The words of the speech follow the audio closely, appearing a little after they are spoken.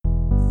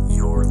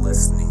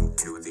listening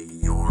to the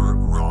You're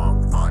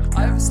Wrong podcast.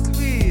 I'm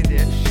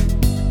Swedish.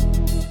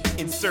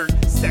 Insert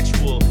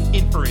sexual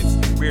inference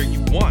where you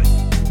want.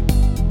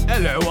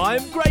 Hello, I'm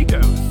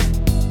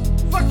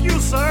Kratos. Fuck you,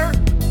 sir!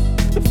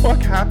 What the fuck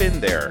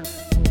happened there?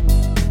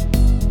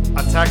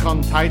 Attack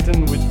on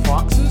Titan with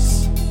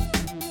foxes?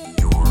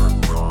 You're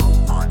Wrong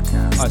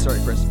podcast. Oh, sorry,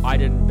 Chris. I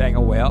didn't bang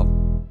a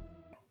whale.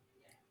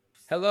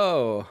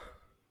 Hello.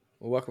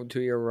 Welcome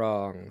to You're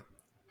Wrong.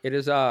 It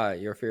is I,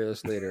 your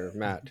fearless leader,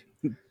 Matt.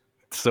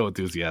 So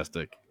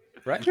enthusiastic.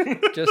 Right?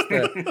 Just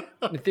the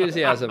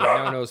enthusiasm. No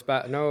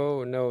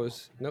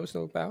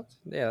bounds.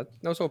 Yeah,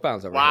 no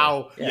bounds over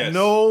Wow. here. Yes.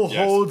 No Yes.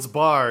 holds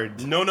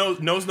barred.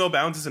 Knows no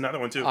bounds is another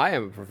one too. I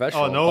am a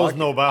professional. Oh, knows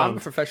no bounds. I'm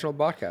a professional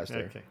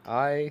podcaster.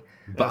 Okay.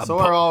 So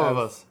are all of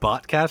us.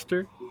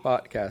 Botcaster?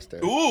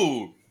 Podcaster.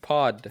 Ooh,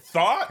 Thoughtcaster.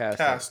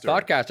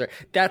 Thoughtcaster.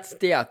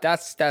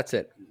 That's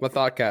it. I'm a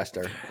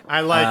thoughtcaster.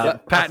 I like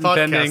it. patent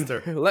pending.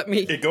 Thoughtcaster. Let me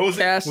It goes-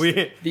 cast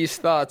We- these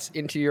thoughts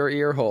into your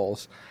ear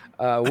holes.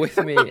 With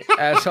me,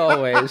 as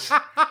always,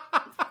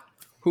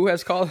 who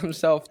has called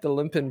himself the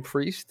Limpin'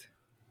 Priest.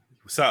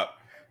 What's up?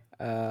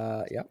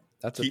 Yeah,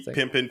 that's a Keep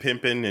thing.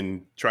 pimping,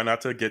 and try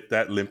not to get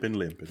that limping.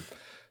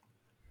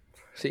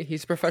 See,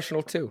 he's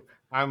professional too.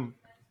 I'm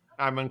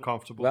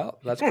uncomfortable. Well,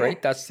 that's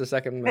great. That's the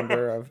second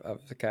member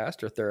of the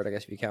cast, or third, I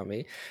guess, if you count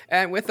me.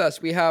 And with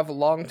us, we have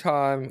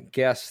longtime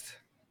guest,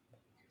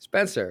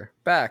 Spencer,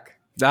 back.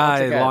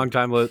 Aye, again. long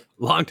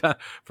time.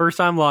 First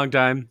time, long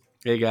time.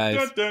 Hey guys,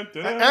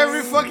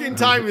 Every fucking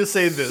time you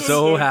say this.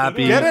 so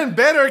happy, Getting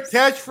better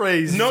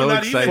catchphphrase. No, so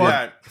not excited, even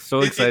that. so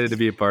excited to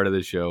be a part of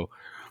this show.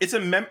 It's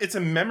a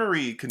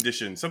memory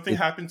condition. Something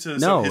happened to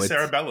no, his it's-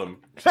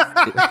 cerebellum.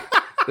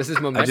 This is I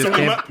momentum. just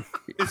can't.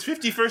 It's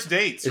 51st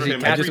dates Is for he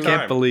him I every just time.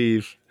 can't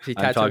believe Is he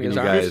I'm tattooing talking to his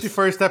you arm? guys.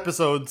 51st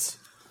episodes.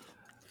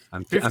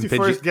 I'm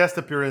 51st guest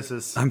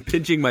appearances. I'm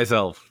pinching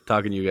myself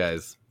talking to you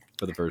guys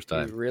for the first You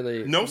time.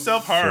 really. No For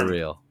self-harm.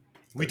 real,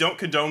 We don't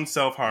condone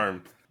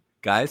self-harm.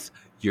 guys.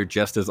 You're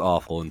just as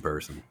awful in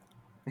person.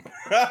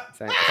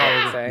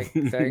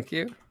 Thank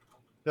you.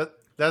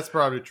 That's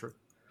probably true.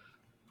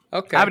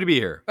 Okay. Happy to be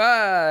here.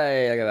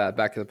 Bye. Look at that.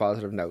 Back to the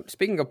positive note.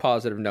 Speaking of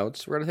positive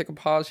notes, we're going to take a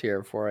pause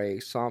here for a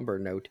somber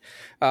note.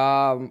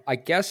 I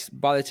guess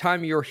by the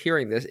time you're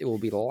hearing this, it will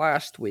be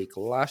last week.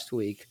 Last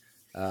week,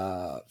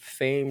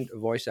 famed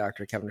voice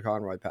actor Kevin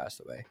Conroy passed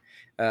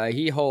away.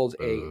 He holds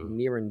a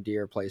near and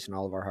dear place in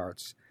all of our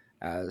hearts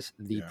as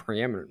the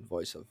preeminent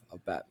voice of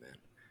Batman.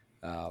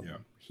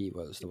 He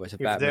was the voice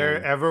of If Batman.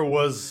 there ever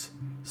was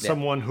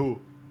someone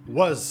who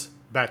was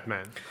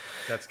Batman,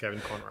 that's Kevin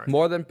Conroy.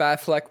 More than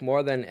Batfleck,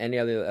 more than any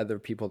other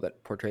people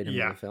that portrayed him in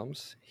Yeah. the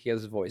films.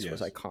 His voice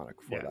was Yes.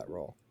 iconic for Yeah. that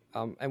role.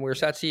 And we were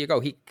sad to see you go.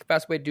 He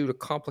passed away due to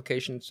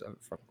complications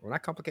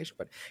not complications,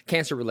 but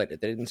cancer related.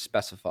 They didn't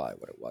specify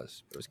what it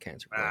was. It was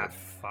cancer related.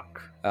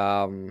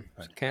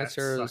 Fuck.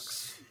 Cancer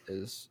sucks.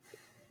 is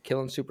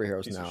killing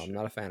superheroes now. I'm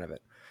not a fan of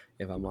it,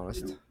 if I'm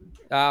honest.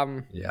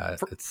 Yeah,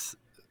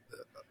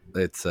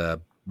 it's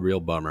a real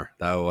bummer.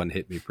 That one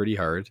hit me pretty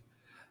hard.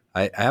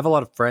 I have a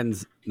lot of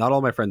friends. Not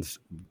all my friends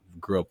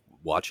grew up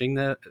watching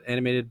the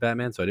animated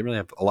Batman, so I didn't really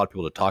have a lot of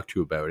people to talk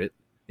to about it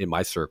in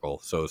my circle.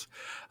 So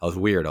I was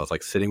weird. I was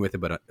like sitting with it,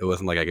 but it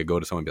wasn't like I could go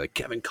to someone and be like,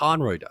 Kevin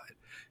Conroy died.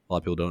 A lot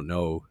of people don't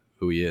know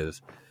who he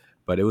is.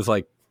 But it was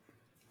like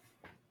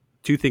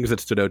two things that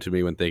stood out to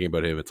me when thinking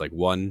about him. It's like,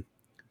 one,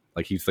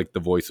 like he's like the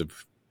voice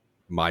of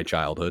my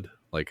childhood.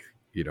 Like,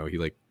 you know, he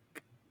like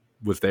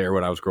was there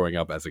when I was growing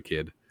up as a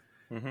kid.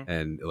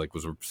 And like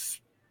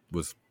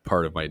was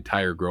part of my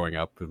entire growing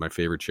up. It was my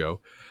favorite show.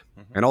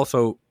 And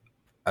also,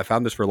 I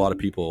found this for a lot of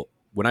people.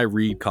 When I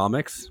read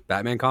comics,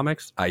 Batman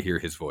comics, I hear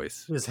his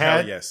voice. His Hell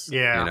head? yes.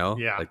 Yeah. You know,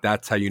 Yeah. like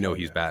that's how you know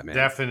he's Batman.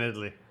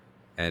 Definitely.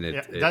 And Yeah,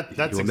 it that's he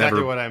will exactly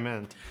never, what I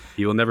meant.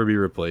 he will never be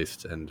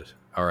replaced. And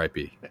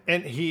R.I.P.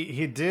 And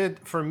he did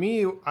for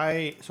me.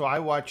 I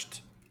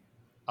watched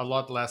a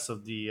lot less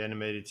of the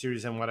animated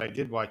series, and what I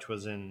did watch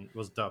was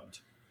dubbed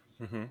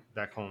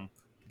back home.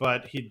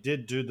 But he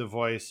did do the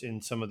voice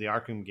in some of the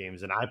Arkham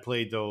games, and I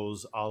played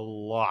those a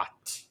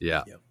lot.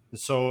 Yeah.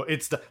 So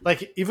it's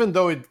even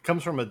though it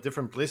comes from a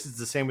different place, it's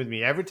the same with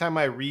me. Every time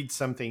I read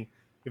something,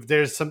 if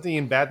there's something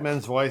in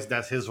Batman's voice,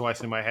 that's his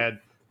voice in my head.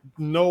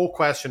 No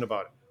question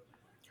about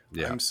it.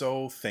 Yeah. I'm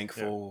so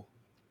thankful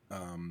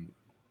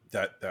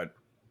that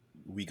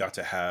we got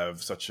to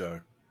have such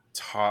a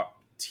top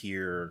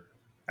tier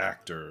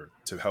actor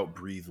to help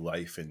breathe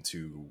life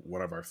into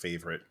one of our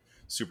favorite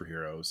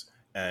superheroes.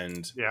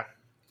 And Yeah.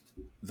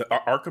 the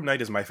Arkham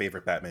Knight is my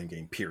favorite Batman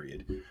game,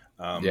 period.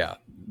 Yeah.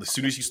 As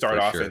soon as you start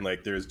For off sure. and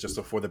like there's just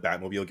before the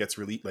Batmobile gets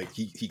released, like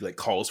he like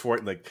calls for it,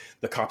 and like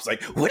the cop's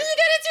like, "What are you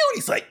gonna do?" And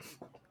he's like,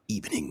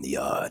 "Evening the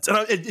odds," and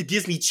it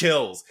gives me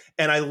chills,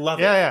 and I love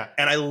it. Yeah.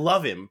 And I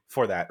love him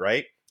for that,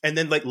 right? And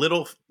then like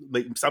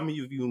some of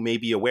you may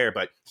be aware,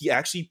 but he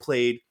actually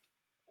played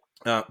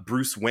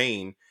Bruce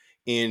Wayne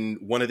in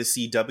one of the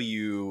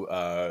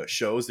CW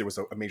shows. There was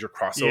a major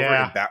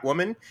crossover in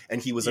Batwoman,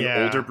 and he was an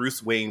older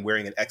Bruce Wayne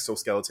wearing an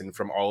exoskeleton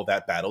from all of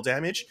that battle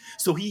damage.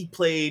 So he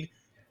played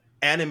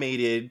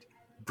animated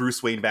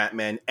Bruce Wayne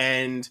Batman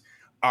and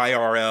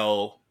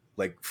IRL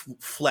like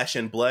flesh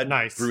and blood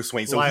Nice. Bruce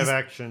Wayne. So Live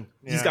action.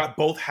 he's got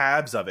both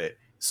halves of it.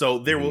 So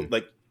there will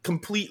like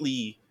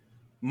completely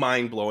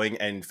mind blowing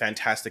and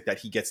fantastic that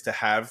he gets to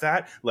have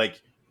that.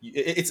 Like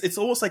it's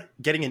almost like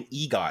getting an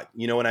EGOT.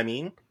 You know what I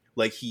mean?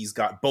 Like he's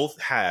got both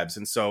halves,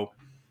 and so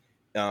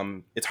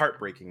it's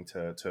heartbreaking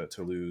to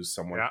lose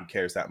someone who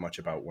cares that much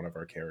about one of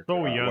our characters,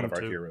 one of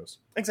our heroes.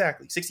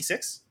 Exactly,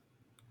 66,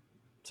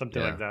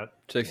 something like that.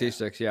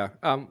 66, yeah.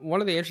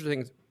 One of the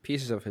interesting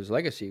pieces of his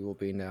legacy will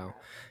be now,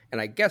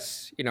 and I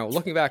guess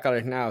looking back on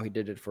it now, he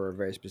did it for a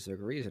very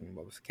specific reason,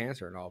 what with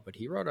cancer and all. But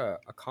he wrote a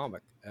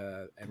comic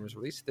and was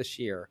released this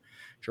year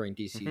during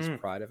DC's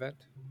Pride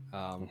event,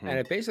 and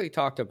it basically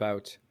talked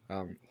about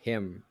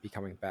him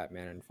becoming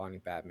Batman and finding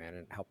Batman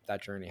and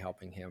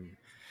helping him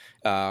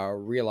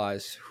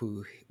realize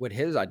what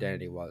his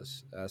identity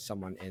was as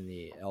someone in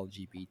the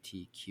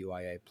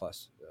LGBTQIA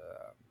plus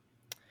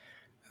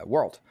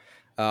world.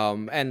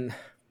 And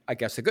I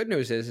guess the good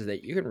news is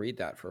that you can read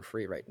that for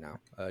free right now.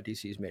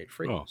 DC's made it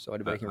free, so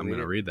anybody can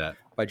read that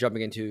by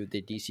jumping into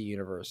the DC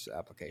Universe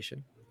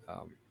application.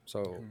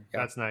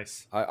 That's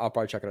nice. I'll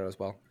probably check it out as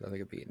well. I think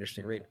it'd be an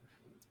interesting read.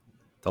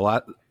 The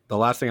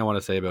last thing I want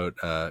to say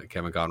about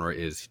Kevin Conroy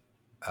is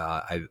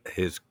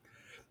his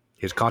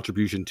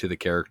contribution to the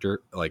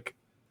character. Like,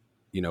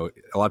 a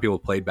lot of people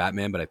played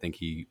Batman, but I think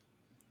he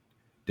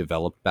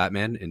developed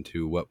Batman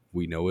into what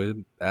we know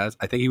him as.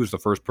 I think he was the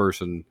first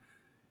person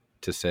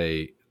to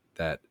say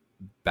that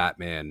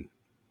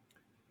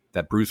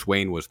Bruce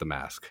Wayne was the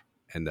mask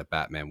and that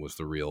Batman was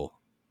the real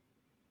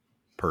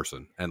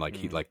person. And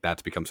like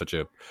that's become such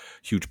a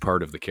huge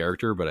part of the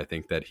character. But I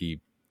think that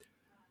he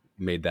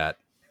made that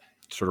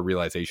sort of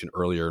realization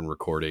earlier in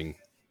recording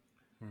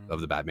of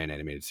the Batman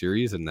animated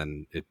series. And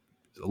then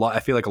I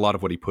feel like a lot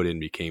of what he put in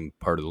became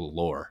part of the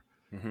lore.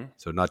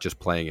 So not just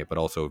playing it, but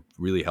also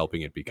really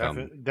helping it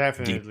become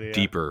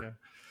deeper. Yeah.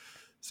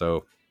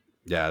 So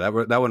that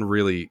one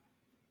really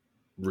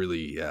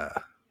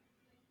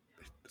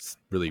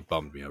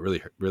bummed me out.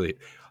 Really,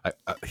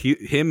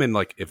 him and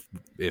like if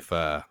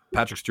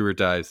Patrick Stewart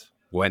dies,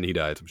 when he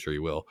dies, I'm sure he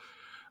will,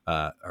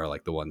 are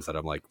like the ones that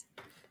I'm like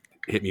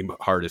hit me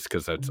hardest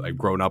because I've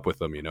grown up with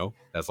them,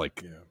 as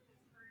like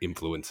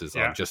influences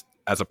on just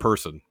as a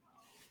person,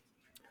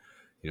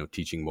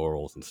 teaching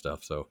morals and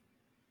stuff. So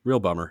real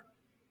bummer.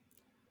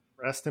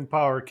 Rest in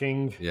power,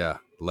 King. Yeah,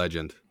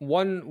 legend.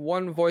 One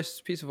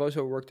piece of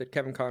voiceover work that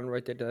Kevin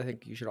Conroy did that I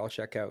think you should all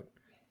check out.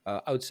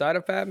 Outside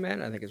of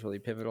Batman, I think it's really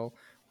pivotal,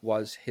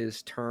 was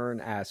his turn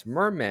as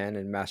Merman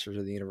in Masters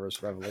of the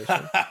Universe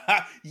Revelation.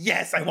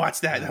 Yes, I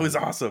watched that. That was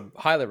awesome.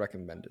 Highly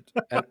recommended.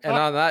 And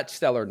on that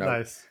stellar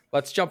note,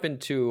 let's jump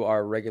into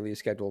our regularly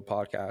scheduled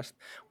podcast.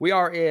 We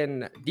are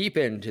deep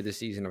into the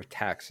season of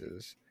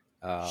T.A.X.E.S.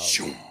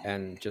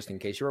 And just in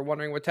case you were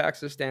wondering what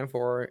T.A.X.E.S stand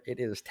for,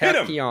 it is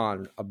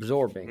Tachyon,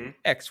 Absorbing,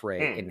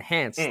 X-Ray,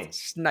 Enhanced,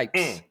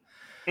 Snipes.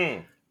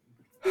 Pew,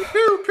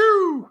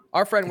 pew.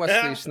 Our friend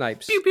Wesley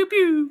Snipes. Pew, pew,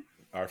 pew.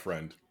 Our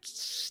friend.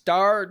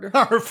 Starred.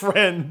 Our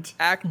friend.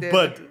 Acted.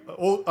 But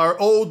our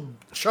old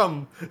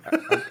chum.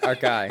 Our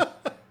guy.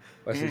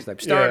 Wesley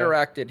Snipes. Starred or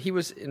acted. He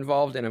was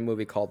involved in a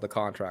movie called The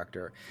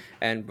Contractor.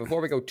 And before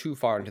we go too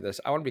far into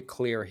this, I want to be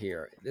clear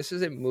here. This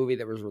is a movie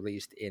that was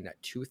released in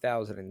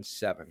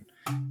 2007.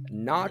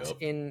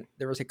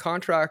 There was a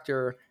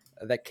Contractor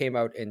that came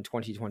out in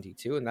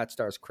 2022, and that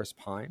stars Chris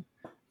Pine.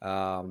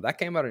 That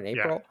came out in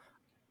April. Yeah.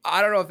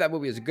 I don't know if that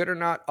movie is good or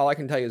not. All I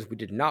can tell you is we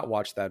did not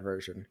watch that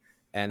version.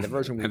 And the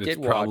version we did watch...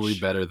 it's probably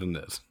better than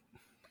this.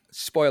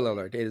 Spoiler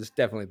alert, it is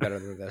definitely better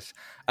than this.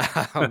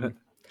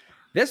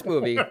 This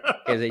movie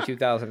is a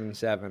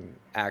 2007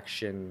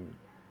 action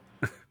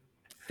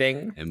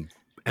thing.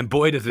 And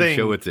boy, does it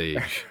show its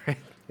age.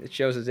 It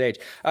shows its age.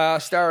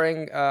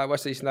 Starring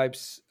Wesley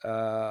Snipes,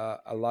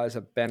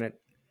 Eliza Bennett,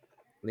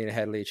 Lena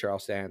Headey,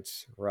 Charles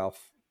Dance,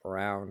 Ralph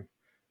Brown.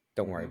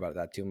 Don't worry about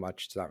that too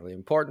much. It's not really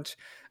important.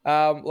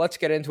 Let's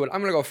get into it.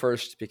 I'm going to go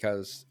first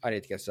because I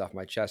need to get this off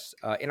my chest.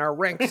 In our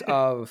ranks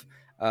of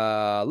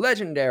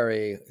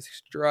legendary,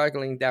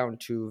 struggling down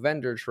to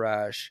vendor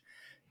trash,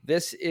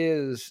 this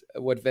is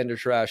what vendor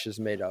trash is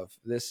made of.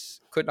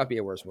 This could not be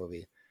a worse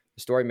movie.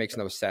 The story makes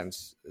no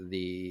sense.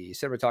 The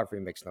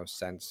cinematography makes no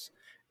sense.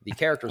 The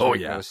characters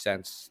make no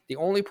sense. The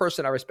only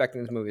person I respect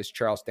in this movie is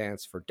Charles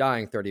Dance for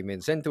dying 30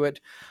 minutes into it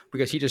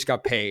because he just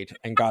got paid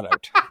and got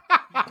out.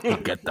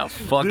 Get the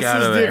fuck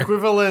out of there.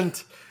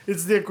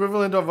 It's the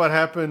equivalent of what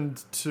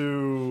happened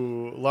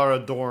to Lara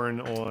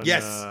Dorn on...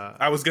 Yes,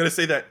 I was going to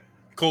say that.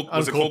 Cold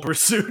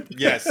Pursuit?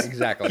 Yes.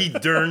 Exactly. He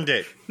durned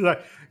it. He's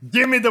like,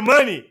 give me the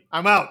money.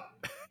 I'm out.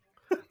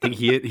 I think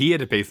he had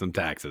to pay some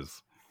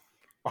taxes.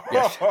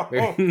 Yes.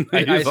 I assume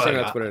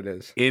that's what it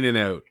is. In and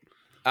out.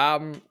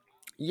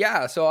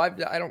 Yeah, so I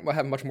don't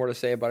have much more to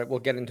say about it. We'll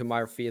get into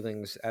my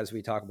feelings as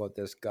we talk about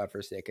this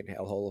godforsaken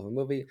hellhole of a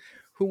movie.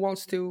 Who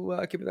wants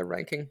to give me the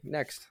ranking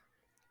next?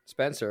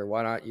 Spencer,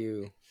 why not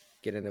you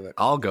get into it.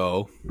 I'll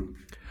go.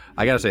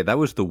 I gotta say, that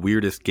was the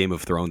weirdest Game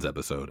of Thrones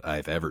episode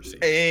I've ever seen.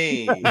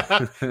 Hey,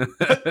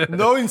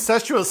 No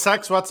incestuous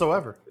sex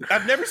whatsoever.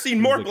 I've never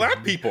seen more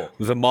black people. It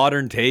was a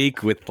modern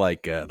take with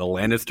like the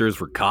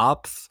Lannisters were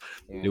cops.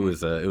 It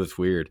was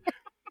weird.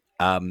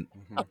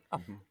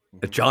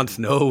 Jon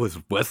Snow was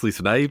Wesley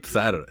Snipes.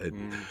 I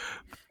don't.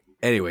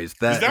 Anyways, Is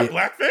that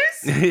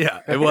blackface?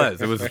 yeah, it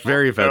was. It was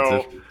very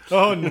offensive.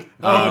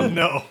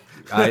 No.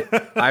 I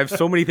have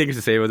so many things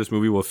to say about this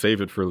movie. We'll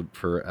save it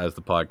for as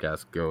the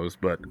podcast goes.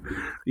 But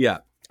yeah,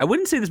 I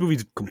wouldn't say this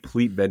movie's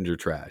complete vendor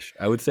trash.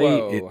 I would say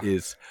it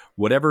is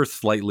whatever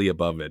slightly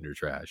above vendor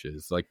trash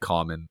is like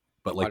common,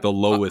 but like the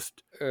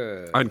lowest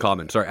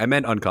uncommon. Sorry, I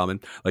meant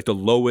uncommon. Like the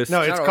lowest.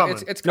 No, it's common.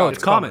 It's No, common.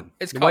 it's common.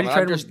 It's Why common.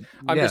 are you trying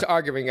I'm just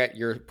arguing that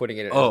you're putting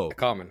it as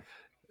common.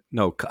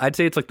 No, I'd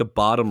say it's like the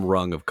bottom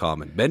rung of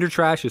common. Vendor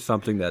trash is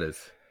something that is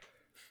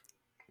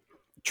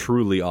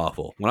truly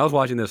awful. When I was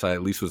watching this, I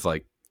at least was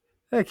like,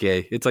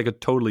 okay, it's like a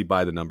totally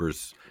by the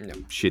numbers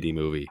shitty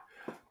movie.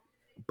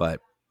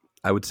 But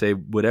I would say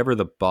whatever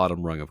the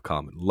bottom rung of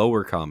common,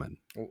 lower common.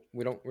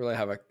 We don't really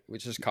have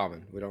which is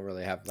common. We don't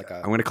really have like a.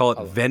 I'm going to call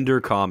it vendor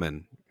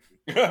common.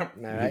 All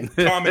right.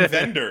 Common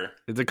vendor.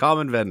 It's a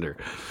common vendor.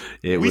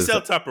 We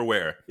sell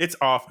Tupperware. It's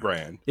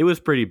off-brand. It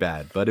was pretty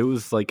bad, but it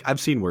was like I've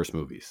seen worse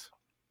movies.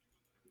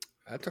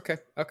 That's okay.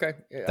 Okay.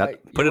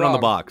 Put it on the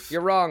box.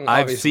 You're wrong.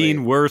 I've Obviously.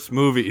 seen worse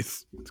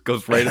movies. It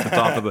goes right at the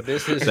top of the.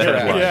 This is the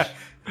headline. Yeah.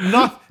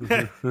 Not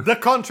the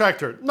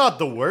Contractor, not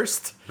the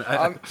worst.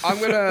 I'm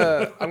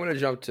gonna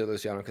jump to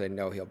Luciano because I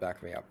know he'll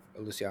back me up.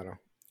 Luciano,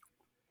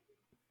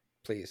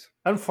 please.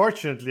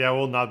 Unfortunately, I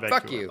will not back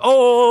Fuck you. you.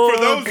 Oh, For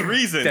those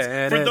reasons.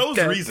 For those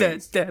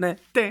reasons.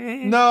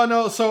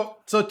 No.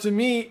 So to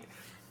me,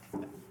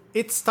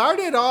 it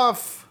started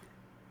off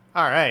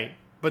all right,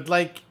 but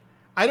like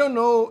I don't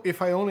know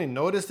if I only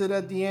noticed it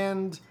at the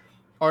end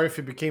or if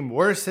it became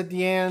worse at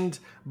the end.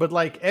 But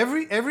like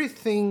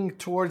everything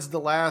towards the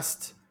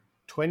last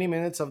 20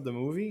 minutes of the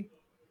movie,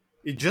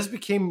 it just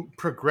became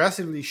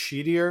progressively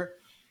shittier,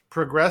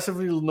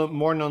 progressively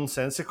more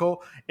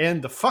nonsensical,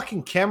 and the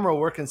fucking camera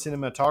work and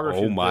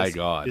cinematography. Oh my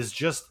God. is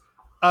just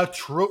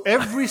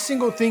every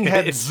single thing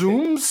had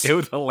zooms. It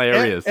was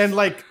hilarious. and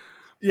like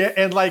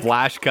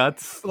flash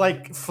cuts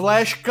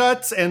flash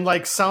cuts and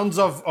like sounds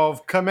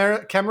of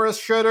camera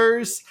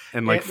shutters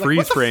and like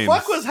freeze frames. What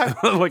the fuck was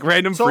happening? Like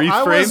random So freeze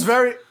I frames. was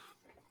very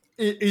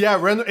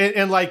random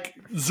and like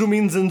zoom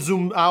ins and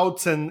zoom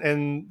outs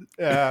and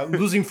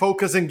losing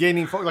focus and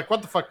gaining focus. Like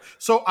what the fuck?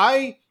 So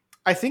I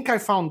think I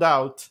found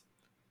out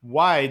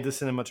why the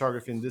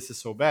cinematography in this is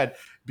so bad,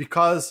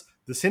 because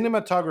the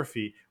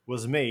cinematography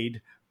was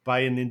made by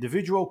an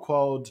individual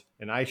called,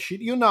 and I shit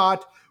you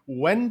not,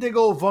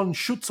 Wendigo von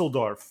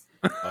Schutzeldorf.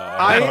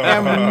 I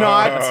am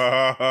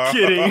not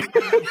kidding.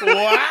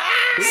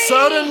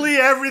 Suddenly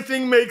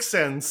everything makes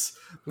sense.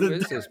 Who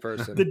is this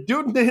person? The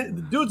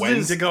dude's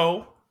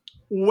Wendigo?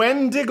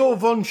 Wendigo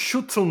von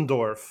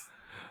Schutzeldorf.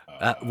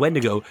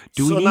 Wendigo,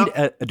 do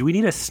we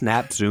need a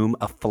snap zoom,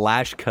 a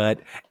flash cut,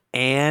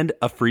 and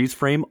a freeze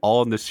frame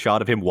all in this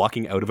shot of him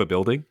walking out of a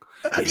building?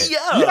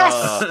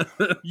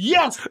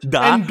 Yes.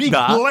 And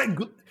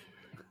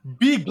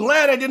be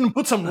glad I didn't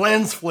put some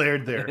lens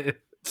flared there.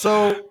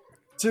 So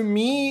to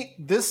me,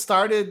 this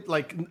started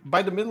like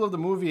by the middle of the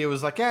movie, it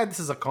was like, this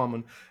is a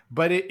common,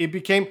 but it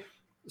became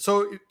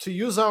so to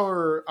use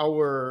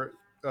our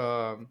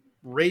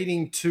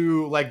rating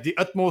to like the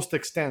utmost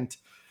extent.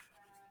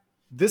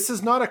 This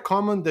is not a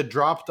common that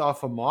dropped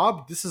off a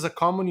mob. This is a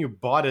common you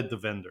bought at the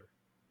vendor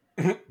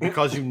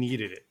because you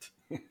needed it.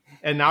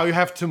 And now you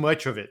have too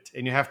much of it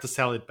and you have to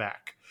sell it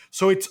back.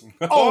 So it's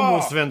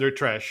almost vendor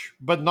trash,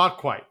 but not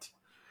quite.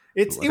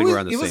 It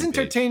was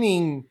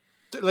entertaining.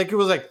 Like it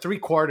was like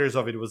 3/4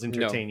 of it was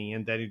entertaining,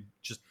 and then it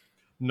just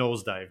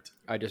nosedived.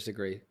 I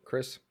disagree.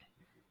 Chris?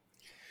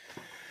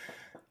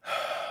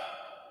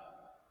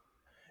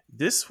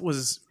 This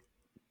was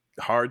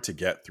hard to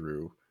get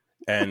through.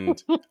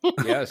 And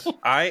Yes.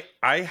 I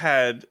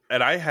had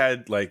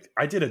like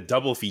I did a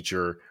double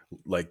feature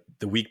like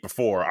the week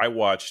before. I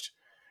watched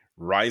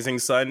Rising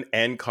Sun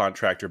and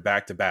Contractor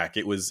back to back.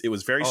 It was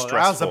very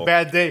stressful.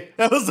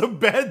 That was a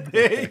bad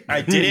day.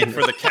 I did it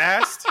for the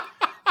cast.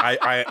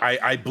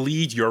 I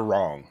bleed. You're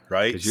wrong,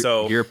 right?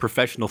 So you're a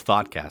professional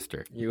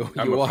thoughtcaster.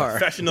 I'm a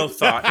professional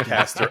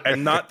thoughtcaster,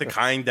 and not the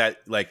kind that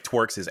like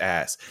twerks his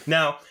ass.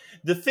 Now,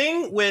 the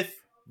thing with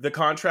the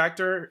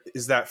Contractor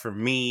is that for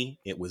me,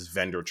 it was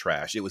vendor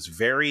trash. It was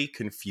very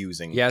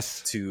confusing.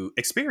 Yes. To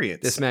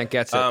experience. This man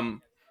gets it.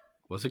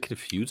 Was it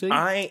confusing?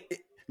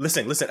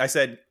 Listen. I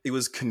said it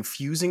was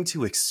confusing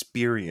to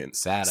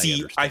experience. That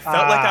See, I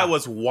felt like I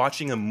was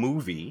watching a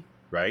movie,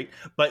 right?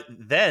 But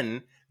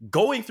then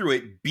going through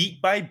it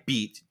beat by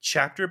beat,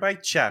 chapter by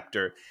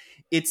chapter,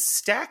 it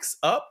stacks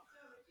up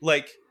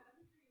like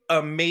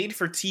a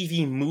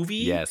made-for-TV movie.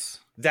 Yes.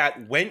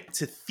 That went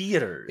to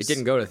theaters. It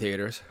didn't go to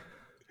theaters.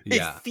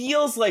 It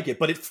feels like it,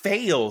 but it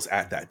fails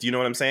at that. Do you know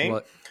what I'm saying?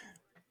 Well,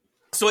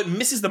 so it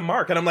misses the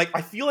mark, and I'm like,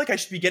 I feel like I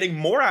should be getting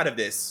more out of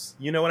this.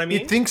 You know what I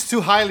mean? It thinks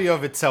too highly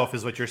of itself,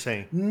 is what you're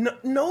saying.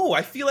 No,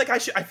 I feel like I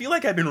feel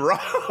like I've been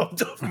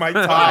robbed of my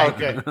time.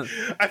 Okay.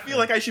 I feel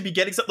like I should be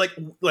getting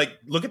something like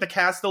look at the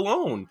cast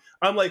alone.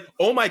 I'm like,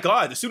 oh my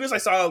god! As soon as I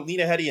saw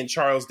Lena Headey and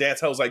Charles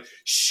dance, I was like,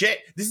 shit,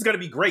 this is gonna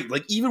be great.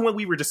 Like even when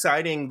we were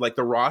deciding like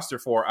the roster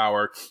for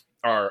our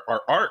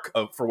arc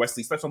for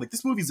Wesley Snipes, I'm like,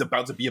 this movie's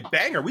about to be a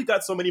banger. We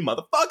got so many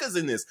motherfuckers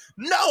in this.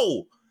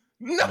 No.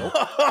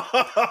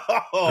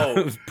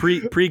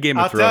 pre Game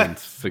of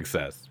Thrones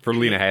success for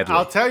Lena Headey.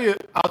 I'll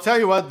tell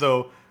you what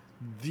though,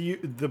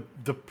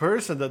 the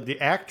person that the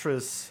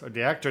actress or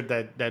the actor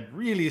that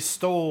really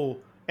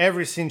stole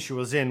every scene she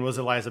was in was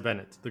Eliza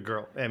Bennett, the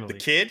girl, Emily. The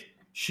kid?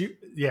 She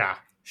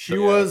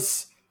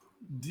was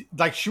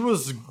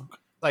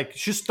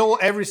she stole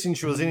every scene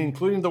she was in,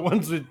 including the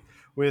ones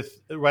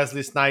with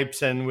Wesley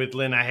Snipes and with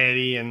Lena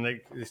Headey, and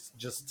like it's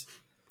just.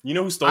 You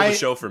know who stole the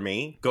show for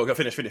me? Go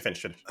finish.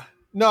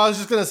 No, I was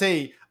just gonna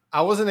say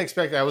I was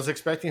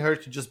expecting her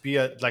to just be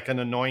an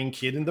annoying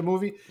kid in the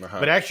movie,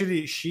 but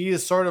actually she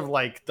is sort of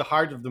like the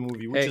heart of the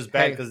movie, which is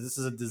bad because this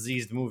is a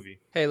diseased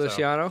movie. Hey,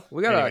 Luciano,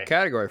 we got a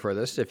category for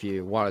this if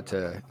you wanted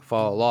to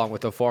follow along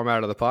with the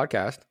format of the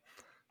podcast.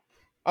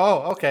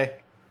 Oh, okay.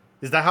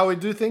 Is that how we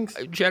do things?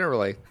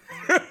 Generally.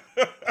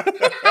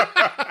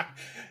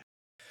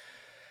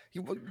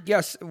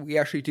 Yes, we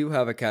actually do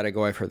have a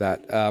category for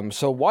that.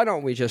 So why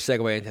don't we just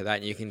segue into that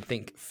and you can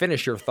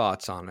finish your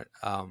thoughts on it.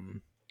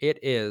 It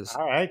is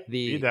all right,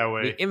 the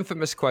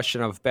infamous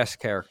question of best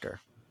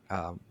character.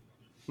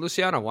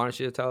 Luciano, why don't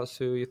you tell us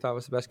who you thought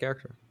was the best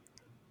character?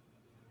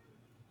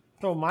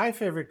 So my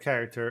favorite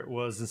character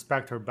was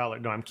Inspector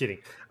Ballard. No, I'm kidding.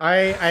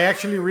 I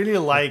actually really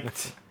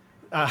liked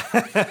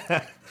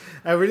I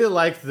really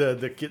liked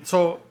the kid.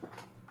 So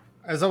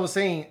as I was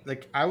saying,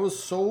 like I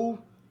was so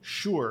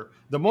sure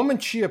the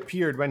moment she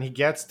appeared when he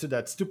gets to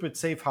that stupid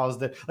safe house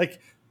that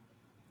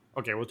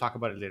okay, we'll talk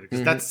about it later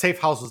because that safe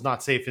house was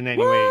not safe in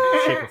any way,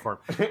 shape, or form.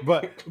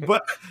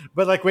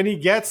 But like when he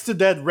gets to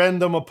that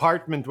random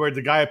apartment where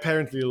the guy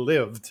apparently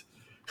lived,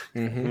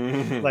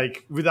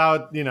 like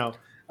without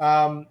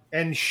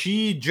and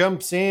she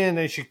jumps in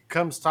and she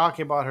comes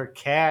talking about her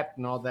cat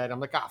and all that. I'm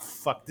like,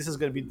 fuck, this is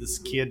gonna be this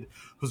kid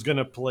who's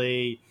gonna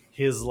play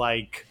his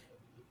like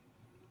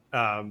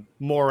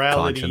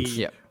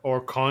morality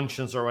or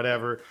conscience or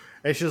whatever.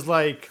 And she's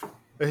like,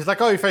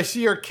 oh, if I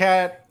see your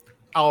cat,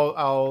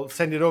 I'll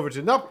send it over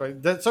to. Nope,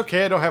 that's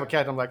okay. I don't have a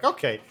cat. I'm like,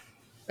 okay.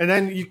 And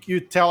then you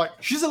tell like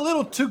she's a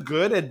little too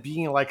good at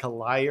being like a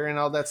liar and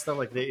all that stuff.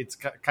 Like it's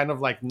kind of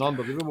like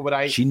non-believable.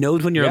 But she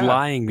knows when you're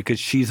lying because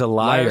she's a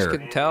liar. Liars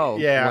can tell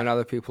when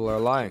other people are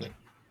lying.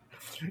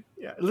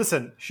 Yeah,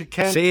 listen, she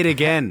can't say it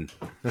again.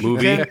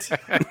 Movie.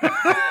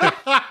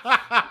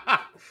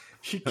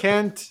 She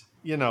can't,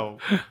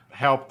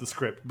 help the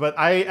script. But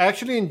I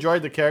actually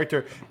enjoyed the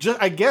character.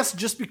 I guess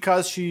just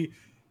because she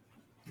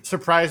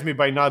surprised me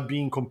by not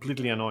being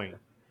completely annoying.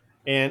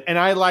 And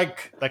I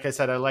like I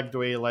said, I like the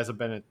way Eliza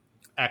Bennett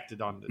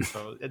acted on this.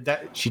 So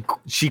that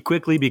she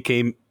quickly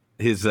became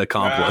his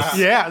accomplice.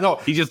 Yeah, no.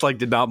 He just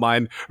did not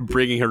mind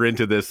bringing her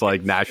into this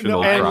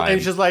national crime.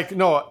 And she's like,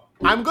 no,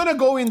 I'm going to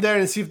go in there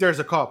and see if there's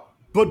a cop.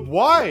 But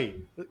why?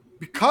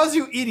 Because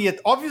you idiot.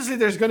 Obviously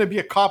there's going to be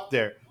a cop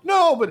there.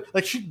 No,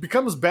 but she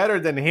becomes better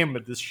than him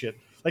at this shit.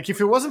 Like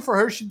if it wasn't for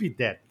her, she'd be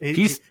dead.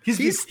 He's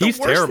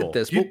terrible at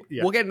this.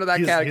 We'll get into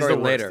that category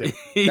later.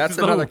 He's That's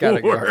another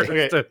category.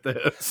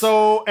 Okay.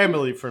 So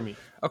Emily for me.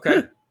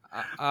 Okay.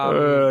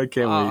 Can't wait.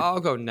 I'll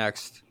go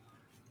next.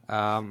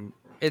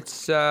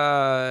 It's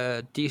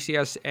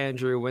DCS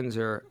Andrew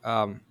Windsor.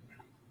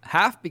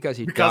 Half because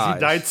he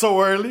died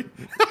so early.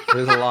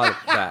 There's a lot of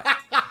that.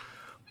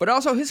 But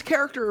also his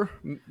character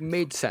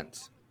made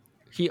sense.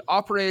 He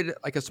operated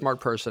like a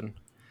smart person.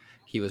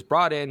 He was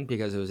brought in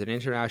because it was an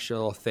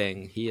international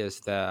thing. He is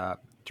the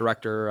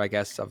director, I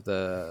guess, of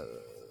the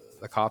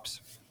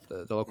cops,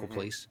 the local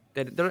police.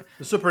 The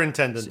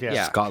superintendent,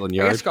 yeah. Scotland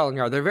Yard. I guess Scotland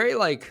Yard. They're very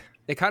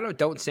they kind of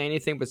don't say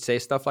anything but say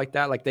stuff like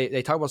that. Like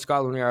they talk about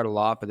Scotland Yard a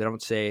lot, but they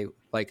don't say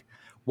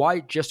why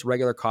just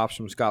regular cops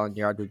from Scotland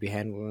Yard would be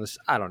handling this.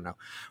 I don't know.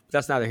 But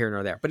that's neither here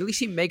nor there. But at least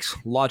he makes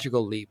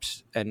logical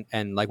leaps.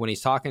 And like when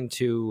he's talking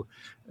to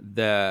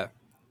the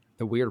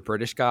weird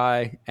British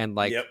guy and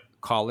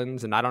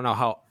Collins, and I don't know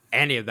how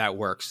any of that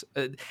works.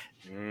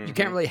 You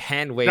can't really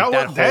hand wave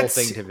that whole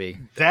thing to me.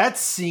 That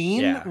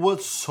scene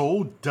was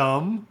so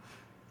dumb.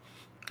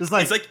 It's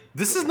like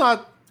this is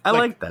not. I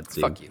like that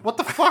scene. Fuck you. What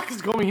the fuck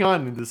is going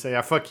on in this?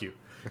 Fuck you.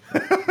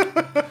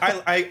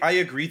 I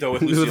agree though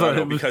with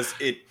Luciano because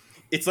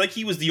it's like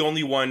he was the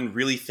only one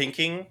really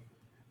thinking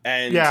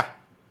and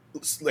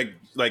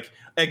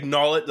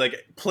acknowledge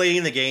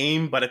playing the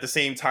game, but at the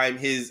same time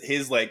his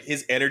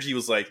energy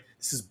was like,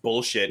 this is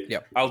bullshit.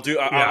 Yep. I'll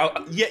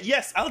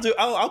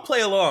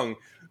play along,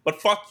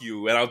 but fuck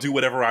you, and I'll do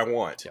whatever I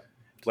want.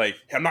 Yep.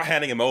 I'm not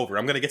handing him over.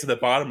 I'm gonna get to the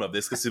bottom of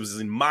this because it was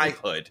in my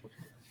hood.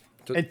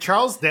 And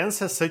Charles Dance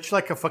has such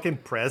a fucking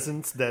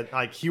presence that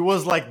he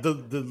was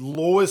the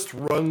lowest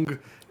rung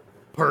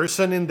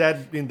person in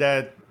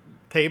that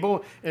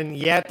table, and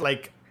yet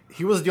like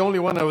he was the only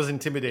one I was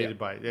intimidated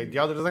by. The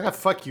other was like, "Ah,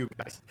 fuck you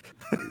guys."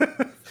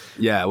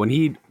 Yeah, when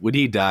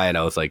he died,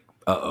 I was like,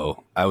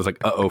 uh-oh. I was like,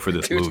 uh-oh for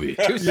this movie.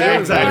 Too soon. Yeah,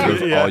 exactly.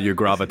 With all your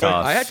gravitas.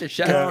 I had to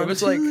check. It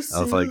was like I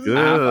was like, half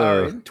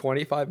hour ugh. in,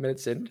 25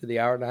 minutes into the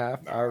hour and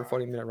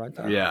 40-minute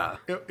runtime. Yeah.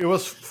 It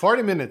was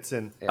 40 minutes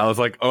in. I was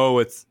like, oh,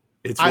 it's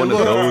I one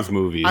looked- of those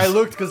movies. I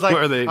looked because like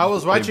where they- I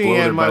was they watching blow it,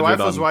 their and my wife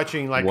budget was on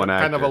watching like one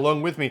kind of actor.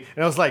 along with me,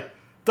 and I was like,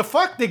 "The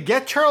fuck? They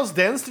get Charles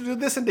Dance to do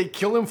this, and they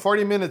kill him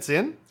 40 minutes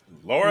in?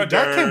 Laura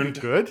That can't be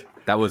Dern. good."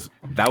 That was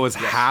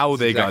how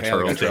they got exactly how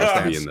Charles they Dance got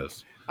to be Charles in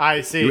this.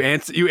 I see. You They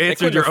answered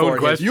couldn't your own afford his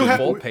question. You have-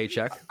 full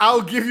paycheck.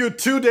 I'll give you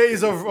 2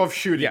 days of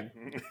shooting.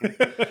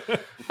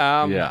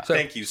 Yeah. So,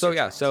 Thank you, So Sir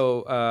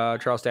yeah,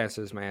 Charles Dance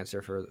is my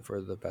answer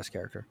for the best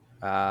character.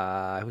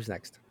 Who's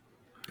next?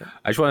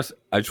 I just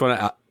want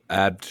to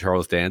add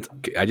Charles Dance.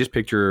 I just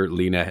picture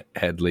Lena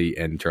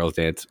Headey and Charles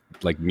Dance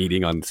like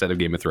meeting on the set of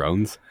Game of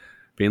Thrones,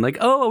 being like,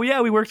 "Oh yeah,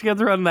 we worked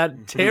together on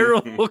that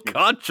terrible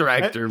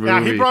Contractor movie."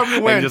 Yeah, he probably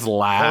and went just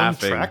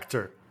laughing.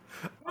 Contractor.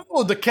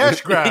 Oh, the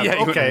cash grab. Yeah,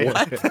 he went, Okay.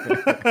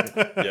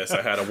 "What?" Yes,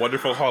 I had a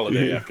wonderful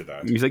holiday after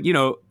that. He's like,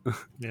 Yeah.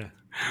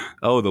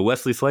 oh, the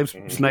Wesley Snipes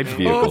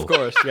vehicle. Oh, of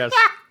course, yes.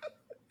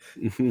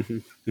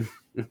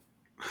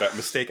 That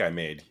mistake I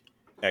made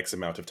X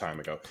amount of time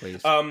ago.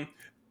 Please.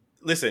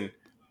 Listen,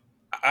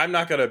 I'm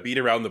not gonna beat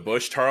around the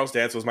bush. Charles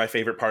Dance was my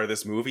favorite part of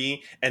this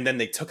movie, and then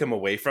they took him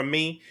away from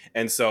me,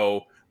 and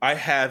so I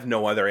have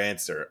no other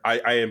answer. I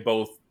am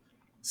both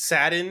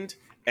saddened,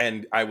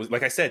 and I was,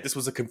 like I said, this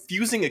was a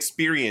confusing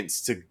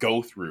experience to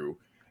go through,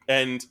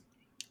 and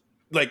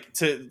it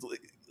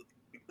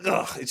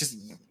just.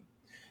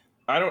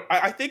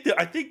 I think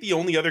the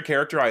only other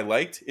character I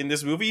liked in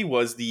this movie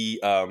was the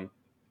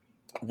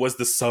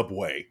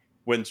subway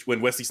when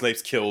Wesley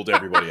Snipes killed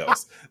everybody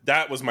else.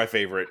 That was my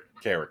favorite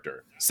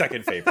character.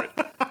 Second favorite.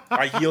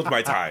 I yield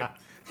my time.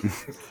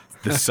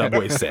 The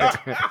subway set.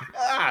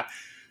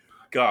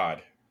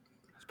 God.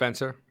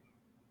 Spencer.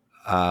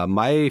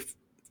 My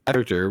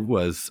character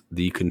was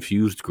the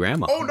confused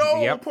grandma. Oh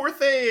no, Yep. poor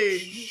thing.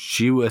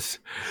 She was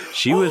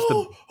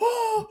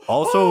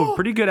also a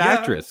pretty good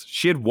actress.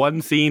 She had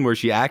one scene where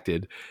she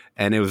acted,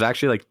 and it was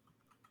actually like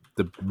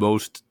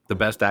the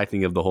best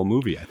acting of the whole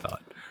movie, I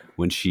thought,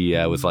 when she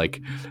was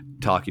like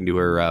talking to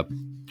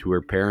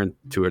her parent,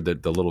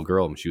 the little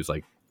girl, and she was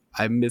like,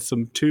 "I miss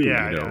him too."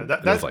 Yeah, you know? yeah.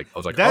 And I was like,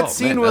 that oh,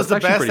 scene man, was the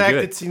that's actually best pretty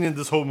acted good. scene in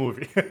this whole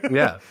movie.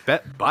 Yeah,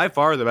 by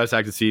far the best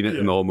acted scene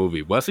in the whole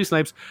movie. Wesley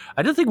Snipes.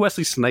 I didn't think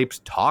Wesley Snipes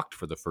talked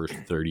for the first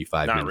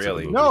 35 Not minutes.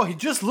 really. Of the movie. No, he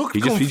just looked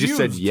He just confused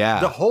said, yeah.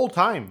 the whole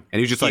time. And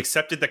he was just He like,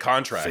 accepted the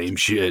contract. same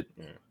shit.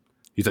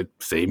 He's like,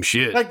 same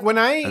shit. Like when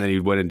and then he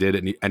went and did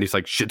it, and he's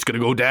like, shit's gonna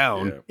go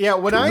down. Yeah.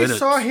 when 2 I minutes.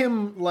 saw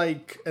him,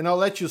 like, and I'll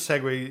let you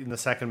segue in a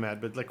second,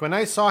 Matt, but like when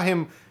I saw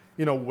him,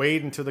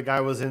 wait until the guy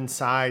was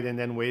inside and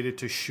then waited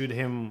to shoot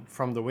him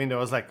from the window,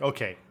 I was like,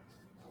 okay,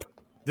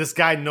 this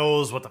guy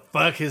knows what the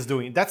fuck he's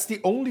doing. That's the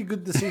only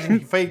good decision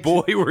he faked.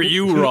 Boy, were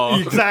you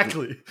wrong.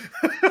 Exactly.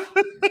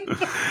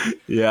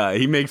 Yeah,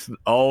 he makes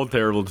all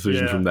terrible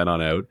decisions Yeah. from then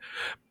on out.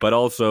 But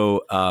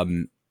also,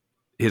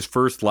 his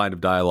first line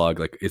of dialogue,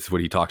 like, it's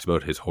when he talks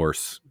about his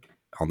horse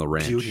on the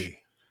ranch. Beauty.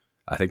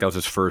 I think that was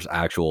his first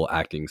actual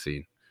acting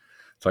scene.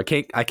 So I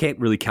can't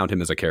really count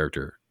him as a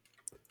character.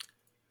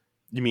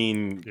 You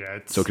mean Yeah,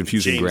 it's So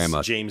confusing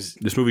grandma. James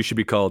This movie should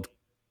be called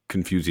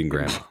Confusing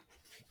Grandma.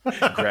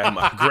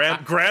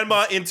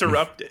 Grandma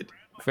interrupted.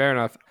 Fair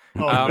enough.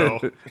 Oh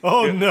no!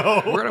 Oh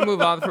no! We're gonna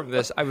move on from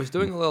this. I was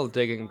doing a little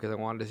digging because I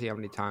wanted to see how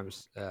many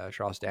times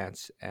Charles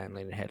Dance and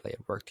Lena Headey had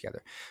worked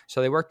together.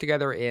 So they worked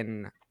together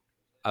in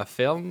a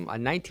film, a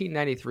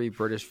 1993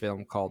 British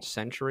film called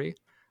Century.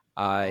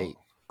 I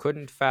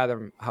couldn't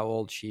fathom how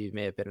old she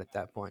may have been at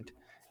that point.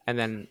 And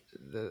then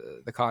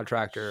the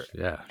Contractor.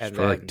 Yeah, and she's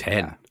probably then, like 10.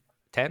 yeah,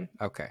 10?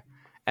 Okay.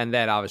 And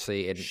then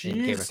obviously in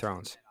Game of Jeez.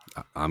 Thrones,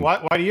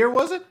 What year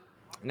was it?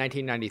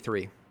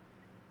 1993.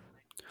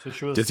 So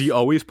she was. Does he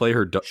always play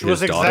her She was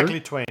his daughter? exactly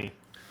 20.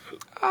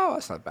 Oh,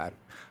 that's not bad.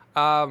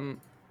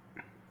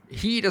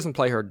 He doesn't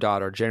play her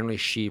daughter. Generally,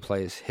 she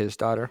plays his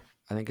daughter,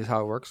 I think is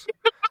how it works.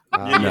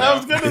 I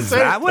was gonna Is say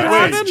that what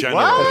wait, happened? Generally.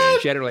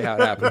 What? Generally how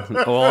it happens.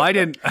 Well, I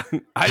didn't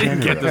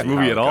get this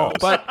movie at all.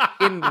 But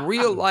in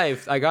real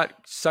life, I got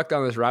sucked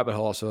down this rabbit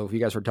hole. So if you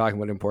guys were talking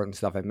about important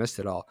stuff, I missed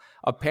it all.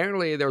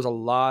 Apparently, there was a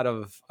lot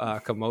of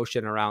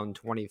commotion around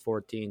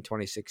 2014,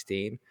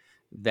 2016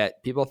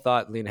 that people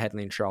thought Lena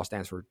Headey and Charles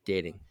Dance were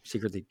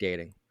secretly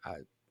dating.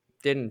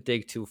 Didn't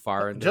dig too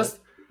far into Just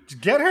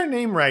it. get her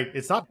name right.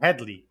 It's not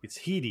Headley. It's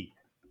Headey.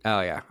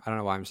 Oh, yeah. I don't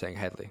know why I'm saying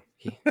Headley.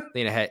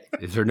 Lena Headey.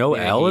 Is there no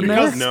Yeah, L in he- there?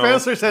 Because No.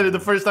 Spencer said it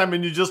the first time,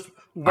 and you just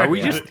Are we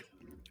went just with it.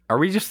 Are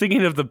we just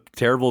thinking of the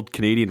terrible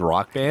Canadian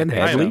rock band,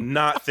 I Headley? am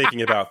not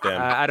thinking about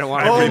them. I don't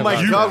want I to. Oh rebuke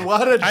my god!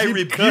 What a I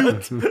deep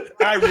cut.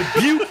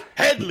 rebuke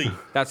Headley.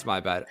 That's my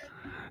bad.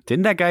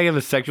 Didn't that guy have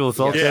a sexual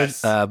assault?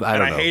 Yes. I And don't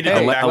I know. hated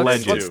Hey, him back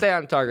let's, then, let's too. stay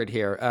on target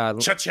here.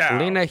 Cha-chow.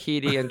 Lena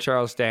Headey and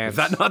Charles Dance. Is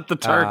that not the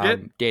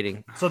target?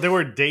 Dating, So they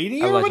were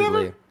dating or allegedly.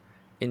 whatever?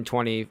 in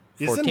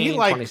 2014, Isn't he,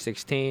 like,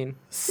 2016.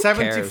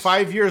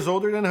 75 years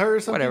older than her or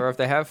something? Whatever. If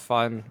they have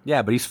fun,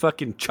 Yeah, but he's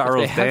fucking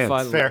Charles if they have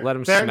Dance. fun, let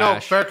him fair, no,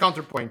 smash. fair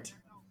counterpoint.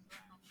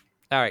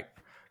 All right.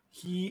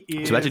 He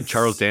is. So imagine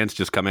Charles Dance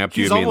just coming up to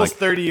you He's and being almost like,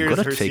 30 years I'm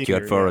going her to take you out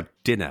senior, for yeah. a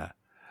dinner.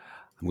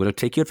 I'm going to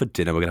take you out for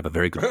dinner. We're going to have a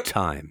very good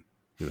time.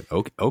 You're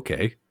like,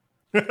 okay.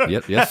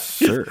 Yes,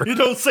 sir. You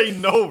don't say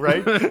no,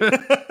 right?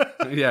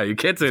 Yeah, you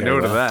can't say no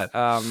to that.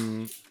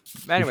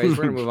 Anyways, we're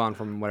going to move on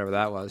from whatever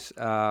that was.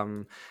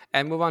 And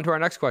move on to our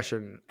next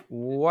question.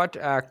 What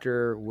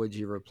actor would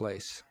you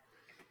replace?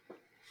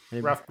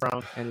 Ralph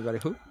Brown. Anybody?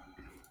 Who?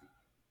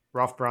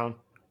 Ralph Brown.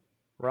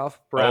 Ralph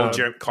Brown.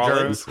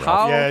 Collins.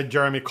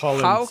 Jeremy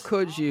Collins. How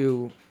could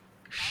you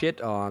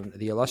shit on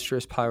the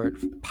illustrious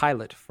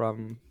pilot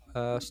from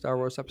Star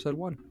Wars Episode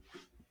 1?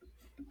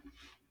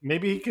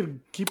 Maybe he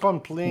could keep on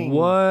playing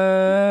What?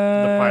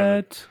 the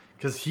pilot.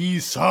 Because he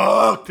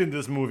sucked in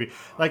this movie.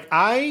 Like,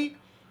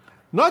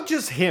 not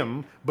just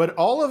him, but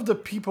all of the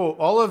people,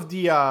 all of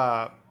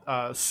the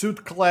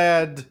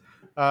suit-clad,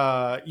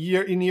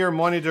 in-ear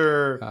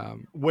monitor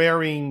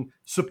wearing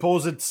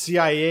supposed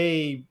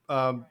CIA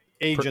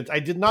agents. I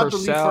did not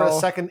believe for a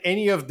second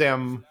any of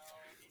them.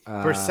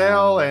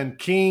 Purcell and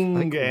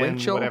King and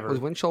Winchell? whatever. Was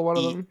Winchell one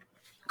of them?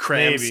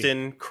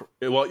 Cranston.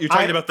 Well, you're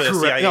talking about the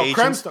CIA agent.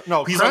 Cranston,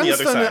 no, he's Cranston on the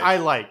other side. I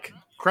like.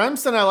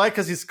 Cranston I like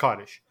because he's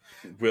Scottish.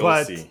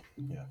 We'll see.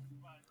 Yeah.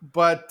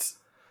 But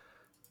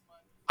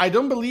I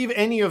don't believe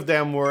any of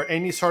them were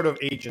any sort of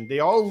agent. They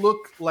all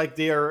look like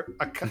they are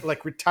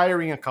like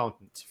retiring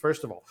accountants,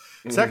 first of all.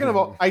 Second of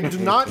all, I do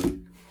not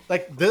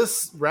like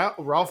this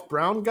Ralph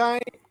Brown guy,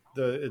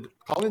 the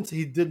Collins.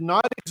 He did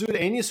not exude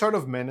any sort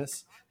of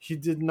menace. He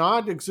did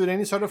not exude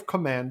any sort of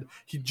command.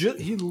 He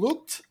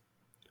looked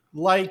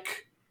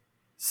like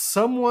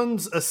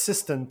someone's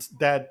assistant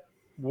that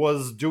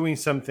was doing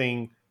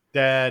something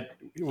that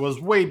was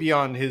way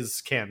beyond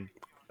his ken,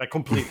 like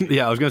completely.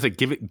 Yeah, I was gonna say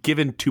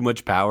given too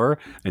much power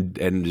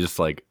and just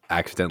like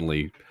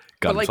accidentally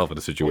got himself in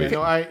a situation.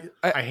 I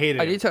hate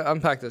it. I need to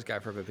unpack this guy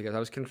for a bit because I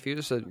was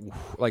confused at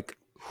like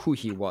who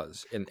he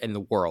was in the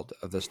world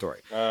of the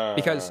story.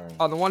 Because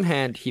on the one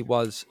hand, he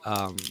was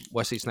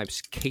Wesley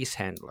Snipes' case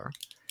handler,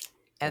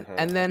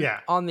 and then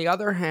on the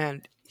other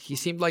hand, he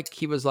seemed like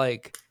he was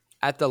like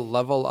at the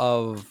level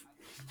of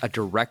a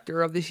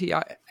director of the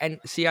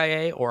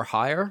CIA or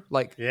higher,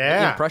 like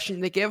the impression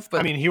they give. But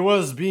I mean, he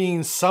was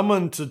being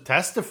summoned to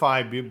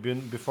testify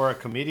before a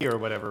committee or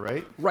whatever,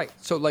 right? Right.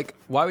 So, like,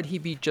 why would he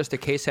be just a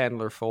case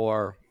handler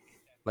for,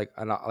 like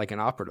an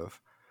operative?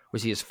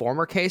 Was he his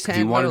former case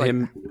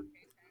handler?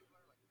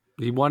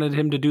 He wanted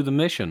him to do the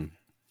mission.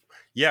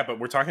 Yeah, but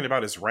we're talking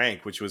about his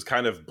rank, which was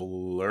kind of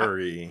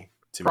blurry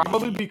to me.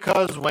 Probably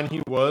because when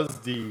he was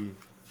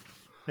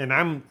and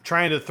I'm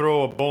trying to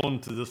throw a bone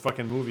to this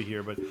fucking movie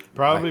here, but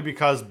probably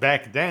because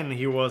back then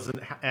he wasn't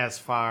as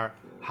far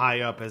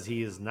high up as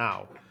he is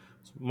now.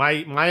 So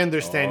my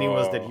understanding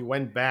was that he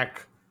went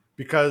back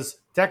because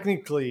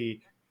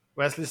technically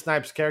Wesley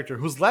Snipes' character,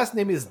 whose last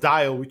name is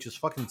Dial, which is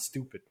fucking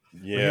stupid.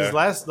 Yeah. His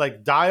last,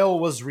 Dial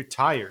was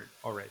retired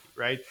already,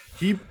 right?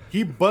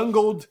 He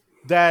bungled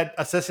that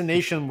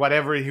assassination,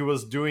 whatever he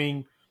was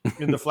doing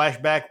in the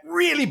flashback,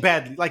 really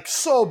badly, like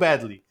so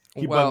badly.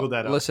 He bungled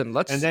that up. Listen,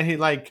 let's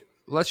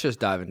just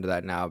dive into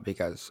that now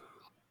because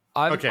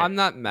I'm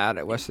not mad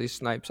at Wesley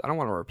Snipes. I don't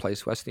want to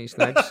replace Wesley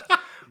Snipes,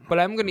 but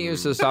I'm going to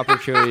use this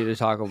opportunity to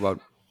talk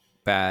about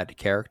bad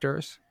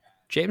characters.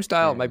 James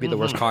Dial might be the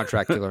worst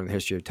contract killer in the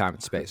history of time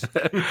and space.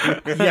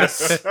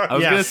 Yes. I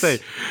was going to say,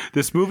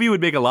 this movie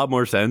would make a lot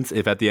more sense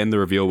if at the end the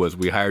reveal was,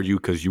 we hired you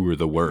because you were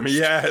the worst.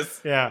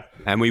 Yes. Yeah.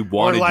 And we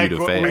wanted you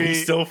to fail. He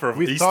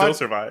still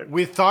survived.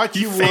 We thought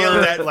He you failed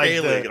were at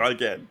failing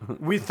again.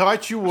 We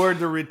thought you were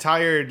the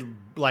retired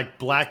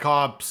Black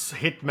Ops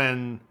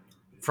hitman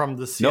from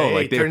the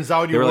CIA. No, Turns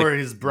out you were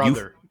his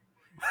brother.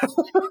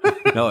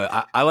 No,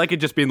 I like it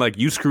just being like,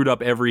 you screwed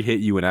up every hit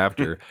you went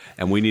after,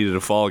 and we needed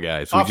a fall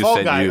guy, so we just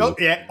sent you. Oh,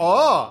 yeah.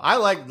 I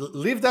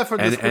leave that for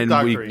the script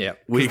doctor.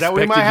 We that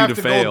we expected might you have to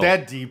to fail. go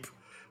that deep.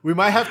 We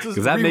might have to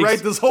that rewrite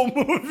makes- this whole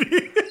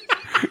movie.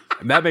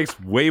 And that makes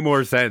way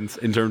more sense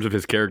in terms of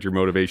his character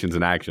motivations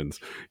and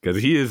actions,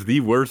 because he is the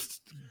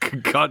worst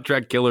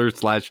contract killer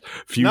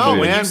 / fugitive. No,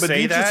 man, but say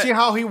did you that- see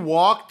how he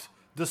walked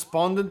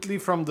despondently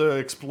from the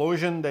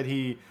explosion that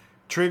he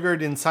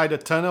triggered inside a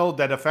tunnel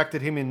that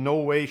affected him in no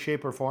way,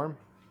 shape, or form?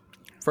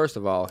 First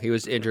of all, he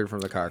was injured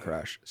from the car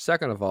crash.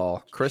 Second of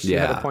all, Chris, you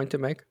had a point to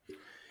make?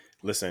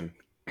 Listen,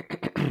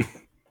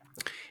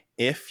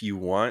 if you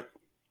want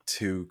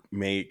to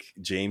make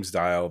James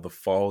Dial the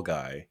fall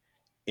guy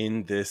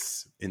in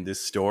this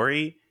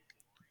story,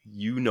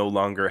 you no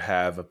longer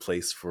have a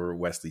place for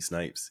Wesley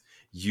Snipes.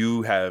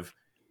 You have,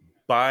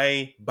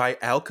 by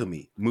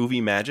alchemy,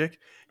 movie magic,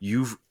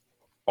 you've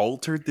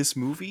altered this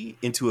movie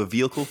into a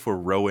vehicle for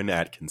Rowan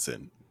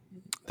Atkinson.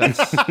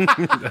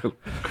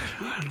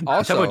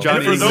 Also,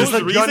 Johnny for those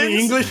Johnny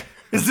reasons- English?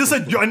 Is this a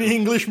Johnny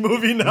English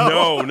movie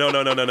now?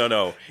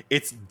 No.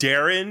 It's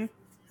Darren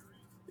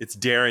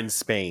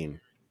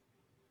Spain.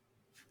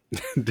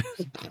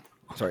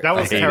 Sorry, That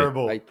was hate it.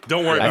 terrible.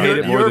 Don't worry I about hate it.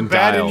 it more You're than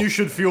bad Dial. and you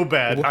should feel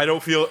bad. I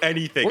don't feel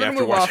anything we're gonna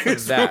after move off watching of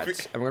this that, movie.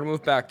 and we're gonna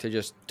move back to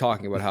just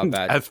talking about how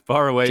bad As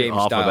far away James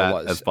off Dial of that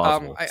was as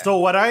possible. So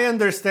what I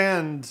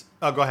understand...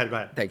 Oh, go ahead.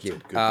 Thank you.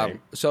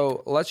 name.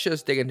 So let's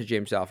just dig into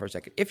James Dial for a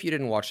second. If you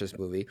didn't watch this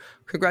movie,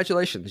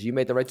 congratulations, you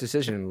made the right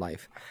decision in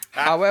life.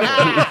 However,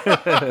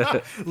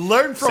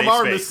 Learn from Safe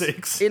our space.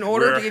 mistakes. in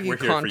order We're- to give you we're here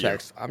for you.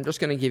 context, I'm just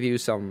going to give you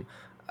some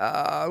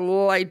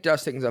light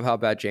dustings of how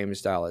bad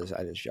James Dial is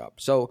at his job.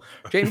 So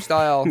James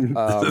Dial,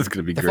 This is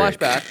gonna be the great.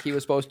 flashback, he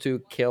was supposed to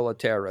kill a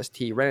terrorist.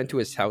 He ran into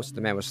his house.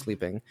 The man was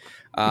sleeping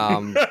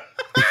on a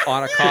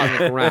cot on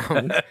the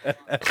ground.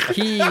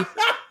 He,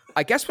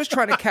 I guess, was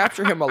trying to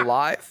capture him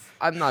alive.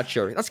 I'm not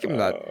sure. Let's give him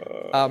that.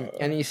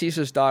 And he sees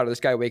his daughter. This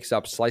guy wakes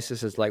up,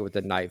 slices his leg with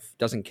a knife.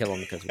 Doesn't kill him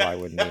because why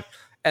wouldn't he?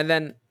 And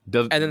then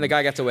the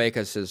guy gets away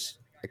because his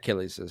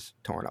Achilles is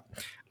torn up.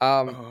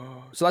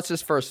 So that's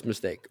his first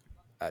mistake.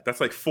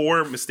 That's like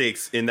 4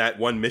 mistakes in that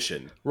one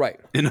mission. Right.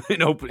 in the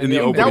That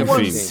opening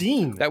one scene.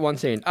 scene. That one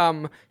scene.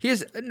 He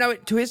is now,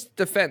 to his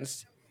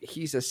defense,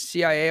 he's a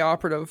CIA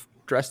operative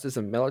dressed as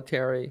a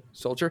military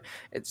soldier.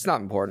 It's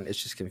not important.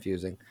 It's just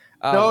confusing.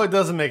 No, it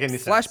doesn't make any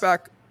sense.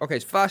 Flashback. Okay,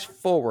 flash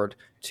forward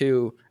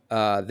to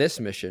this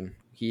mission.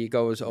 He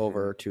goes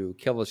over to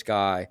kill this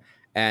guy,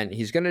 and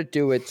he's going to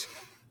do it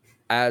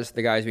as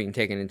the guy's being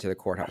taken into the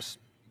courthouse.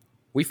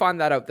 We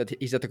find that out that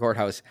he's at the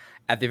courthouse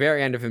at the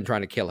very end of him trying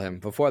to kill him.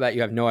 Before that,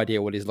 you have no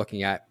idea what he's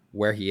looking at,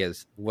 where he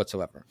is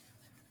whatsoever.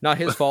 Not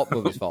his fault,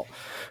 movie's fault.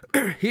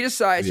 He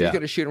decides he's Yeah.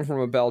 going to shoot him from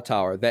a bell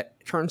tower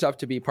that turns out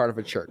to be part of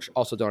a church.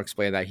 Also, don't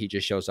explain that. He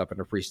just shows up in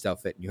a priest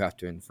outfit, and you have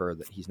to infer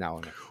that he's now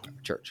in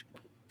a church.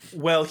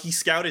 Well, he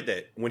scouted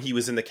it when he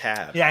was in the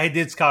cab. Yeah, he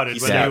did scout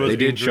it. when Yeah, he was They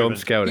being did show him driven.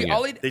 scouting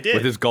All it he- They did.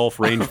 with his golf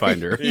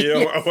rangefinder.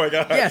 Oh my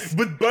god! Yes.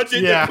 With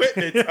budget Yeah.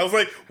 equipment, I was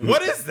like,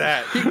 "What is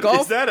that?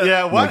 golf- Is that a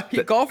Yeah, what?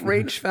 He golf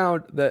range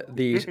found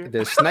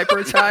the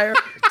sniper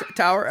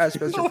tower, as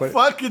Spencer Oh, put it.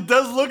 fuck, it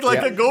does look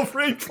like Yeah. a golf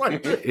range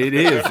finder. It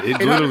is. It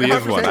literally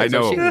is one. I 100%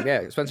 know. I've seen it.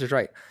 Yeah, Spencer's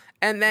right.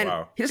 And then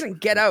Wow. he doesn't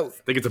get out.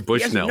 I think it's a He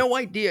bush has now. no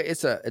idea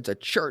it's a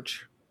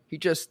church. He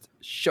just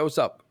shows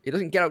up. He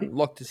doesn't get out and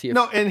look to see if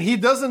No, and he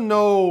doesn't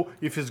know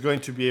if he's going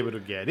to be able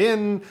to get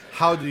in.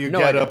 How do you No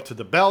get idea. up to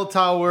the bell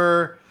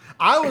tower?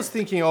 I was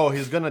thinking, oh,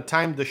 he's going to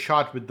time the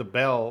shot with the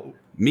bell.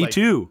 Me like,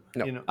 too.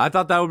 No. You know, I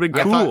thought that would have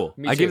been I thought- cool.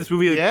 Me I too. give this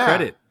movie Yeah.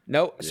 credit.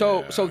 No,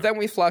 so then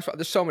we flash.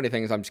 There's so many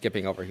things I'm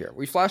skipping over here.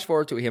 We flash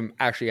forward to him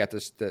actually at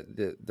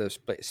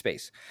the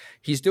space.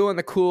 He's doing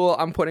the cool.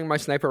 I'm putting my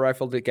sniper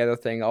rifle together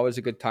thing. Always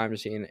a good time to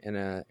see in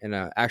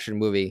a action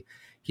movie.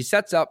 He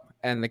sets up,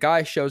 and the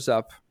guy shows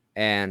up,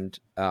 and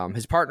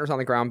his partner's on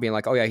the ground, being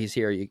like, "Oh yeah, he's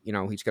here. You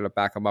know, he's gonna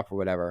back him up or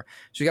whatever."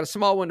 So he got a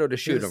small window to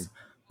shoot him,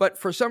 but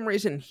for some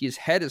reason his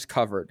head is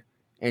covered,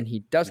 and he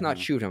does not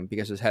shoot him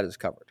because his head is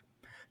covered.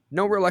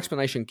 No real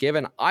explanation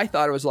given. I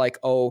thought it was like,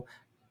 oh,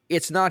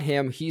 it's not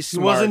him. He's he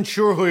smart. wasn't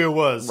sure who he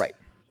was. Right.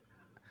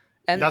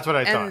 And That's what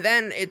I thought. And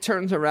then it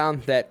turns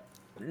around that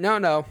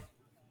no,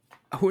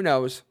 who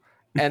knows?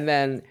 And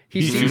then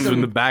he He sees shoots him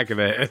in the him. back of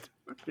the head.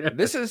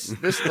 This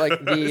like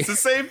It's the the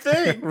same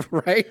thing.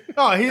 right.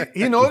 No,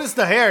 he noticed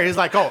the hair. He's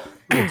like, oh,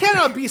 it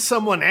cannot be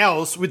someone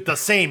else with the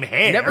same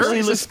hair. Never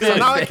seen this So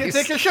now I face.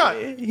 can take a shot.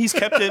 He's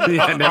kept in.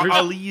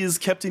 Ali is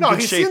kept in No, good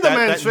he's shape. seen the That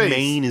man's face.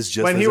 mane is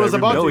just when he as was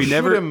about No, to he shoot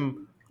never-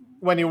 him.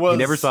 When he was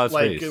never saw his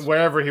like face.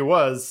 wherever he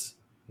was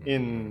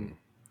in.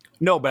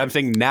 No, but I'm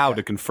saying now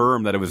to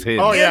confirm that it was him.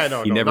 Oh yeah,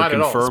 no, he no, never not at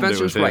all. confirmed it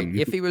Spencer's was right. him.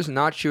 If he was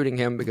not shooting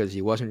him because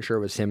he wasn't sure it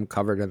was him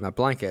covered in the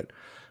blanket,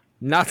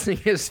 not seeing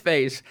his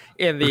face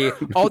in the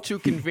all too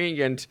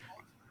convenient,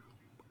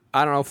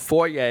 I don't know,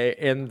 foyer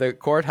in the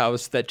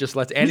courthouse that just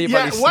lets anybody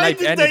Yeah, why snipe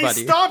did anybody.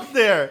 they stop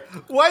there?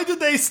 Why did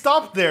they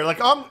stop there? Like,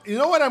 you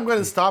know what? I'm going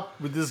to stop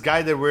with this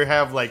guy that we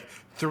have like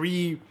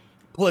 3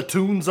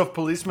 platoons of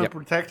policemen Yep.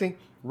 protecting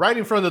right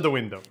in front of the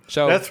window.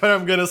 So- that's where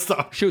I'm going to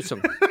stop. Shoots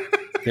him,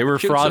 They were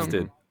Shoots frosted.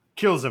 him.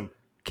 Kills him.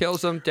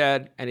 kills him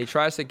dead, and he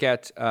tries to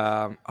get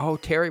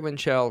Terry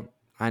Winchell.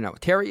 I know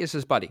Terry is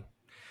his buddy.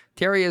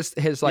 Terry is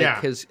his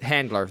Yeah. his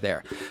handler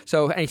there.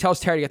 So and he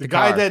tells Terry to get the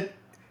Guy car.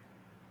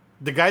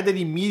 the guy that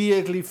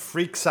immediately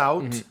freaks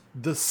out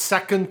the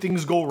second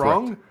things go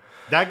wrong.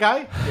 That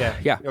guy? Yeah.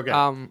 Yeah.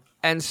 Okay.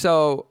 And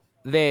so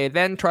they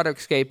then try to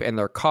escape in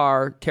their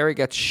car. Terry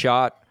gets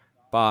shot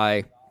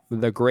by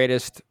the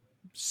greatest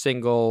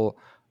single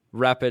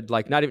rapid,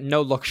 like not even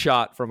no look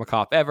shot from a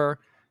cop ever.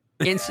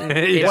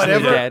 Instantly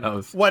whatever dead.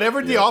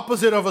 whatever the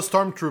opposite of a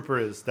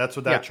stormtrooper is, that's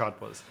what that Yeah. shot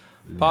was.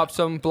 Pops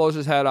him, blows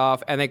his head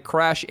off, and they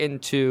crash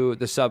into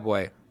the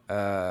subway.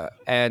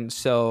 And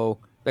so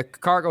the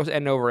car goes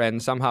end over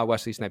end. Somehow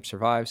Wesley Snipes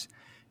survives.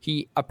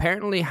 He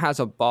apparently has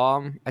a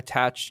bomb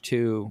attached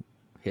to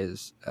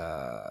his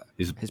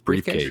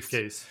briefcase.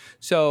 Case.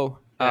 So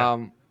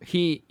Yeah.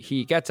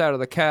 he gets out of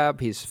the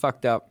cab. He's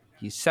fucked up.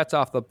 He sets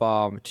off the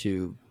bomb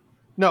to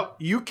No,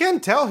 you can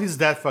tell he's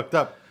that fucked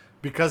up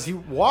because he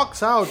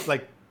walks out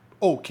like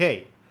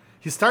okay.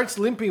 He starts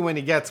limping when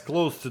he gets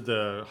close to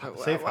the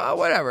safe house.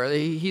 Whatever.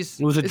 He's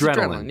It was it's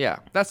adrenaline. Yeah,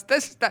 that's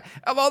that.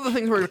 Of all the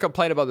things we're going to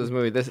complain about this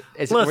movie, this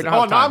is. Listen, we don't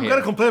have time I'm here.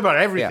 going to complain about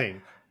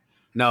everything.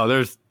 No,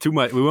 there's too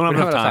much. We won't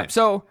We have don't enough have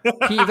time.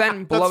 time. So he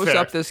then blows fair.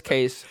 up this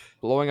case,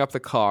 blowing up the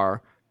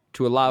car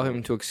to allow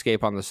him to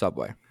escape on the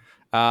subway.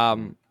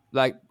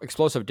 Like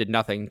explosive did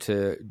nothing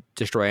to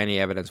destroy any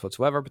evidence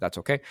whatsoever, but that's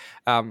okay.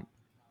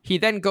 He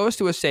then goes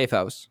to a safe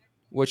house,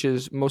 which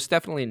is most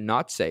definitely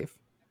not safe.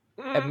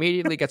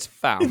 Immediately gets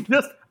found.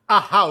 Just a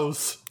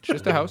house.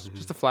 Just a house,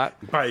 just a flat,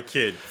 By a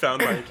kid.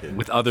 Found by a kid.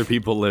 With other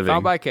people living.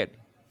 found by a kid.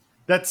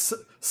 That's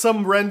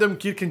some random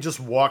kid can just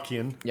walk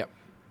in. Yep.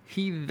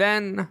 He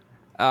then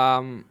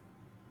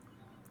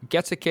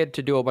gets a kid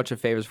to do a bunch of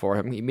favors for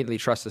him. He immediately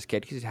trusts this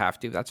kid because he'd have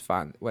to. That's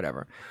fine.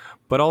 Whatever.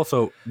 But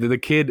also, the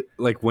kid,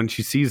 like, when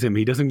she sees him,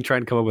 he doesn't try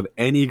and come up with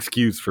any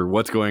excuse for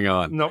what's going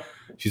on. No.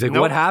 She's like,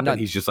 Nope. what happened? None.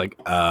 He's just like,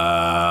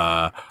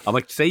 I'm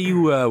like, say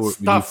you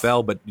Stuff.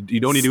 fell, but you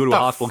don't need to go to a Stuff.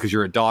 hospital because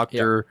you're a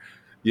doctor.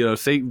 You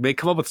know,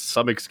 come up with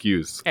some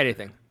excuse.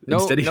 Anything. No.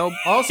 Instead he- no.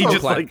 Also, He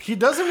just, plan. like- he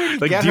doesn't really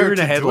like get deer her in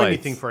the to do headlights.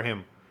 anything for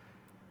him.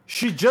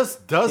 She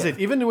just does it.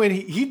 Even when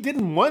he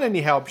didn't want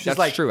any help. She's That's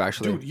like, true,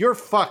 actually. dude, you're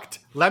fucked.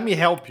 Let me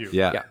help you.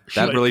 Yeah, Yeah.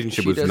 that She-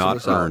 relationship she was does it not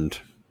herself. earned.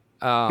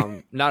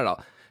 Not at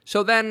all.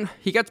 So then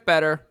he gets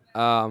better,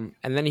 and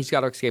then he's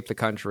got to escape the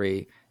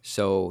country.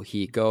 So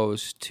he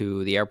goes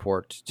to the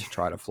airport to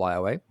try to fly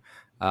away.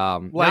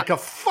 Like a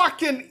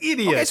fucking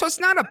idiot. Okay, so it's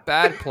not a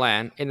bad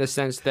plan in the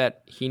sense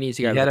that he needs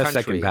to He get had out a of the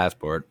country. second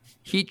passport.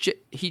 He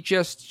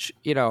just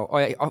these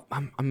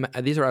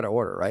are out of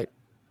order, right?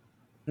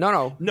 No.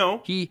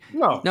 No.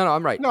 No. No,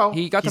 I'm right. No.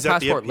 He got the He's at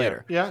the passport air-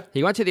 later. yeah.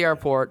 He went to the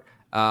airport.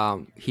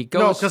 He goes.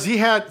 No, because he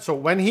had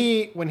when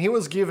he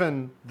was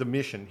given the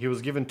mission, he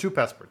was given 2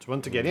 passports,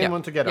 one to get in, Yeah.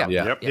 one to get Yeah. out.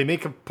 Yeah. Yep. They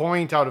make a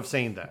point out of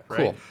saying that, right?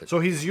 Cool. So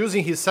he's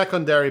using his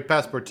secondary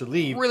passport to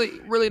leave.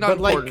 really not But,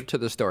 like- important to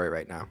the story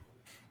right now.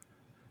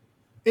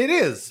 It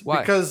is Why?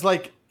 because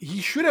like he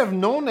should have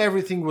known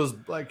everything was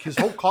like his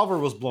whole cover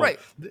was blown. Right.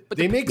 But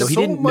They the- make No, he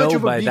so didn't much know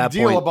of a by big that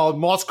deal point. about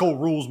Moscow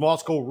rules.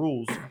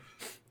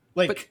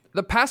 Like But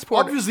the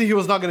passport. obviously he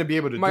was not going to be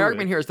able to My do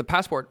argument it. here is the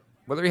passport.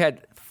 Whether he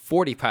had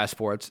 40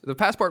 passports, the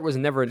passport was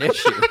never an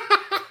issue.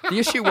 The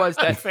issue was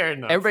that Fair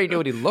enough. everybody knew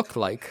what he looked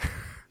like.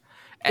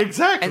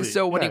 Exactly. And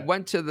so when he yeah.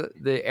 went to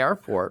the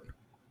airport,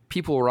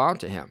 people were on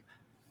to him.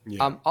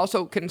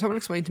 Also, can someone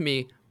explain to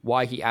me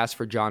why he asked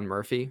for John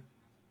Murphy?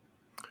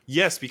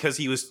 Yes, because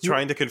he was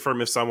trying to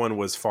confirm if someone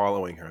was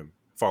following him.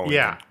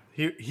 Yeah,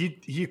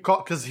 he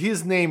called because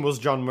his name was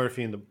John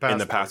Murphy in the passport. In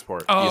the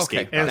passport. Oh, the okay.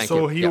 escape And Thank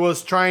so you. he Yeah.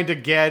 was trying to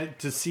get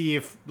to see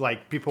if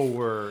like people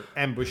were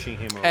ambushing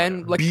him. Or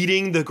And like,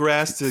 Beating the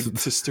grass to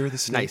stir the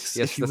snakes. nice.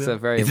 Yes, if you that's will. a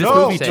very Is this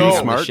important movie saying too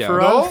on the smart show.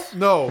 for us?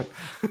 no.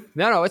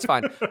 No, it's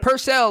fine.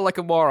 Purcell, like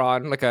a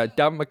moron, like a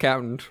dumb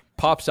accountant,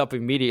 pops up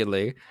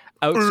immediately,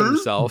 outs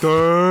himself.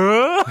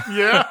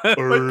 Yeah,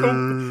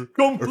 like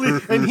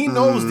complete. And he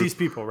knows these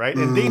people, right?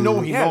 And they know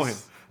he know him.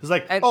 Yes. It's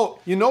like, And- oh,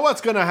 you know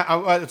what's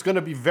it's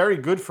gonna be very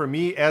good for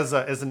me as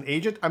an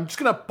agent. I'm just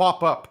gonna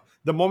pop up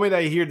the moment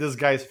I hear this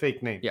guy's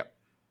fake name. Yep.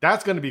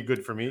 That's gonna be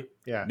good for me.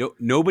 Yeah.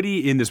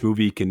 Nobody in this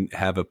movie can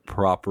have a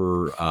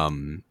proper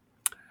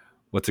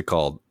what's it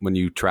called when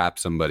you trap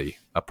somebody?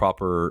 A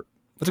proper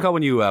what's it called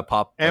when you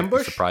pop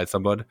Ambush? surprise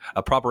somebody?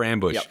 A proper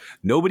ambush. Yep.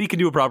 Nobody can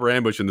do a proper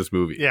ambush in this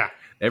movie. Yeah.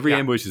 Every Yeah.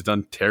 ambush is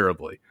done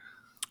terribly,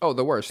 Oh,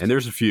 the worst. and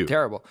there's a few.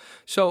 Terrible.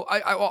 So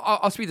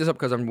I'll speed this up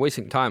because I'm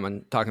wasting time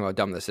on talking about how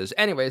dumb this is.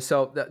 Anyway,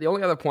 so the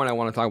only other point I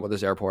want to talk about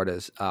this airport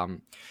is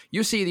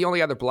you see the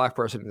only other black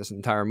person in this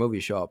entire movie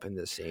show up in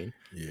this scene.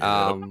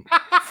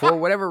 For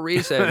whatever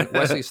reason,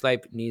 Wesley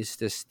Snipes needs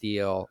to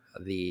steal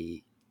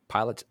the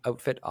pilot's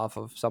outfit off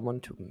of someone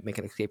to make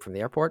an escape from the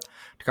airport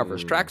to cover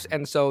his tracks.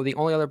 And so the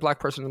only other black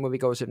person in the movie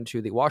goes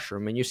into the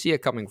washroom, and you see it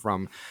coming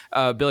from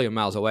a billion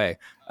miles away.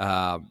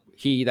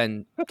 He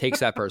then takes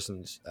that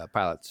person's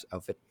pilot's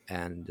outfit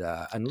and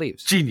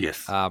leaves.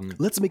 Genius.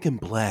 Let's make him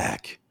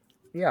black.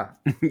 Yeah.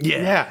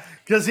 Yeah,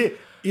 because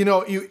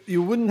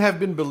you wouldn't have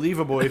been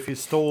believable if he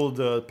stole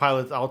the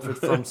pilot's outfit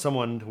from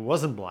someone who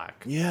wasn't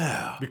black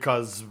Yeah.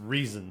 because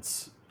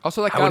reasons.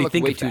 Also, that How guy would he looked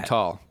think way of too that?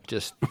 tall.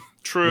 Just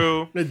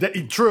True.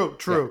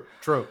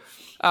 True.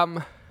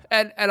 and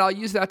I'll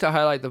use that to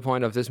highlight the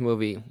point of this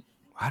movie.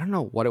 I don't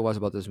know what it was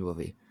about this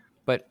movie,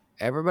 but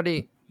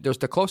there's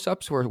the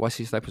close-ups where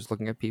Wesley Snipes was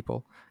looking at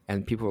people,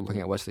 and people were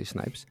looking at Wesley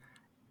Snipes,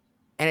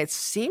 and it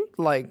seemed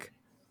like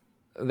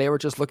they were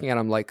just looking at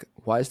him like,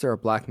 why is there a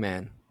black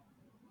man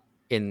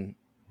in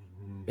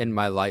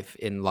my life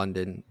in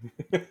London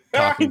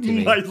talking to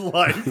me? My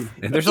life.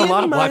 And there's a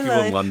lot of black people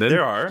in London.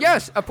 There are.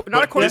 Yes,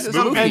 not according this to this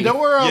movie- movie. And there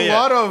were a Yeah.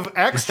 lot of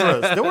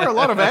extras. There were a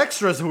lot of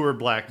extras who were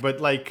black, but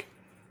like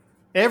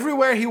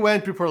everywhere he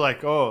went, people were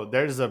like, "Oh,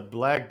 there's a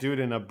black dude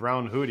in a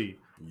brown hoodie.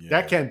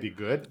 That can't be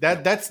good."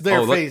 That's their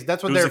Oh, look, face.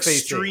 That's what It was their face.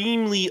 Is.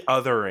 extremely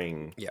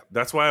othering. Yeah.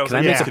 That's why I was Can I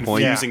like, make it's a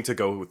point? confusing to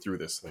go through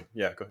this thing.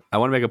 Yeah, go ahead. I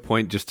want to make a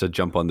point just to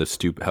jump on this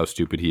how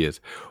stupid he is.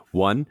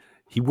 One,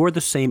 he wore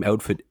the same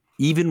outfit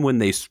even when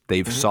they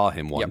saw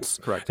him once.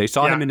 correct. They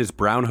saw him in his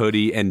brown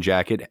hoodie and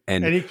jacket,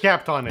 and he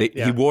kept on it.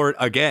 He wore it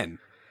again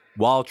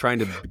while trying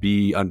to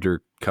be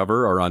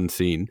undercover or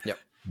unseen. Yep.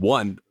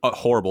 One,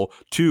 horrible.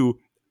 Two,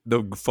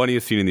 the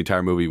funniest scene in the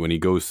entire movie when he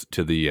goes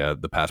to the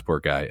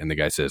passport guy and the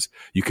guy says,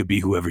 "You could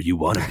be whoever you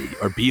want to be,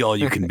 or be all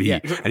you can be."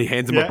 And he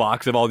hands him a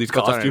box of all these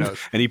costumes,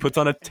 and he puts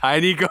on a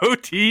tiny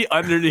goatee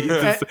underneath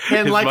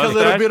his like mustache. a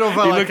little bit of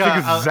he looks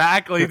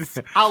exactly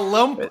a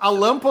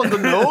lump on the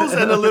nose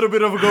and a little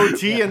bit of a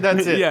goatee, and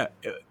that's it.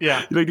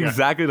 Yeah. He looked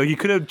exactly like he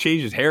could have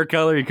changed his hair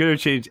color. He could have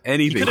changed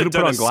anything. He could have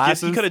put on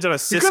glasses. He could have done a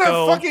Cisco. He could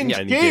have fucking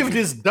shaved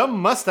his dumb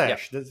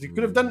mustache. He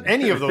could have done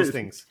any of those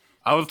things.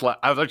 I was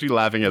actually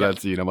laughing at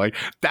that scene. I'm like,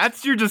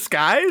 that's your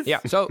disguise? Yeah.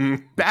 So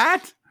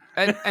that?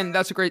 and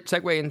that's a great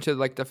segue into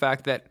like the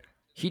fact that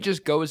he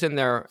just goes in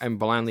there and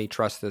blindly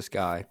trusts this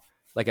guy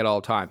like at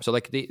all times. So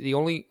like the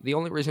only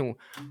reason,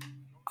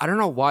 I don't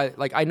know why,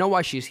 like I know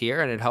why she's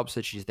here and it helps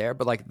that she's there,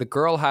 but like the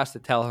girl has to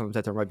tell him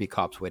that there might be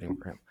cops waiting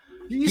for him.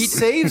 He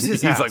saves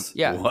his ass.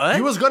 Like, what?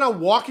 He was gonna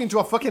walk into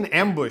a fucking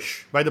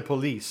ambush by the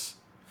police.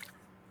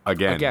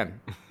 Again.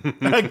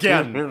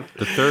 Again.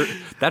 The third.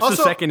 That's Also,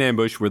 the second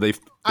ambush where they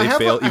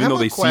fail, even though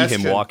they see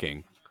him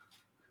walking.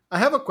 I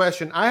have a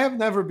question. I have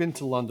never been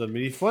to London,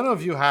 but if one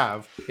of you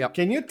have,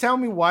 can you tell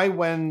me why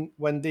when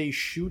they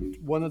shoot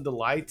one of the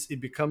lights,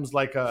 it becomes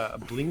like a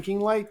blinking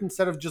light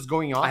instead of just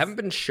going off? I haven't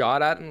been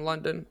shot at in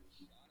London,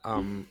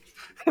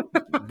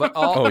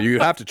 but you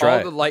have to try.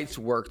 All the lights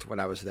worked when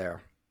I was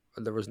there.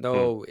 There was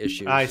no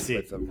issues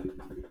with them.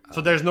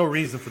 So there's no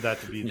reason for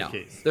that to be the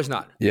case. There's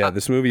not. Yeah,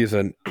 this movie is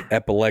an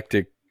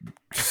epileptic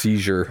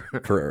seizure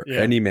for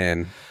any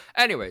man.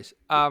 Anyways,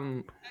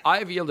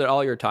 I've yielded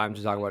all your time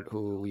to talk about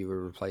who we would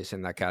replace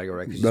in that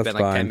category because you spent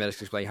like 10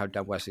 minutes explaining how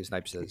dumb Wesley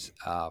Snipes is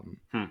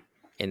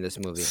in this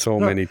movie. So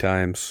many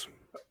times.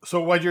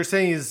 So what you're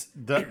saying is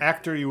the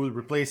actor you would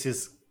replace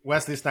is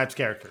Wesley Snipes'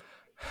 character.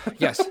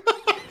 Yes.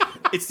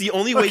 It's the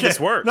only way this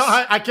works. No,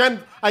 I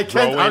can't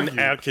Rowan argue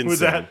Atkinson. with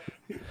that.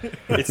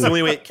 It's the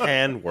only way it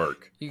can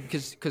work.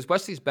 Because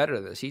Wesley's better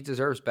than this. He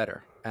deserves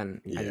better, and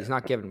he's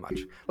not given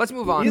much. Let's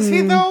move on. Is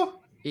he though?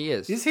 He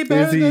is. Is he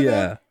better than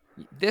that?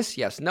 This,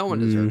 yes, no one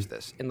deserves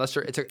this unless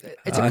it's a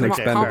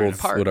Unexpendables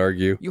part. would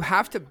argue. You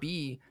have to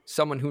be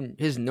someone who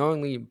is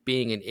knowingly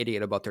being an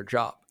idiot about their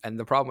job, and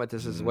the problem with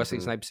this is Wesley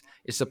Snipes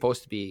is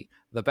supposed to be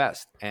the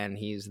best, and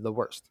he's the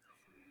worst.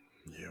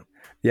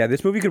 Yeah,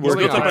 this movie could work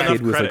if the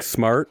kid was credit. like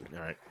smart, All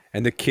right.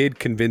 and the kid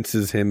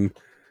convinces him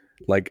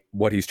like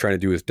what he's trying to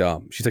do is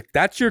dumb. She's like,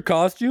 "That's your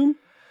costume?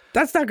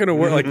 That's not going to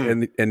work." Like,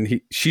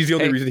 and she's the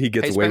only reason he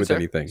gets away with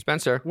anything.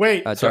 Spencer,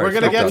 Wait, sorry, we're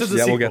gonna get to the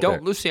sequel. We'll get there.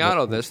 Don't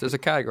Luciano this. There's a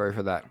category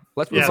for that.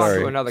 Let's move on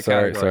to another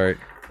Sorry. category.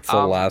 It's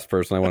the last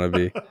person I want to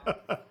be.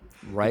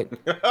 Right?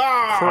 Oh,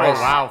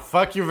 wow.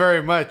 Fuck you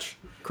very much.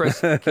 Chris,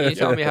 can you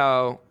tell me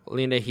how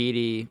Lena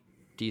Headey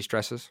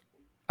de-stresses?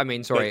 I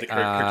mean, sorry, Her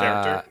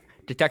character?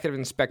 Detective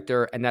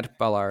Inspector Annette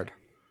Ballard.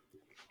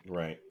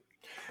 Right.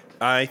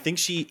 I think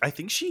she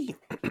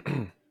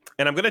and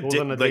I'm gonna Goes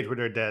on a date with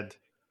her dead.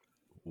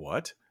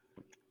 What?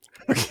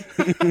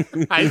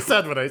 I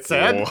said what I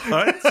said.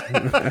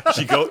 What?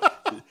 She goes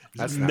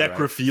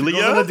necrophilia.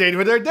 Goes on a date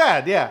with her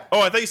dad. Yeah.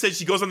 Oh, I thought you said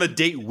she goes on the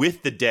date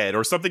with the dead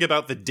or something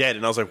about the dead,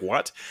 and I was like,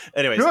 what?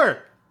 Anyways, Sure.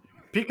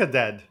 Pika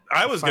dead.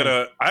 I was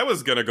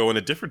gonna go in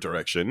a different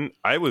direction.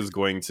 I was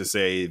going to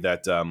say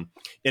that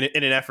in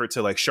an effort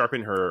to like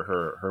sharpen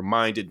her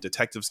mind and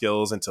detective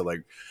skills and to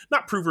like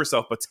not prove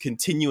herself but to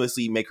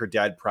continuously make her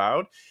dad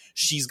proud,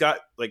 she's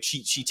got like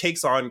she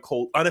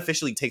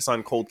unofficially takes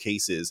on cold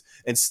cases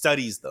and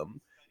studies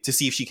them to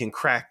see if she can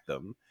crack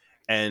them.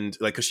 And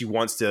like, because she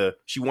wants to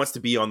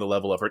be on the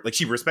level of her, like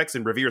she respects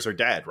and reveres her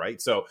dad,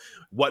 right? So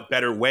what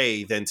better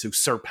way than to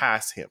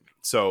surpass him?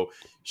 So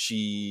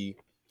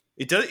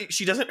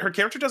her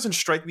character doesn't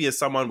strike me as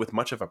someone with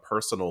much of a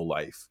personal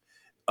life.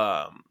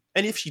 And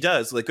if she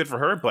does, like, good for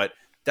her, but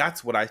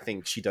that's what I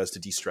think she does to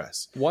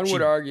de-stress. One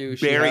would argue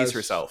she buries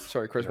herself.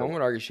 Sorry, Chris. One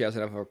would argue she has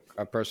enough of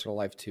a personal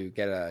life to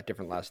get a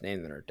different last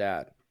name than her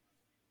dad.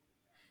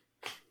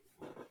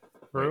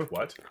 Wait,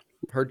 what?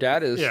 Her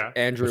dad is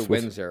Andrew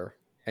Windsor,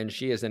 and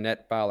she is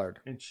Annette Ballard.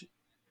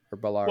 Or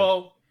Ballard.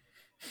 Well,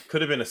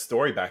 could have been a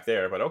story back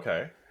there, but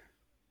okay.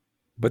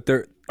 But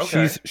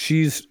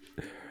she's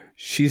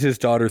his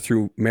daughter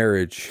through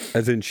marriage,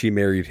 as in she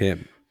married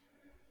him.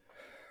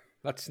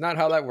 That's not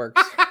how that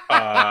works.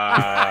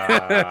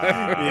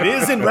 It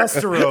is in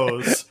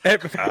Westeros.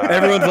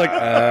 Everyone's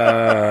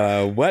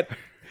like, what?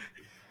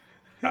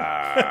 No.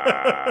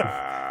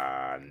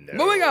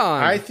 Moving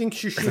on. I think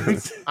she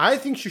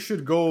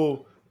should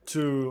go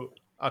to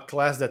a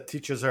class that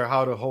teaches her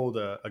how to hold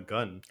a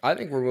gun. I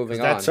think we're moving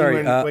on. That's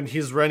when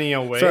he's running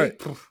away. Sorry.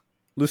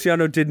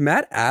 Luciano, did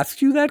Matt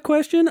ask you that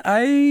question?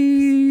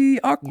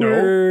 Awkward.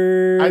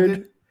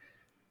 No,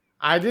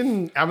 I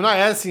didn't. I'm not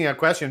asking a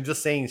question. I'm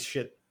just saying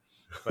shit.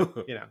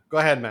 But, go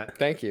ahead, Matt.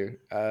 Thank you.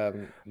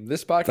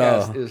 This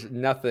podcast is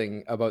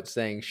nothing about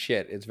saying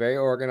shit. It's very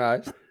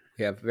organized.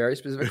 We have very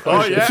specific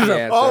questions. Oh, yeah. to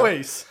answer.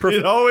 Always.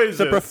 It always It's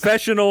a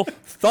professional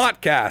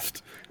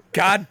thoughtcast.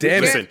 God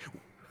damn it. Listen,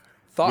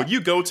 Thought. When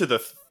you go to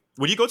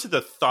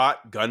the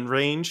thought gun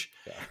range,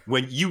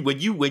 when you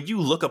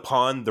look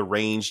upon the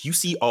range, you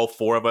see all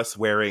four of us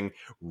wearing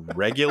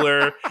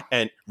regular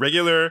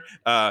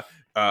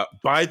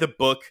by the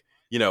book,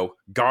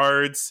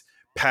 guards,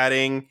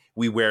 padding.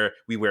 We wear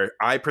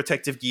eye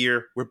protective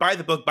gear. We're by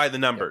the book, by the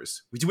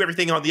numbers. We do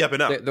everything on the up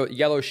and up. The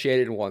yellow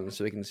shaded ones,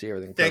 so we can see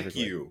everything. Thank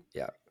perfectly. you.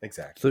 Yeah,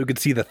 exactly. So we could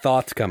see the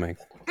thoughts coming.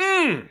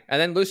 And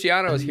then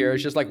Luciano's here.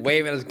 It's just like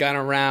waving his gun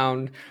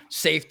around,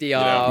 safety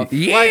off.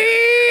 Yeah.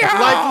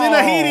 Like Lena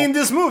Headey in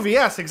this movie.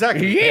 Yes,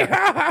 exactly.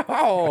 Yeah.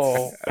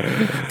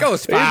 Go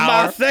It's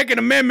my Second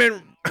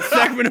Amendment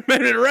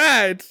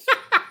rights.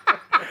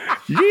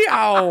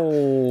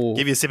 Yeah.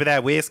 Give you a sip of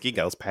that whiskey,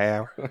 Ghost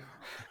Pal.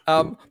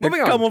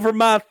 Moving on. Coming from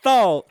my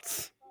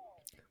thoughts.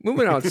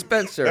 Moving on.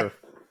 Spencer,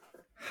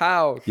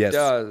 how Yes.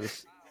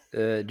 does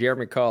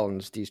Jeremy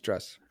Collins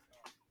de-stress?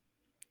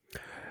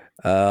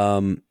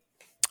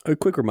 A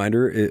quick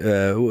reminder: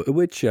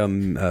 which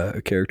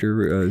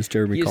character is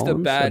Jeremy He's Collins?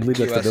 the bad I believe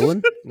that's the US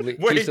villain.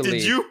 Wait, He's the did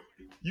lead.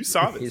 you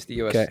saw this? He's the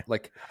U.S. Okay.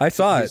 Like I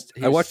saw it.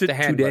 he's I watched it the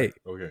handler.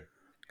 today.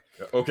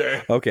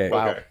 Okay. Okay.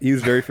 Wow. Okay. He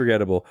was very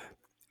forgettable.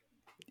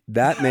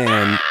 That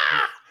man,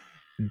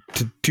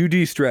 to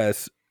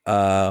de-stress,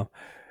 I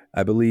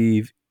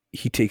believe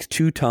he takes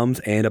 2 Tums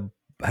and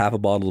half a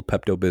bottle of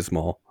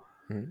Pepto-Bismol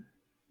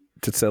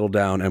to settle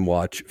down and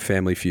watch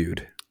Family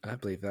Feud. I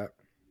believe that.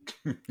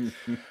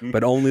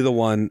 But only the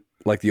one,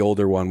 like the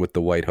older one with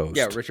the white host.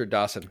 Yeah, Richard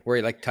Dawson, where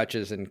he like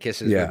touches and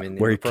kisses Yeah, women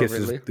where he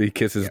inappropriately.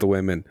 kisses the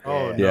women.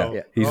 Oh Yeah,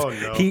 no. he's Oh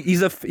no.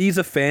 he's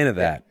a fan of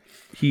that.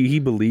 He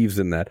believes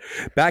in that.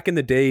 Back in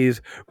the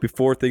days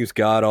before things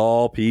got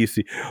all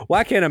PC,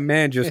 why can't a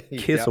man just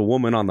kiss Yeah. a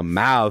woman on the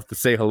mouth to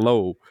say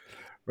hello?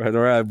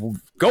 Right,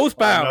 Ghost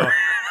power.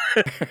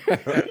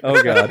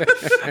 Oh God,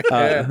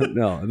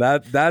 no.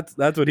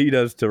 That's what he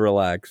does to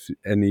relax,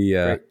 and he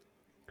has a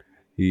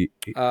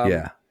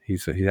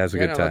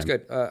good time. That's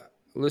good.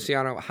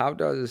 Luciano, how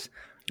does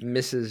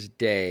Mrs.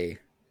 Day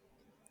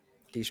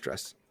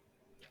de-stress?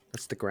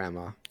 That's the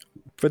grandma.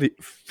 For the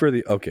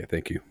okay,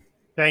 thank you.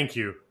 Thank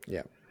you.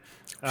 Yeah.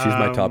 She's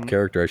my top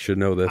character. I should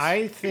know this.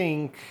 I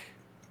think.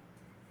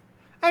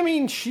 I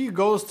mean, she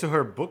goes to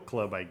her book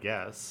club, I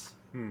guess.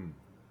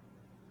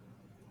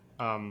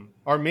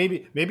 Or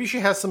maybe she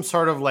has some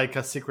sort of like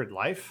a secret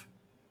life.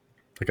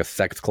 Like a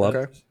sex club.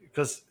 Okay.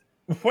 Because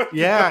What?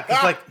 yeah,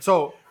 'cause, like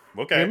so.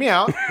 Okay. Hear me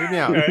out.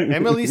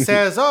 Emily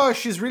says, "Oh,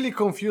 she's really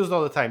confused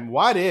all the time."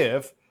 What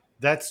if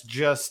that's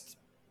just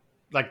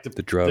like the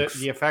drugs.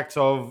 the effects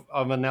of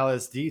an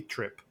LSD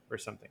trip or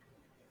something,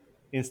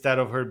 instead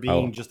of her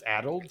being just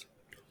addled?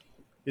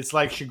 It's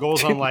like she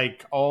goes on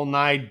like all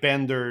night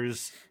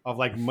benders of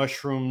like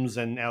mushrooms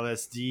and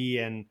LSD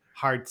and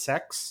hard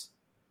sex.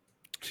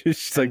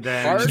 She's like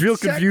then- she's real Hard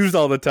sex? confused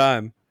all the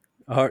time.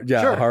 Hard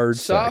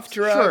Soft sex.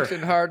 drugs Sure.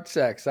 and hard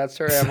sex. That's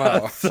her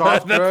MO.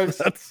 Soft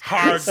drugs,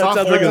 Hard. soft sounds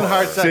drugs like a and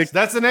hard sex. sick-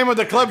 That's the name of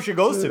the club she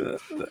goes to.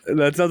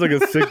 That sounds like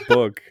a sick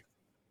book.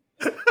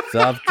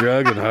 Soft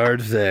drug and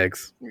hard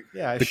sex.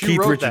 Yeah, The she Keith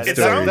wrote Richards that.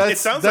 story. It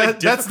sounds like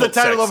that's the difficult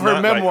title sex, of her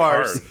not like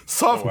memoirs: hard.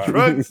 "Soft Oh, wow.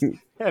 Drugs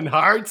and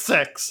Hard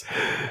Sex."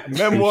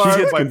 Memoir She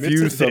gets by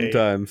confused Mrs. Day.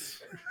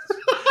 sometimes.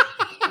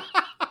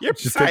 You're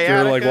Just picture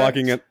her like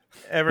walking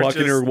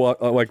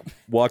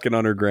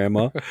on her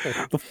grandma.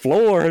 The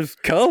floor has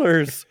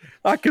colors.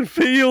 I can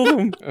feel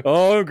them.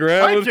 Oh, I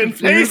grandma's can taste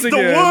confused the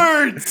again.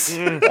 words.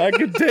 I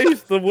can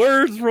taste the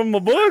words from the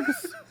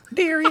books.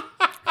 Dearie,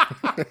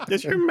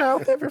 does your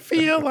mouth ever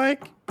feel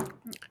like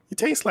it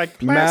tastes like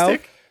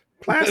plastic?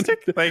 Plastic?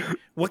 Like,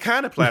 what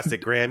kind of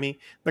plastic, Grammy?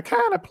 The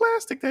kind of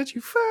plastic that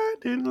you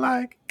find in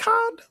like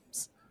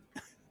condoms.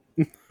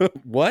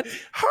 What?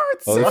 Hard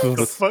Oh,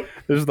 sex.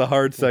 this is the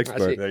hard sex I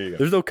part. see. There you go.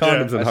 There's no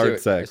condoms Yeah, in I see hard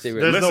what- sex. I see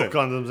what- There's Listen. no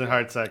condoms in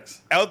hard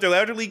sex. The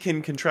elderly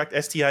can contract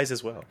STIs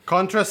as well.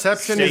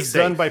 Contraception Stay is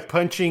done safe. by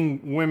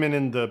punching women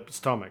in the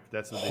stomach.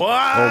 That's the thing. Oh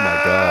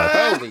my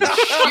God. Holy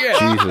shit.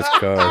 Jesus We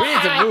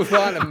Christ. need to move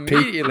on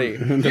immediately.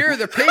 You're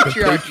the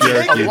patriarchy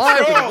Patriarchy.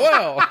 alive and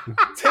well.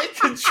 Take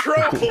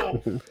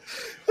control.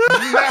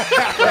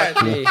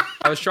 That's me.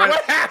 I was trying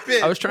What to.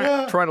 happened? I was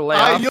trying to lay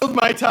I off. yield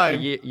my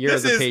time. You're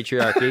This the is-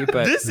 patriarchy,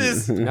 but This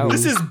is No.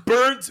 this is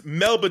burnt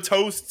Melba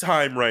toast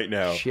time right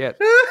now. shit.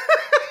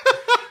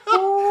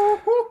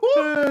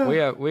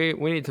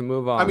 We need to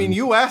move on. I mean,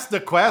 you asked the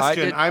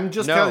question. did- I'm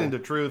just no. telling the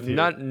truth here.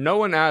 No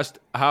one asked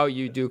how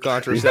you do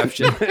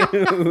contraception.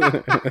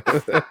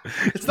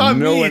 It's not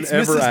No me. one It's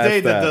ever Mrs. Day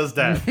asked that that. does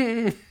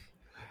that.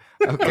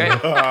 Okay.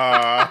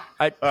 I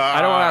don't want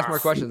to ask more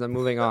questions. I'm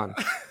moving on.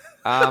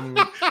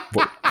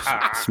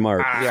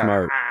 Smart. Yeah.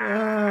 Smart.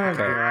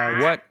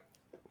 Okay.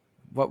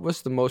 What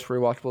was the most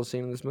rewatchable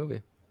scene in this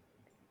movie?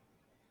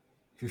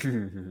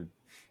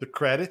 The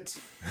credits?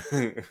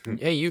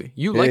 Hey,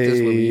 you like this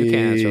movie. You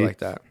can't answer like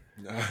that.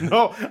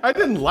 No, I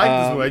didn't like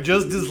this movie. I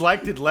just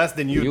disliked it less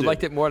than you You did.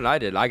 liked it more than I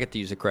did. I get to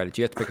use the credits.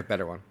 You have to pick a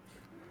better one.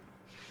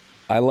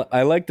 I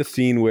like the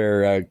scene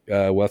where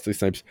Wesley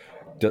Snipes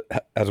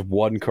has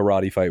one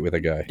karate fight with a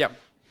guy. Yep.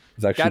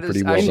 It's actually That is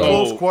pretty well in actually-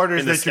 done. close quarters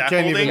in the that you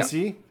can't even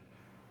scaffolding? see.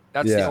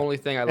 That's the only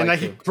thing I like. And like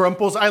he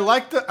crumples. I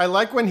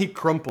like when he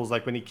crumples,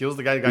 like when he kills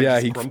the guy. The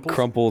guy just he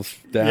crumples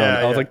down. Yeah,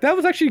 I was like, that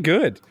was actually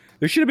good.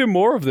 There should have been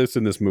more of this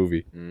in this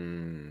movie.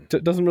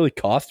 It doesn't really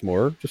cost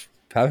more. Just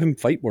have him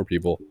fight more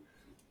people.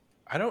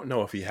 I don't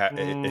know if he had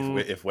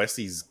if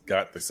Wesley's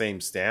got the same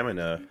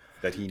stamina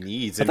that he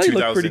needs in thought he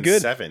looked pretty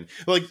good. 2007.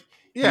 Like,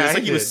 Yeah, it's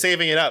like he did. was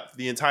saving it up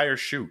the entire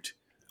shoot.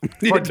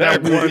 For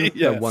that one,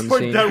 The one for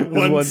scene. that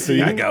one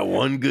scene. I got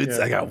one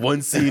I got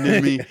one scene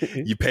in me.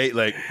 You pay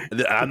like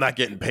I'm not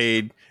getting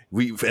paid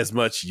as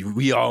much.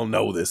 We all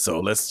know this, so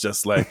let's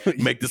just like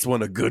make this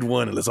one a good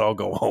one and let's all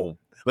go home.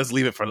 Let's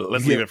leave it for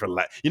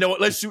you know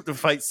what? Let's shoot the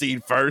fight scene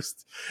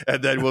first,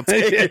 and then we'll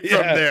take it from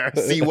there.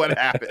 See what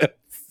happens.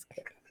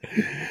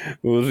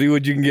 We'll see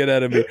what you can get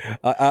out of me.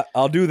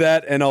 I'll do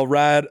that, and I'll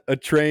ride a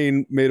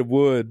train made of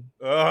wood,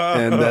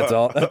 and that's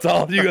all. That's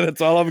all you.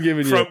 That's all I'm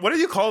giving you. What do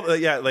you call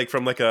it? Yeah, like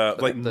from like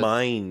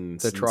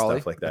mines, the trolley,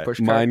 and stuff like that. the push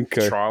cart. Mine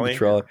cart, Trolley?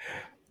 trolley.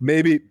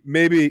 Maybe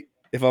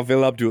if I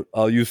feel up to it,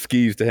 I'll use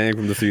skis to hang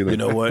from the ceiling. You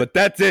know what? But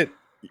that's it.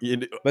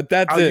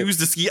 I'll use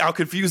the ski. I'll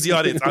confuse the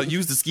audience. I'll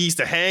use the skis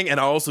to hang, and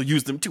I'll also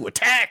use them to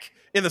attack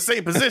in the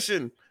same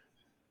position.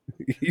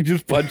 You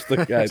just punch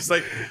the guy. Just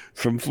like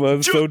from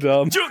so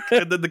dumb.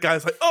 And then the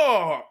guy's like,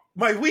 "Oh,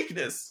 my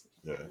weakness."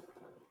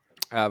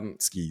 Yeah.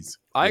 Skis.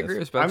 I agree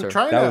with Spencer. I'm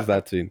trying That to. was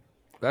that scene.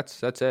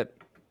 That's it.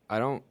 I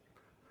don't.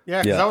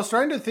 Yeah, because Yeah. I was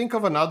trying to think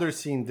of another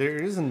scene. There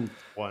isn't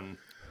one.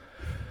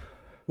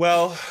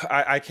 Well,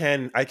 I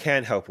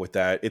can help with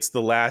that. It's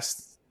the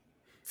last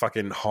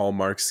fucking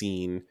Hallmark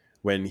scene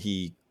when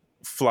he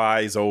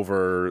flies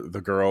over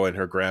the girl and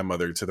her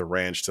grandmother to the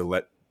ranch to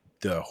let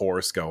the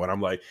horse go, and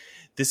I'm like,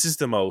 this is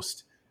the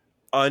most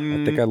I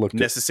think I looked.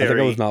 unnecessary. I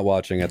think I was not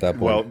watching at that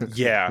point. Well,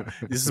 yeah,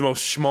 this is the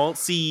most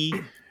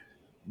schmaltzy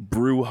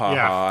brouhaha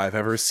I've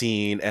ever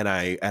seen, and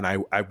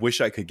I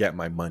wish I could get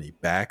my money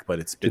back, but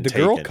it's been Did the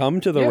taken. girl come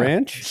to the Yeah.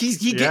 ranch?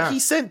 He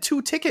sent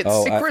 2 tickets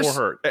Oh, for I- Chris,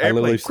 her. I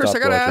literally Like, Chris, I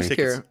stopped gotta watching. ask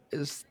here: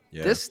 is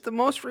Yeah. this the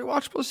most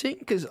rewatchable scene?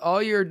 Because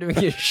all you're doing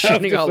is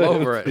shitting all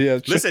over it. Yeah,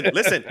 listen.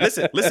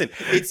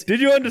 It's Did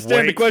you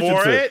understand the wait question,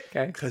 for sir? it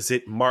Okay. because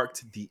it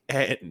marked the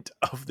end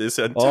of this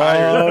Oh,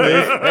 entire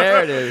thing.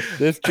 There it is.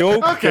 this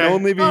joke Okay, can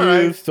only be all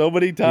right. used so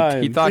many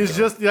times. He thought It's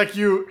just like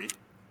you.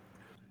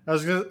 I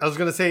was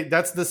gonna say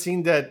that's the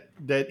scene that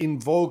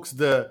invokes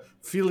the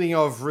feeling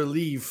of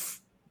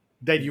relief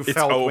that you It's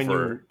felt when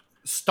over. you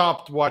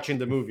stopped watching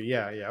the movie.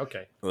 Yeah,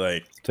 okay.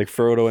 Like, It's like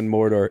Frodo and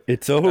Mordor.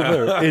 It's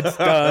over. It's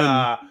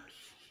done.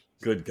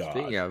 good God.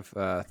 Speaking of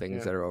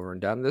things that are over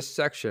and done, this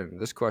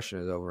question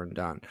is over and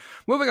done.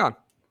 Moving on.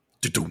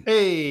 Du-dum.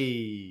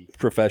 Hey,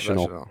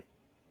 Professional. Professional.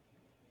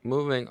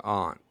 Moving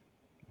on.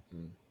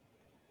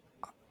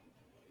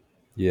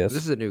 Yes.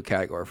 This is a new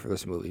category for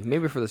this movie.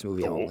 Maybe for this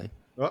movie only.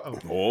 uh-oh.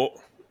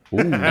 Oh, Ooh,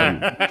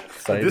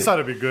 exciting. This ought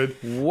to be good.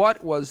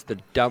 What was the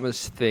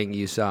dumbest thing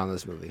you saw in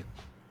this movie?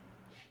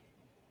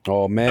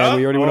 Oh man,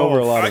 we already went over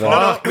a lot of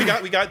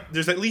that. we got.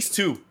 There's at least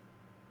 2.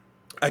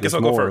 I guess There's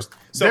I'll go more. first.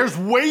 So, There's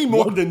way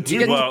more than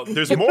two. well,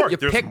 there's more. You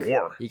There's pick,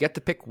 more. You get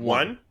to pick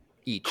one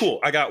each. Cool.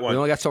 I got one. We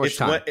only got so much It's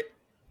time.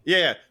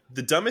 Yeah.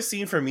 The dumbest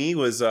scene for me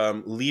was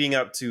leading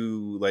up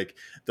to like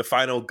the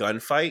final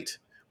gunfight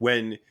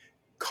when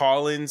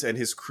Collins and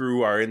his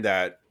crew are in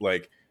that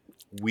like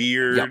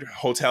weird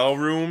hotel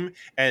room,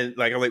 and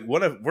like I'm like,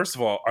 first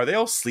of all, are they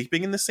all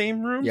sleeping in the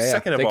same room? Yeah, yeah.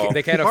 Second of They all,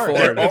 can't Apart,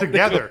 afford. they're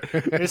together.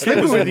 They're it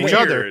sleeping was with each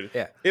other. weird.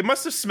 Yeah. It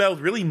must have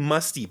smelled really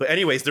musty. But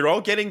anyways, they're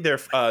all getting their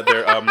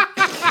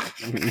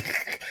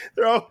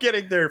they're all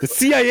getting their The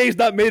CIA's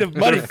not made of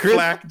money, their Chris.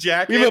 flak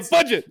jackets. We have a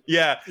budget.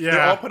 Yeah, they're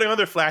Yeah. all putting on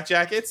their flak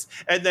jackets,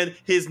 and then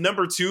his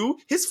number 2,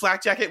 his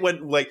flak jacket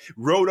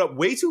rode up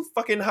way too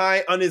fucking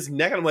high on his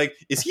neck. And I'm like,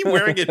 is he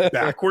wearing it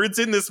backwards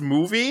in this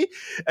movie?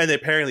 And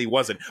apparently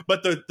wasn't.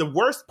 But the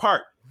worst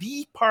part,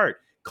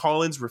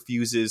 Collins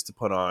refuses to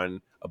put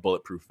on a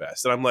bulletproof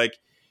vest, and I'm like,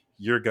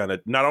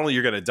 not only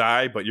you're gonna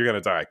die, but you're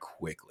gonna die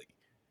quickly.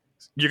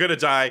 You're gonna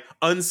die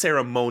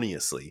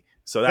unceremoniously.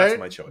 So that's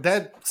my choice.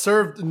 That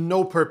served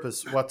no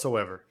purpose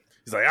whatsoever.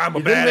 He's like, I'm a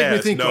It didn't make me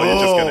badass. think, No, you're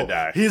just gonna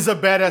die. he's a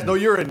badass. No,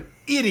 you're an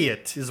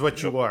idiot, is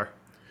what you are.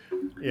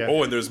 Yeah.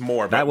 Oh, and there's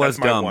more. That but was that's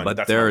my dumb, one. but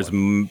That's my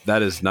one.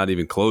 that is not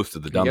even close to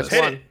the You dumbest. guess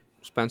Hit one,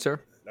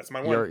 Spencer. That's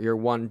my one. Your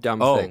one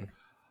dumb Oh. thing.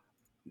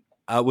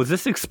 Was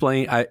this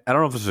explained? I don't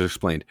know if this was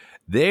explained.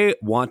 They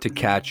want to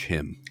catch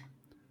him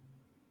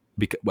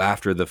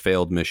after the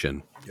failed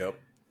mission. Yep.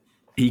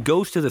 He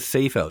goes to the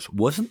safe house.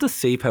 Wasn't the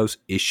safe house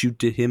issued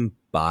to him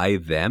by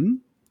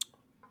them?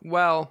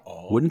 Well,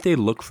 Wouldn't they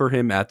look for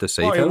him at the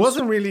safe Oh, house? it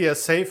wasn't really a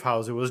safe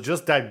house. It was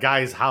just that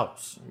guy's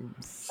house.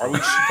 Are we?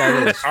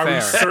 that is Are we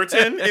fair.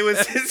 certain it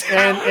was his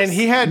And house? and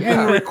he had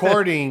been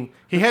recording.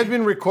 He had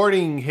been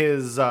recording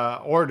his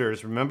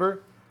orders.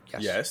 Remember?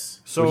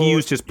 Yes. So he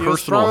used his it was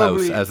personal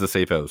probably- house as the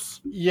safe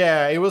house.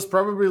 Yeah, it was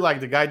probably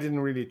like the guy didn't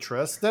really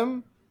trust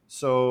them,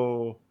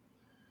 so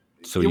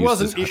So it he used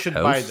wasn't his issued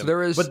house? by them.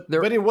 There is- but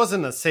there- it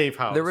wasn't a safe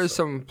house. There is so.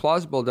 some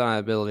plausible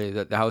deniability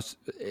that the house.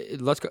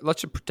 Let's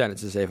just pretend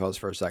it's a safe house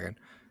for a second.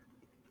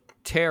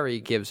 Terry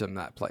gives him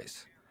that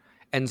place,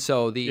 And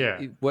so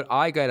what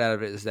I got out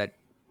of it is that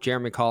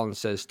Jeremy Collins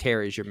says,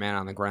 Terry's your man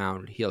on the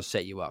ground. He'll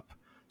set you up.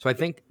 So I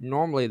think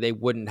normally they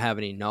wouldn't have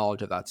any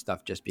knowledge of that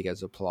stuff just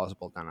because of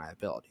plausible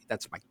deniability.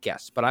 That's my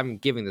guess. But I'm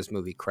giving this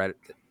movie credit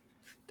that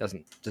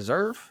doesn't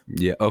deserve.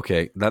 Yeah,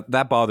 okay.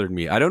 That bothered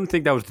me. I don't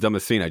think that was the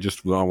dumbest scene. I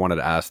wanted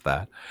to ask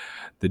that.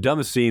 The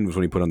dumbest scene was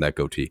when he put on that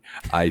goatee.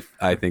 I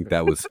think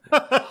that was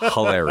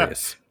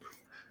hilarious.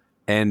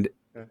 And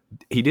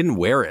he didn't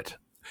wear it.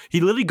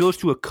 He literally goes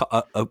to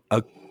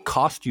a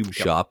costume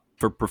shop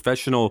for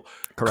professional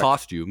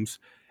costumes.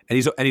 And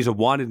he's a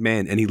wanted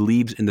man, and he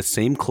leaves in the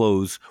same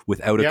clothes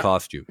without a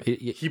costume.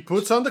 He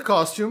puts on the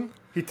costume,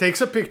 he takes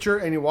a picture,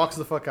 and he walks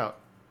the fuck out.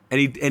 And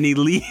he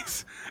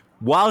leaves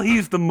while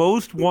he's the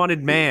most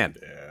wanted man.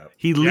 Yeah.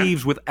 He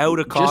leaves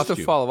without a costume. Just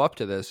to follow up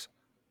to this,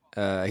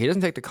 he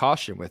doesn't take the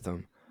costume with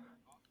him.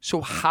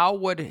 So how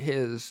would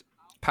his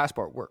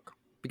passport work?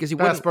 Because he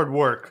wouldn't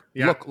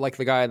look like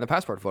the guy in the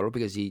passport photo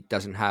because he's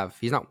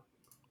not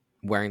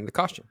wearing the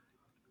costume.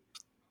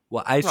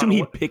 Well, I assume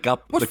he'd pick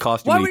up the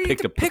costume when he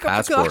picked up the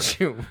passport.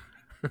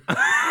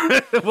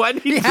 Why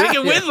did he take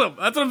it with him?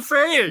 That's what I'm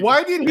saying.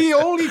 Why did he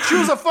only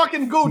choose a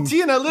fucking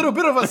goatee and a little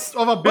bit of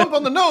a bump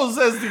on the nose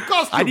as the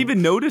costume? I didn't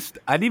even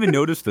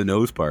notice the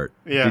nose part.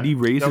 Yeah. Did he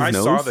raise his nose?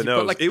 I saw the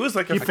nose. It was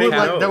like a fake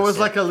nose. There was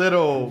like a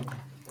little.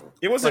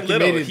 It wasn't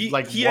like little.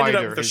 He ended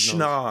up with a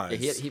schnoz.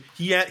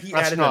 He added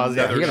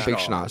another he got a fake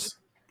schnoz.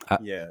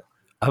 Yeah.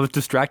 I was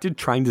distracted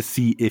trying to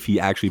see if he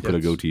actually put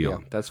a goatee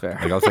on. Yeah, that's fair.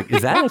 Like, I was like,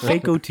 is that a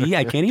fake goatee?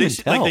 I can't even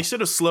tell. They should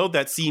have slowed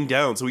that scene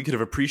down so we could have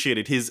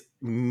appreciated his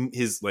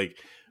like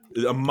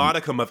a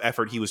modicum of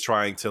effort he was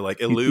trying to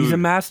like elude. He's a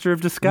master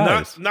of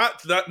disguise. Not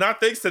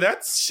thanks to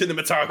that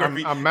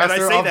cinematography. A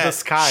master of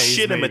disguise.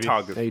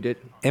 Cinematography. Yeah, you did.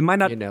 Am I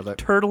not nailed it.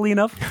 turtle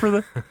enough for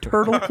the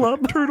Turtle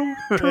Club? Turtle.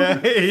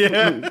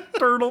 Yeah.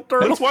 Turtle.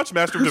 Let's watch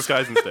Master of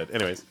Disguise instead.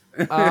 Anyways.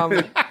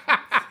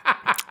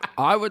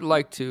 I would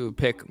like to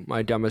pick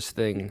my dumbest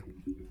thing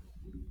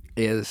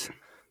is,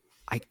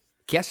 I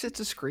guess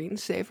it's a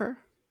screensaver.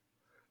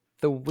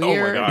 The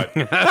weird. Oh my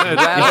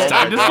god! It's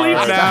time to sleep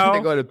It's now. time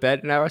to go to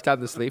bed now. It's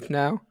time to sleep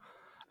now.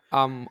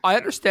 I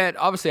understand.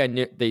 Obviously, I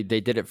knew they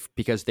did it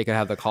because they could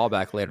have the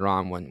callback later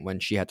on when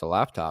she had the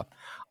laptop.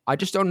 I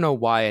just don't know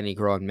why any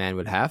grown man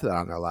would have that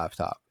on their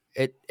laptop.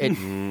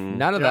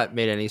 None of that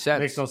made any sense.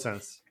 Makes no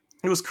sense.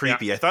 It was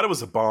creepy. Yeah. I thought it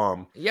was a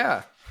bomb.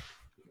 Yeah.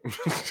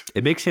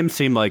 It makes him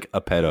seem like a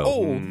pedo.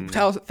 Oh,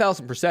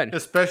 1,000%.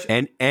 Especially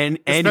and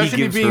he especially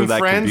gives being her that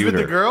friends computer.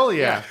 with the girl.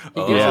 Yeah.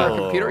 He gives her a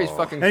computer. He's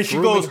fucking And she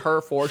grooming goes,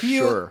 her for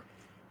sure.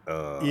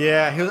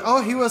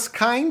 Yeah. He was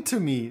kind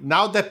to me.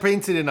 Now that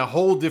paints it in a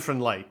whole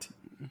different light.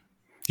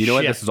 You know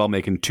what? Shit. This is all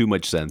making too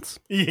much sense.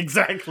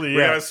 Exactly. We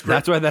Yeah.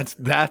 That's why that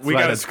script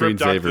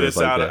screensaver this is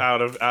like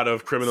that. out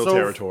of criminal So,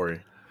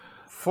 territory.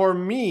 For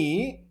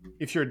me,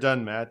 if you're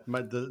done, Matt,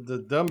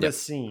 the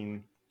dumbest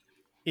scene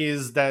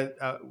is that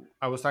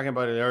I was talking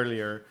about it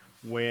earlier,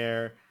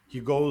 where he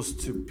goes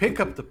to pick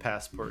up the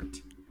passport,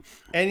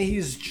 and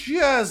he's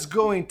just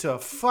going to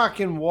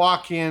fucking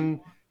walk in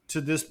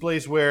to this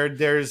place where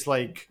there's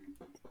like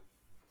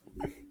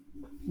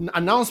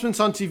announcements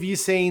on TV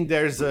saying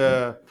there's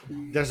a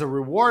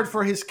reward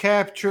for his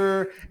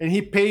capture, and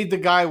he paid the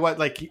guy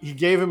he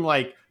gave him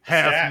like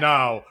half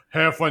now,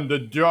 half when the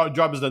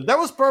job is done. That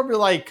was probably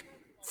like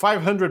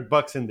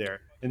 $500 in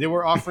there, and they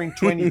were offering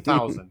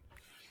 20,000.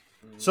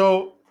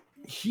 So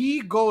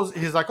he's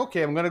like,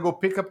 okay, I'm gonna go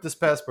pick up this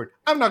passport.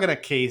 I'm not gonna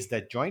case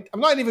that joint. I'm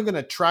not even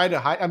gonna try to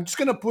hide. I'm just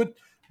gonna put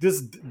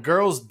this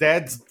girl's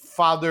dad's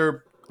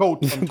father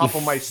coat on top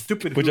of my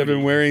stupid Which I've hoodie.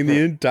 been wearing the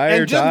entire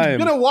And just, time.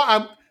 you know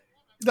what?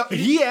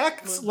 He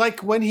acts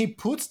like when he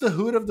puts the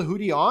hood of the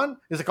hoodie on,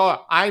 it's like,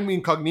 oh, I'm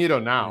incognito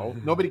now.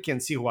 Nobody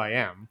can see who I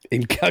am.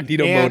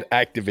 Incognito mode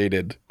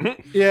activated.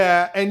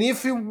 Yeah, and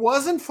if it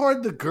wasn't for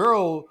the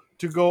girl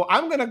to go,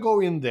 I'm going to go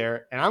in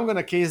there and I'm going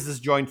to case this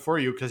joint for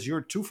you because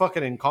you're too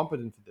fucking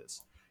incompetent for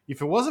this.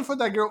 If it wasn't for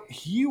that girl,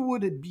 he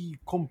would be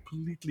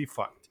completely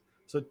fucked.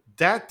 So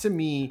that to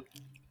me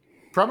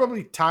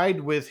probably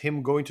tied with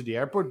him going to the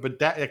airport, but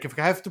that, like, if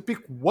I have to pick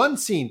one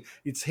scene,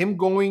 it's him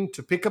going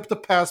to pick up the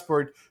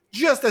passport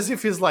just as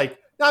if he's like,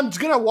 I'm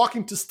just going to walk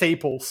into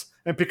Staples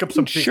and pick up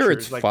some pictures. Sure,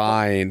 it's like,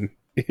 fine.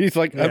 He's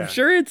like, Yeah. I'm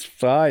sure it's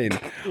fine.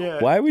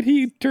 Yeah. Why would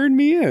he turn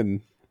me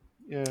in?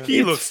 Yeah. He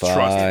It's looks fine.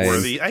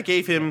 trustworthy. I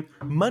gave him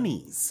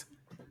monies.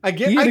 I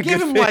He had a give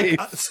good him like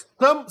face.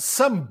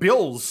 some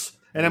bills,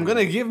 and I'm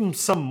gonna give him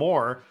some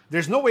more.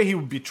 There's no way he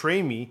would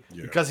betray me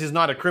because he's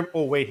not a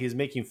Oh wait, he's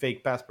making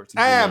fake passports.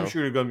 I'm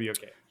sure you're gonna be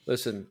okay.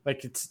 Listen,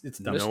 Like it's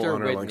dumb. No Mr.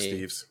 honor like Whitney,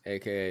 Steve's.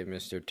 aka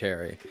Mr.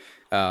 Terry,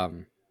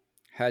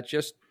 had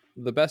just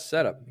the best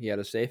setup. He had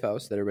a safe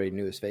house that everybody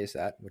knew his face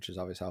at, which is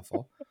always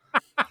helpful.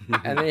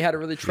 And then he had a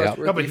really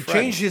trustworthy No, but he friend.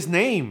 changed his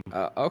name.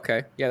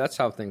 Okay, yeah, that's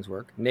how things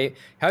work.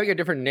 Having a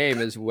different name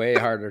is way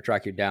harder to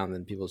track you down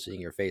than people seeing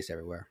your face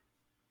everywhere.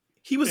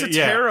 He was a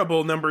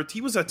terrible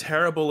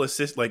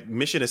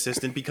mission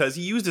assistant because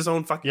he used his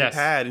own fucking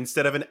pad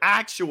instead of an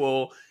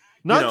actual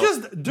Not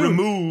just dude.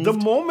 removed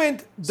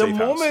The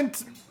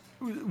moment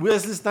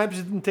Wesley Snipes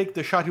didn't take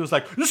the shot. He was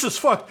like, "This is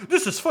fucked.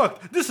 This is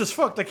fucked. This is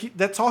fucked." Like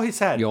that's all he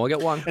said. You only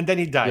get one. And then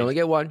he died. You only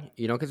get one.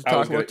 You don't get to I talk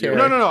was about gonna-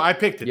 Terry. No. I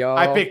picked it. Yo.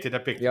 I picked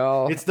it.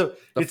 Yo. It's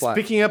flat.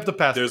 picking up the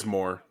past. There's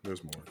more.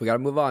 We got to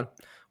move on.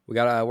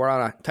 We're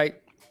on a tight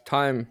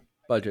time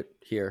budget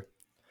here.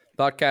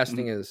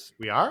 Thoughtcasting is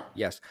We are.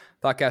 yes.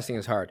 Thoughtcasting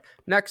is hard.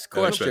 Next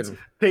question.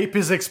 expensive. Tape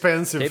is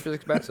expensive. Tape is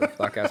expensive.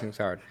 Thoughtcasting is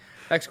hard.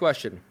 Next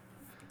question.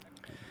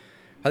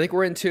 I think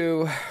we're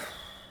into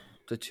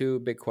the two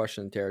big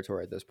question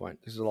territory at this point.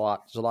 There's a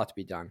lot to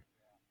be done.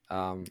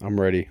 I'm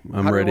ready.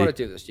 I'm how do we ready. want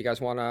to do this? Do you guys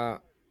want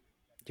to?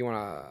 Do you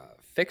want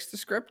to fix the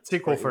script?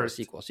 Sequel Or you want a first.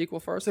 Sequel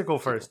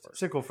first.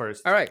 Sequel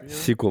first. All right.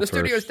 Sequel The first.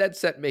 studio is dead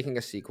set making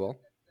a sequel.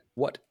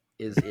 What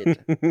is it?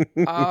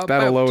 That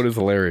about? alone is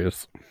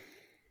hilarious.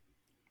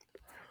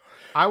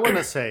 I want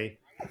to say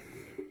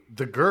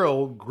the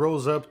girl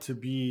grows up to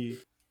be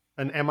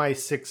an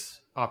MI6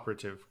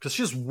 operative because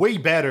she's way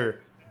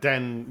better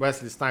than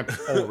Wesley Snipes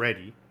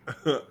already.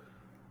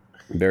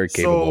 Very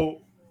capable.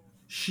 So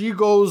she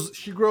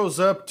grows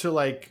up to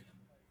like,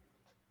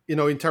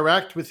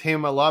 interact with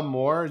him a lot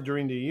more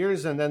during the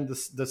years, and then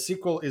the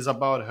sequel is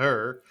about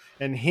her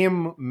and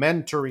him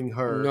mentoring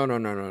her No.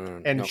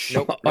 And no, sh-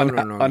 nope.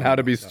 on how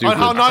to be stupid. on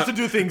how not to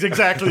do things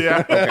exactly.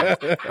 Yeah,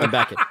 I'm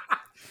back it.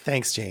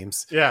 Thanks,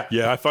 James. yeah.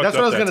 Yeah, I fucked That's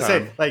up what I was that gonna say.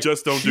 time. Like,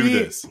 just don't do she-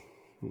 this.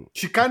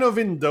 She kind of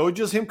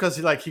indulges him because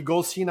he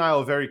goes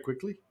senile very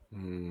quickly,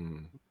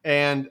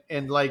 and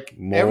like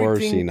More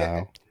everything,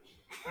 senile.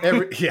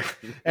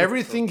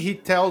 everything he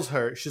tells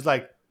her, she's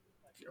like,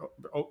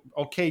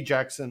 "Okay,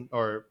 Jackson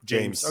or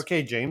James. James.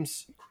 Okay,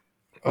 James.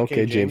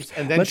 Okay, James.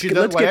 And then let's she get,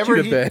 does let's get whatever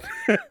you to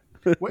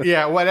he,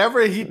 bed.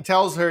 whatever he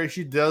tells her,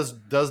 she does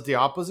the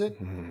opposite.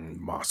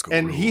 Moscow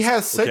And he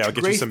has such I'll get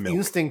you great some milk.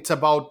 instincts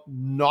about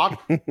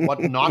what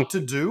not to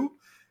do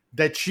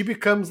that she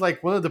becomes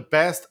like one of the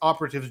best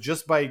operatives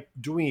just by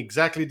doing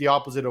exactly the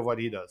opposite of what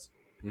he does.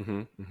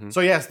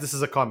 So yes, this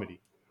is a comedy.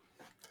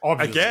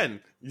 Obviously. Again,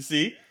 you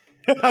see?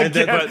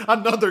 Again,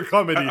 another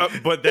comedy.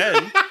 But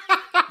then,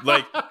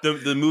 like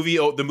the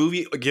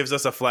movie gives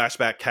us a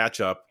flashback catch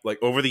up. Like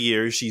over the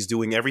years, she's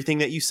doing everything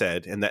that you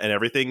said, and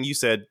everything you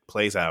said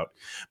plays out.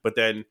 But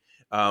then,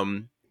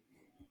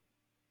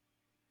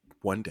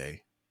 one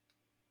day,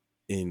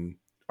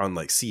 on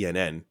like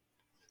CNN,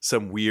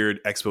 some weird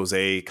expose,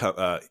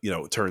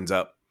 turns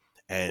up,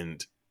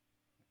 and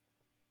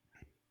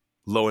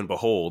lo and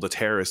behold, a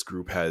terrorist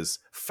group has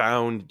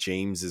found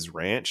James's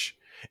ranch and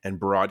and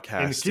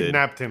broadcasted,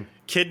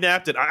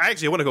 kidnapped him. I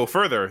actually want to go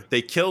further.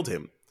 They killed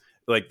him.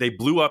 Like they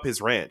blew up his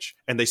ranch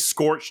and they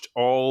scorched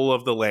all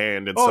of the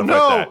land and Oh stuff no!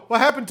 like that. What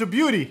happened to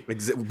Beauty?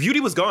 Beauty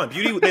was gone.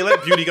 They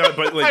let Beauty go,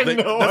 but like I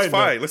know. that's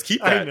fine. Let's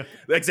keep I that.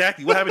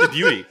 Exactly. What happened to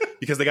Beauty?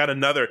 Because they got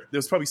another. It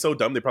was probably so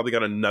dumb. They probably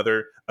got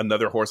another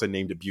horse and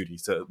named it Beauty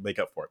to make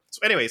up for it. So,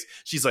 anyways,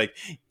 she's like,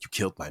 "You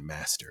killed my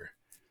master.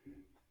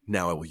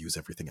 Now I will use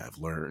everything I've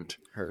learned."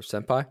 Her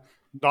senpai.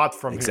 Not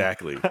from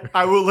Exactly. him.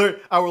 I will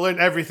learn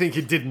everything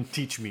he didn't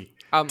teach me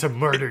to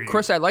murder you.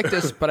 Chris, I like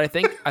this, but I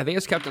think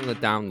it's kept on the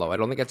down low. I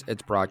don't think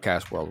it's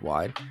broadcast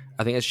worldwide.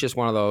 I think it's just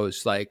one of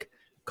those like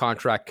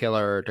contract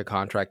killer to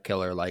contract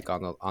killer, like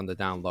on the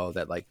down low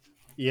that like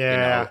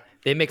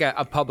they make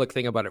a public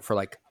thing about it for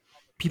like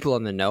people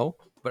in the know,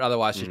 but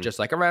otherwise it's just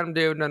like a random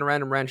dude and a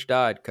random ranch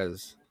died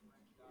because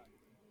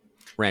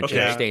ranch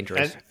is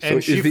dangerous. And So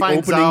she is the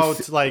finds opening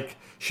out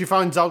she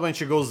finds out when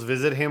she goes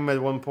visit him at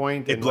one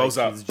point. It and, blows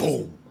like, up. he's just-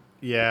 Boom.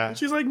 Yeah.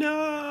 She's like,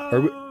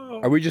 "No."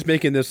 Are we just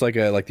making this like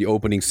the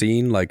opening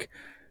scene? Like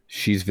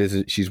she's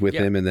with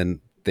him, and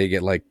then they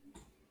get like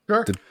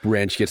Sure. the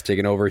ranch gets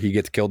taken over. He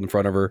gets killed in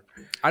front of her.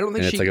 I don't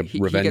think And it's like a he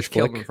revenge gets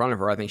killed flick? in front of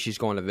her. I think she's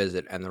going to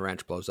visit, and the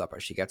ranch blows up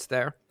as she gets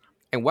there.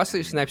 And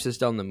Wesley Snipes is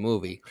still in the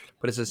movie,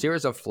 but it's a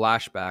series of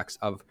flashbacks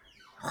of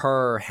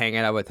her hanging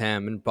out with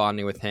him and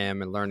bonding with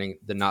him and learning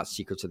the not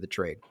secrets of the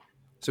trade.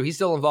 So he's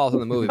still involved in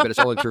the movie, but it's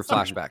only through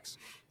flashbacks.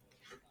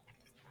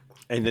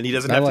 And then he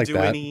doesn't I have like to do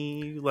that.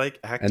 any like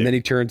acting. And then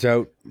he turns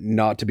out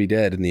not to be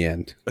dead in the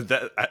end.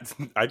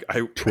 I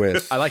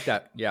Twist. I like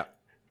that. Yeah.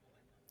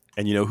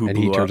 And you know who And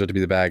blew he up? turns out to be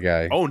the bad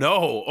guy. Oh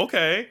no!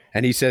 Okay.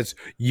 And he says,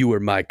 "You were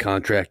my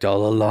contract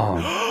all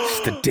along. It's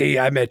the day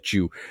I met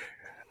you.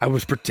 I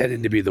was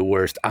pretending to be the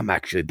worst. I'm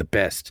actually the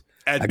best.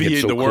 At I get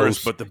being so the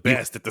worst, close. but the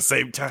best at the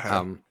same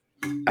time.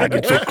 I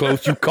get so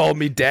close. You call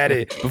me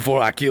daddy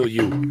before I kill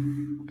you."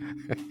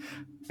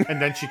 And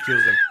then she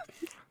kills him.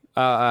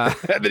 And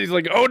then he's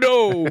like, "Oh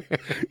no,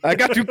 I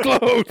got too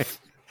close."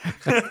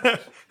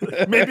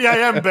 Maybe I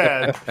am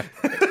bad.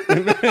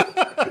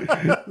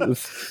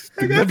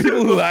 The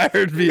people who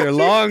hired me are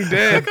long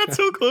dead. got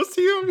so close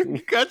to you.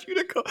 I got you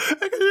to call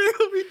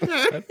me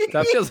daddy.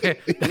 That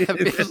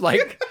feels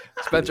like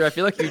Spencer. I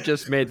feel like you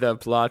just made the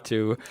plot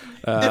to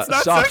It's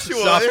not soft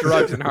sexual.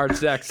 drugs and hard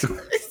sex. I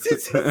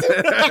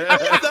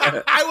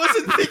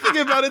wasn't thinking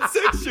about it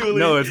sexually.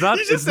 No, it's not.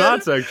 You just It's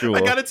not said, sexual.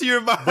 I got it to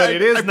your mind. But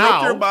it is I broke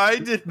now. your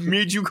mind and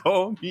made you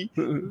call me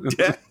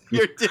dad.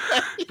 Your dad.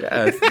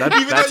 Yes, Even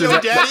that's though your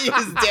his, daddy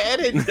is dead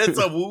and that's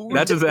a wound.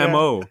 that's his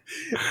mo.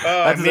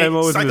 That's his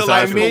mo. Is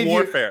Psychological made you-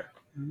 warfare.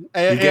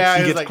 He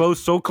gets like,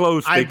 close, so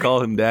close, they I-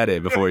 call him daddy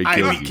before he I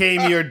kills you.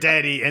 became your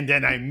daddy, and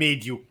then I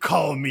made you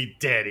call me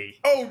daddy.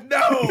 Oh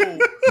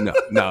no!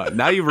 No,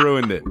 now you've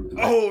ruined it.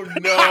 Oh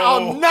no!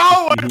 Oh,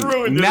 now I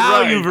ruined it.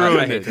 Now right. you've I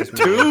ruined hate it. this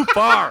movie. Too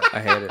far. I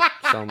hate it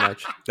so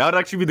much. That would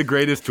actually be the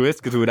greatest twist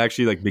because it would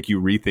actually like make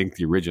you rethink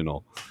the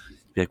original.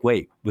 Be like,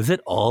 wait, was it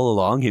all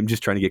along him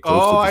just trying to get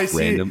close Oh, to I this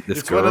see. this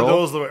It's girl? one of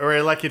those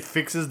where like it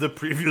fixes the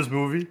previous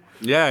movie.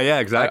 Yeah,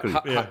 exactly.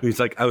 Yeah. He's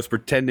like, I was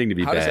pretending to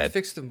be How does bad it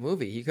fix the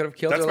movie? He could have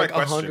killed That's her my like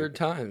question. 100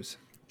 times.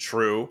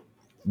 True.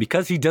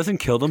 because he doesn't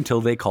kill them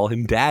till they call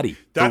him daddy.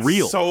 That's For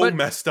real. so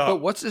messed up. But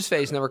what's his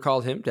face never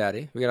called him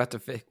daddy. We're gonna have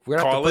to we're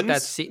gonna have to put that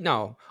Collins? scene.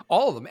 No,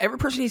 all of them. Every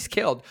person he's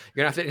killed.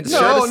 You're gonna have to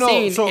insert No, a no,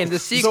 scene so- in the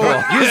so sequel.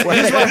 here's what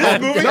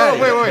happened.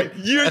 No, wait.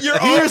 You're all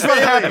Here's what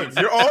failing. happens.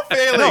 You're all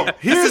failing. No, This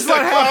here's is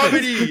what a happens.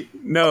 comedy.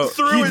 No,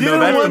 Through He and didn't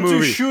that's the want to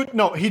movie. shoot.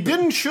 No, he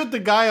didn't shoot the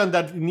guy on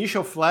that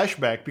initial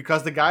flashback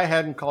because the guy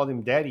hadn't called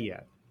him daddy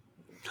yet.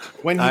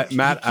 When he,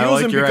 Matt, he I kills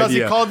like him your because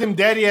idea. he called him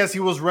daddy as he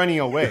was running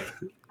away.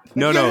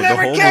 No, You'll the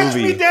never whole catch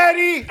movie. me,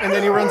 daddy, and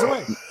then he runs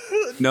away.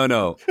 No,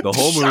 the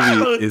whole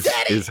movie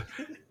is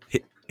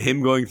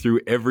him going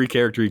through every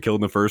character he killed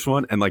in the first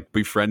one and like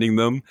befriending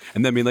them,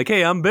 and then being like,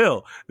 "Hey, I'm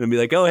Bill," and then be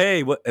like, "Oh,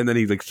 hey," what? And then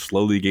he like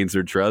slowly gains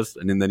their trust,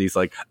 and then he's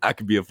like, "I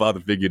could be a father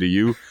figure to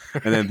you,"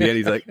 and then at the end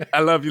he's like, "I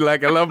love you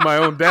like I love my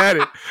own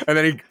daddy," and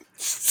then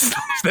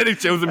he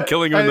shows him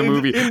killing him in the And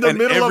movie, in the and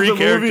middle of every the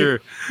movie-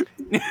 character.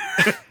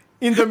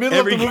 In the middle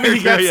of Every the movie, he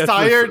character gets has a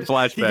tired.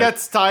 flashback. He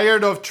gets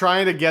tired of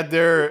trying to get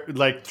their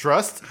like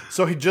trust,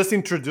 so he just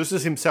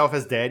introduces himself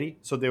as daddy.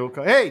 So they will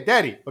go, "Hey,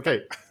 daddy,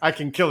 okay, I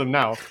can kill him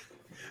now."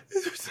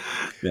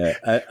 Yeah,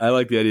 I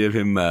like the idea of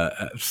him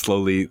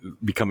slowly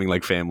becoming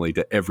like family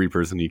to every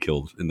person he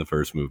killed in the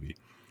first movie.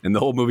 And the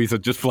whole movie's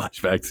just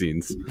flashback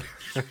scenes.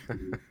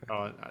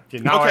 Oh, okay,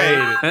 now I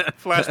hate it.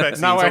 Flashback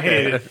scenes. Now I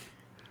okay. hate it.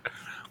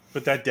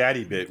 But that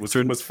daddy bit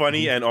was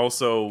funny and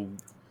also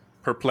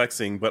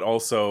perplexing, but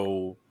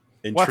also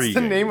intriguing. What's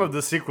the name of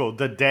the sequel?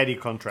 The Daddy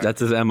Contractor. That's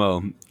his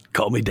MO.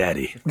 Call me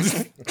daddy.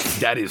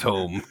 Daddy's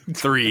home.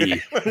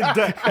 3.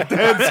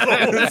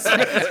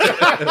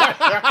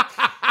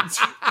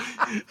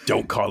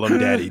 Don't call him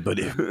daddy,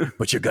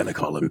 but you're gonna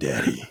call him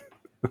daddy.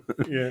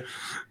 Yeah,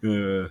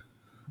 Uh,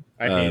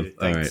 I hate it.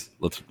 all Thanks. right,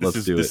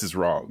 let's do This it. is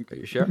wrong. Are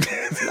you sure?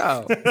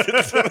 No.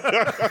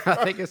 I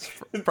think it's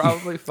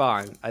probably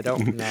fine. I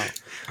don't know.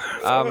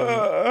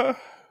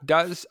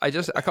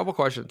 A couple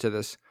questions to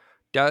this.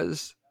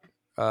 Does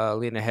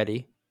Lena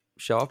Headey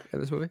show up in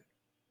this movie?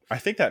 I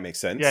think that makes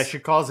sense. Yeah, she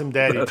calls him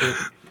daddy too.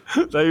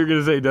 I thought you were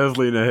gonna say does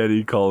Lena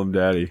Headey call him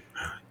daddy?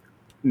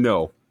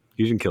 No,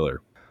 he didn't kill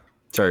her.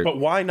 Sorry. But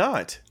why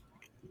not?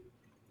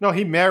 No,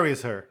 he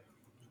marries her.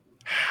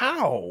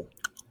 How?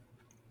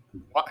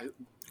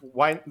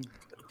 Why?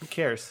 Who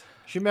cares?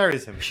 She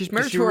marries him. She's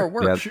married She to her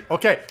re- work. Yeah.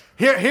 Okay,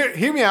 hear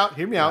me out.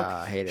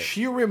 I hate it.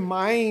 He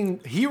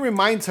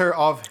reminds her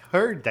of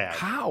her dad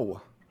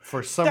How?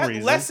 for some That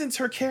reason. lessens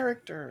her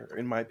character,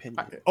 in my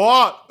opinion.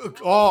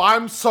 Oh,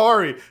 I'm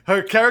sorry.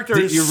 Her character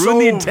is You so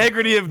ruined the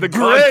integrity of the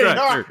great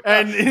contractor.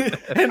 and It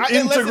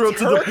integral lessens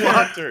to her the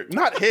plot. character,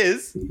 not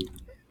his.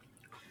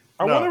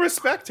 I No. want to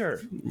respect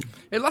her.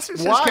 It lessens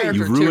his Why? character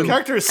You too. ruined- The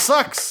character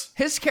sucks.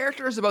 His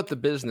character is about the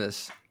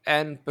business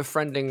and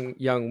befriending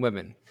young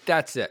women.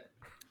 That's it.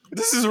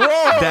 This is wrong.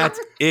 That's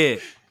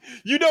it.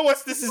 You know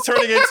what this is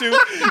turning into?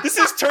 This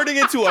is turning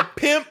into a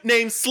pimp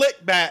named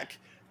Slickback.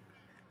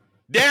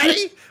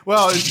 Daddy?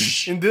 Well,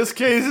 in this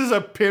case, it's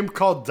a pimp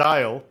called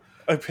Dial.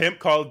 A pimp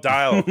called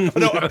Dial.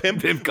 No, a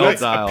pimp, called wait,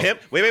 Dial. A pimp.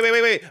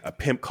 Wait. A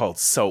pimp called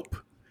Soap.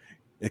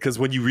 Because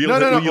when you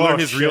when you learn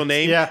his real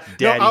name, Yeah,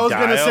 Daddy no, I was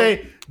gonna Dial,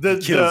 say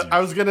kills you. I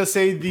was gonna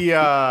say the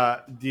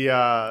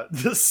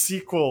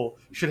sequel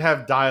should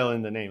have Dial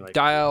in the name, like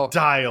Dial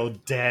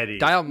Daddy.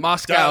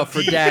 Moscow Dial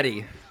for D.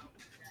 daddy.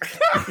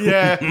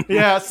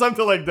 Yeah,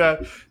 something like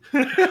that.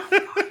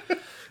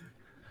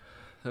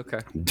 Okay.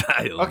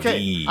 Dial Okay,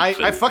 D I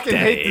for fucking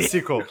hate daddy. the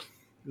sequel.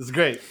 It's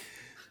great.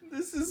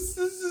 This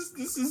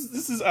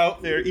is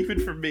out there even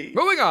for me.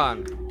 Moving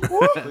on.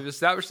 We've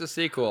established the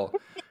sequel.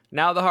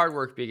 Now the hard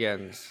work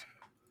begins.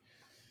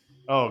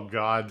 Oh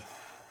God.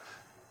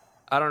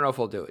 I don't know if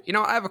we'll do it.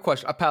 I have a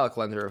question. A palate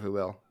cleanser, if we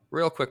will.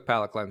 Real quick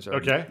palate cleanser.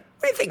 Okay.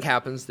 What do you think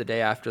happens the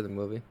day after the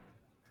movie?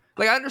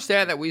 Like, I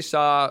understand that we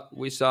saw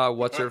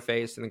what's her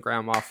face and the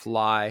grandma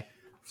fly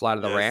to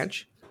the Yes.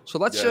 ranch. So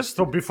let's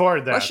So before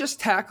that, let's just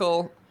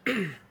tackle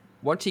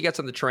once he gets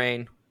on the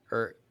train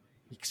or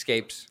he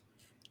escapes.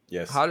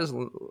 Yes. How does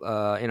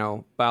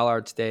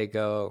Ballard's day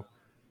go,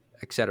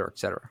 et cetera, et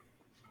cetera?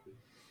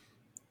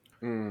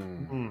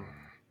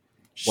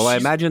 Well, I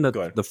imagine Go that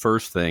ahead. the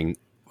first thing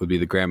would be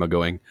the grandma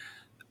going,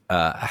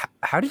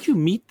 how did you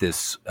meet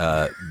this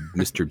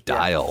Mr.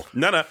 Dial?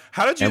 No.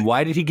 How did you? And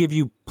why did he give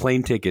you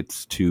plane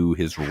tickets to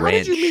his how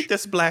ranch? did you meet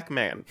this black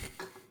man?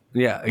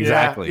 Yeah,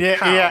 exactly.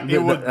 Yeah.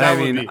 It would. That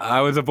would be.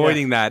 I was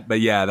avoiding that,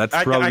 but yeah, that's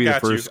probably I the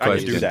got first you. question. I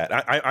can do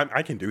that.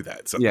 I can do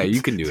that. So. Yeah,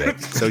 you can do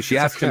it. So she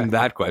asked him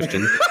that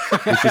question.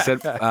 And she said,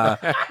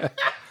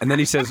 And then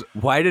he says,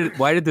 "Why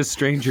did this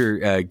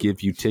stranger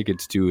give you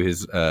tickets to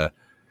his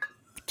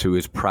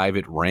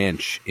private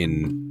ranch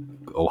in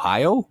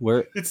Ohio?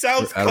 Where It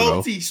sounds I don't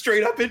know. culty,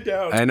 straight up and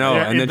down. I know."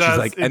 Yeah, and it then she's does,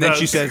 like, it and then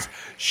she does. says,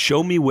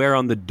 "Show me where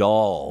on the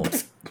doll."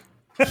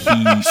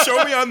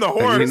 Show me on the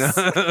horse.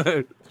 You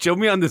know? Show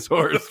me on this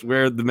horse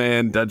where the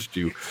man touched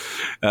you.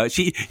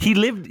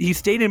 He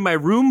stayed in my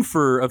room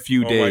for a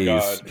few Oh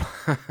days.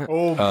 my god.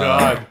 Oh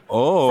God.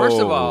 First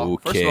of all,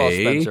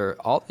 okay. Spencer,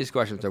 all these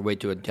questions are way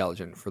too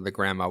intelligent for the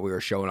grandma we were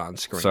showing on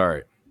screen.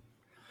 Sorry.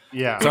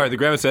 Yeah. Sorry, the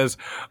grandma says,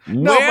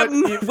 but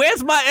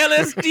where's my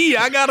LSD?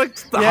 I got a Yeah, I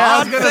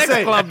was hard gonna sex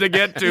say, club to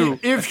get to.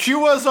 If she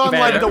was on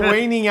like Better. the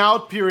waning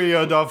out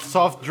period of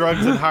soft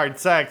drugs and hard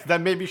sex,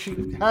 then maybe she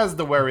has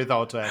the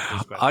wherewithal to ask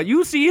this question. Are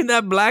you seeing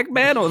that black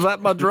man, or is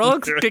that my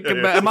drugs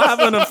kicking back? Am I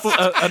having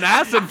an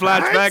acid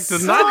flashback to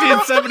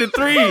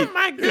 1973?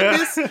 My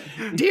goodness,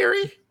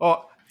 dearie.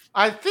 Oh,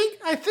 I think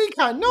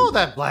I know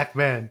that black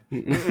man.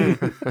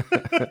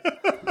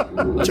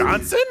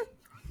 Johnson?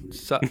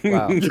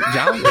 Wow.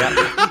 John?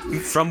 Yeah.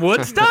 From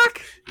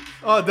Woodstock?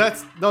 Oh,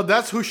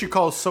 that's who she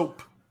calls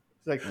Soap.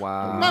 It's like,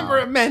 Wow. remember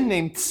a man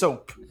named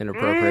Soap.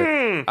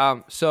 Inappropriate.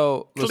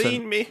 So, listen,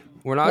 Clean me.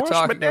 we're not Wash me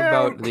talking down.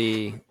 about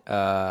the...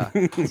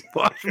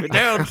 Wash me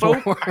down,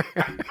 soap.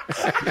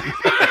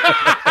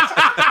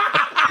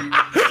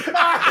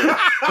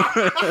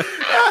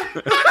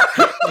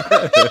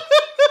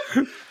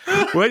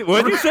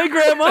 What did you say,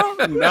 Grandma?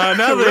 No,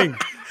 nothing.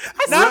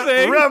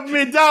 Nothing. Rub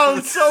me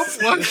down, Soap.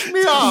 Wash me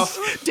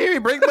off. Dearie,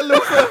 bring my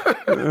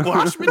loofah.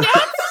 Wash me down.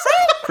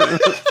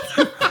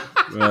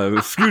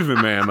 Excuse me,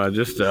 ma'am. I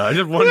just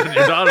wanted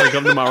your daughter to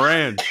come to my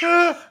ranch.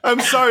 I'm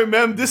sorry,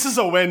 ma'am. This is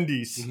a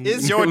Wendy's.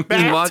 Is your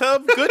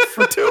bathtub good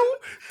for two?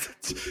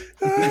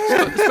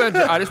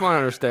 Spencer, I just want to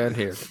understand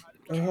here.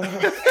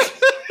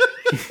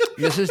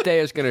 Mrs. Day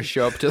is going to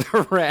show up to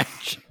the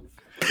ranch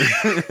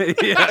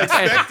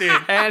Expecting.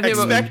 and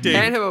Expecting.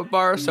 him a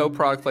bar of soap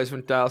product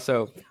placement style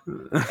soap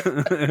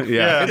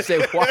Yeah. and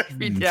say, wash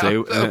me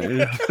down.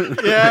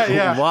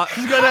 Yeah. Wa-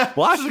 She's gonna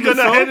wash she's the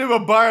gonna soap? hand him a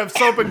bar of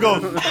soap and go,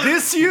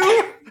 "This you?"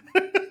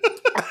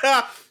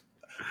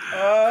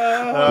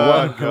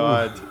 Oh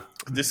God!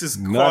 This is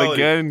Not quality.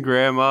 again,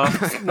 Grandma.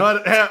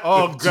 Not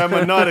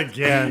Grandma, not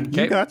again.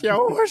 Okay. You got your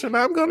horse and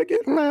I'm gonna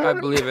get I mad.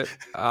 believe it.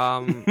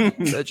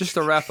 Just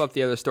to wrap up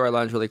the other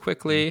storylines really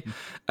quickly,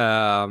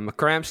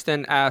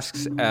 Cranston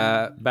asks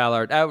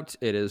Ballard out.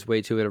 It is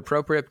way too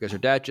inappropriate because her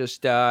dad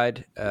just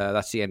died.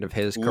 That's the end of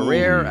his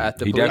career at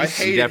the He, police. I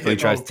hate he definitely him.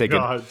 tries to take it.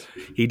 God.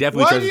 He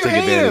definitely Why tries do to you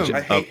take hate him? advantage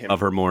I hate him. of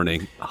her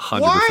mourning.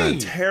 100%. Why?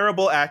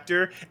 Terrible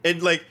actor,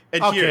 and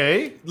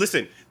Okay. here,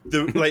 listen.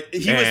 And?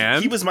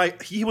 He was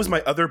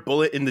my other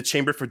bullet in the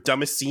chamber for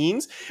dumbest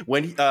scenes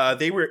when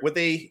they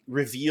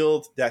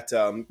revealed that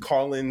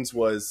Collins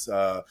was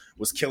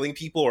killing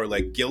people or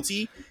like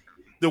guilty.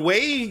 The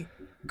way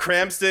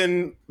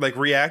Cranston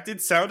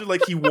reacted sounded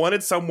like he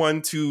wanted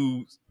someone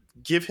to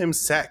give him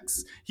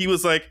sex. He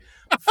was like,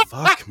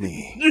 "Fuck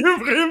me."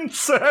 Give him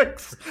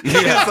sex. He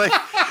was like,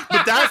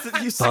 but that's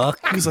he was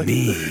like,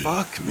 me.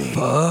 "Fuck me,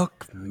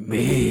 Fuck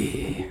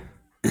me.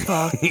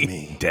 fuck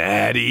me,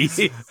 Daddy.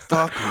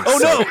 fuck me." Oh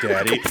no,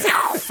 daddy,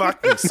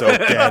 fuck me, so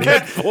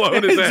daddy.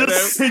 Blowing his head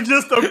out. He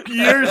just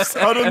appears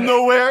out of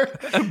nowhere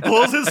and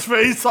pulls his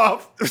face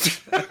off.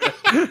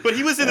 But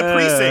he was in the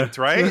precinct,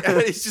 right?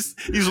 And he's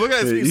looking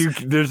at his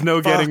face. There's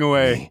no Fuck getting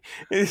away.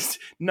 me.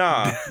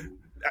 Nah,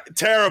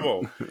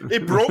 terrible.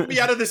 It broke me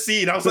out of the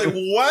scene. I was like,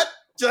 "What?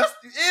 Just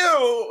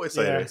ew." It's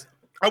Yeah.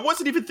 I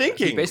wasn't even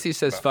thinking. He basically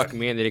says "fuck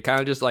me," and then he kind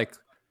of just like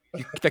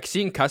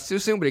scene cuts too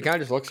soon, but he kind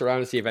of just looks around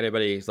to see if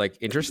anybody's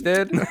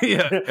interested.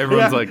 Yeah,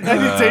 everyone's like,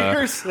 any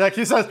takers? Like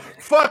he says,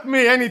 "Fuck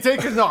me." Any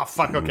takers? No,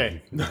 fuck.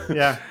 Okay.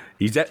 Yeah.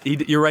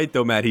 You're right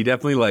though, Matt. He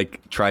definitely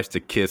tries to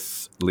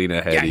kiss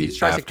Lena Headey. Yeah, he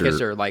tries after, to kiss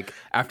her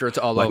after it's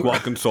all like over. while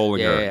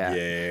consoling her. Yeah.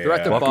 Yeah. They're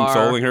at the While bar.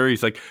 consoling her,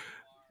 he's like,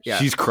 Yeah.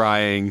 she's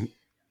crying.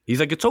 He's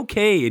like, it's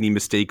okay, and he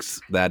mistakes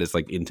that as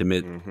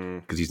intimate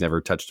because he's never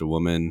touched a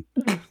woman.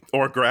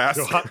 Or grass.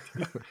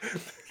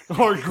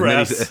 Or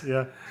grass. he's-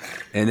 Yeah.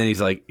 And then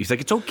he's like,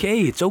 it's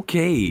okay, it's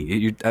okay.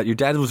 Your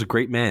dad was a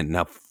great man.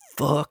 Now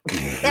fuck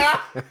me.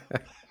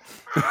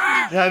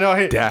 Yeah, no,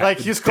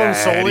 he's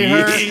consoling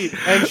her,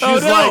 and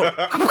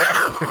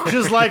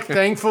she's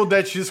thankful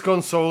that she's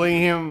consoling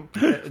him,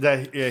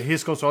 that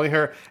he's consoling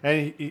her,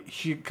 and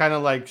she kind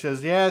of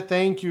says, "Yeah,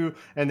 thank you,"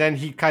 and then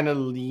he kind of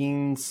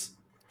leans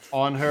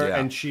on her, Yeah.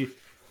 and she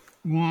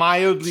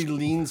mildly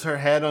leans her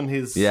head on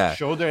his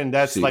shoulder, and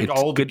that's See, it's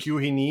all the good- cue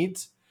he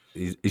needs.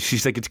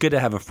 She's like, it's good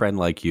to have a friend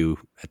like you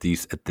at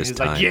this He's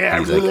time. like, "Yeah,"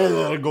 And he's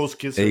like, goes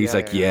kiss her. and he's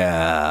like,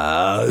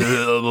 yeah. I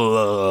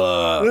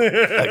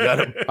got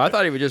him. I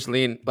thought he would just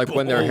lean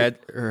when her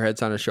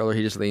head's on his shoulder.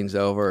 He just leans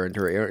over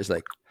into her ear. It's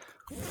like,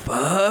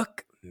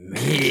 "Fuck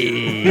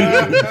me,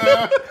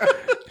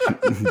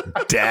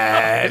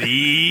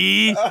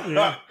 Daddy.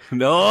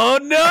 No.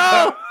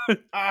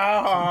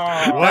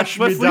 "Wash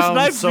me Wesley down,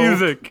 Snipes soap."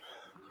 music.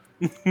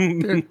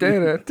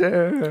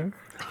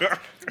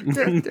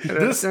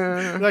 This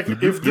like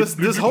if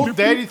this whole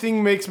daddy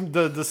thing makes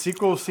the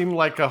sequel seem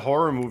like a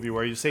horror movie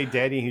where you say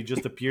daddy and he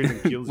just appears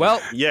and kills you. Well,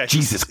 Yeah,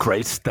 Jesus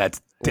Christ,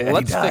 that's Daddy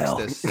let's Dial.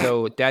 fix this.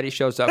 So Daddy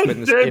shows up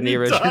in the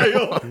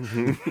original.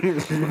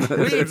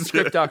 We need to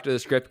script doctor the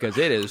script because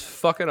it is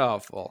fucking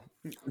awful.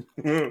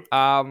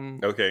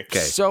 okay.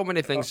 So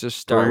many things to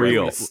start. For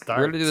real. We're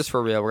gonna do this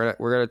for real. We're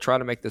gonna try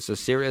to make this a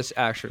serious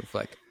action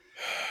flick,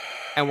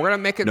 and we're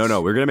gonna make it.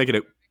 No, we're gonna make it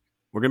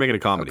a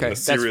comedy. Okay,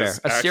 that's fair. serious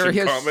A action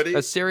serious, comedy?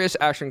 a serious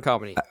action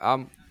comedy.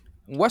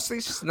 Wesley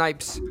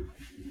Snipes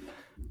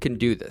can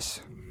do this.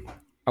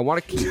 I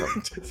want to keep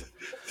him.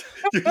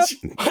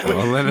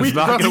 Well, then it's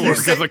not going to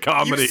work as a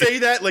comedy. You say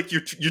that like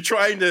you're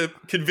trying to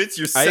convince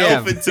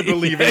yourself into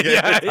believing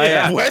it.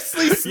 Yeah.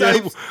 Wesley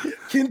Snipes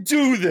can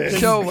do this.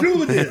 So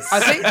do this. I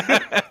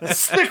think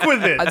Stick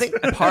with it. I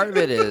think part of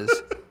it is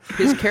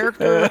his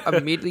character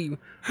immediately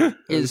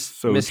is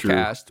so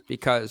miscast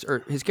because, or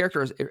his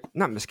character is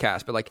not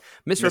miscast, but like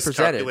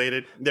misrepresented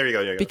Miscalculated. There you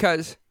go.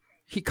 because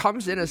he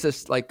comes in as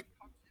this like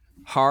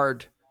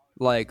hard,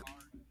 like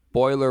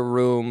boiler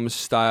room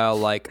style,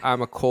 like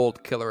I'm a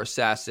cold killer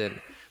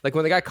assassin. Like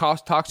when the guy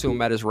talks to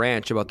him at his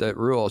ranch about the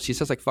rules, he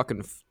says like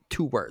fucking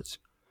 2 words,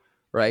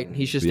 right? And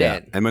he's just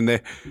in. And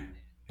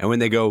when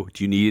they go,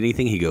 do you need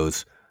anything? He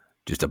goes,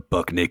 just a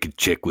buck naked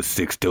chick with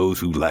 6 toes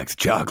who likes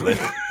chocolate.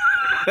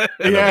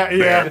 yeah.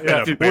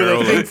 a With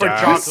barrel a thing of for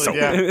gas. chocolate.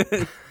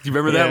 Yeah. Do you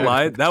remember that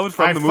line? That was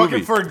from the movie.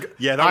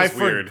 Yeah, that was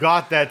I weird.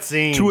 forgot that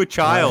scene. To a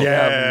child.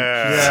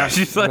 Yeah.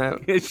 She's like,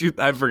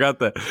 I forgot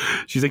that.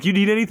 She's like, you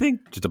need anything?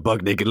 Just a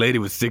buck naked lady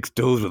with 6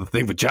 toes with a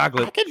thing for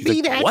chocolate. I can be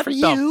that what for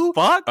you.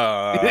 Fuck? Is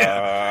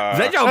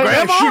that your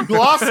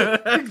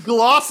grandma? She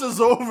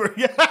glosses over.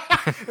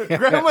 Yeah.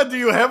 Grandma, do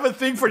you have a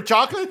thing for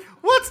chocolate?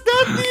 What's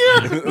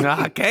that, dear?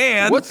 I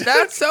can. What's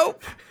that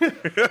soap?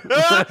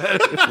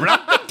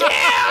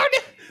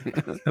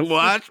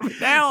 Wash me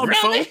down,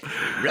 folks.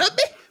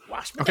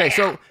 Okay,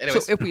 so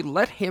if we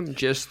let him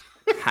just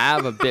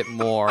have a bit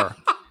more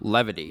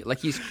levity, like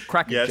he's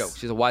cracking Yes.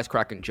 jokes, he's a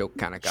wisecracking joke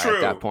kind of guy True.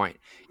 at that point.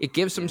 It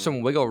gives him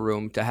some wiggle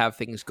room to have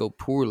things go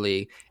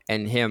poorly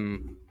and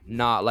him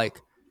not like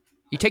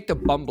you take the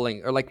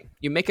bumbling or like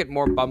you make it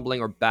more bumbling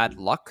or bad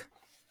luck,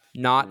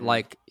 not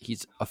like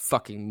he's a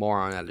fucking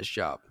moron at his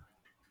job.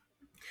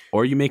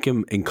 Or you make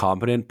him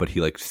incompetent, but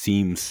he like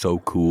seems so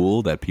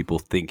cool that people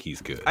think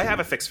he's good. I have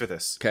a fix for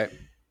this. Okay.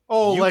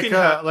 Oh, You like can a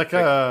have- like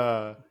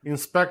a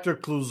Inspector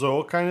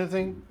Clouseau kind of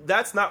thing.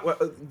 That's not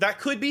what that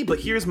could be, but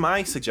here's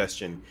my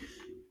suggestion.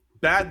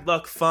 Bad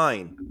luck,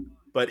 fine,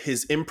 but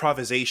his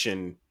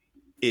improvisation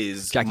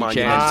is Jackie Chan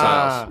monumental.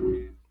 style.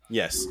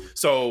 Yes.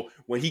 So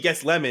when he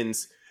gets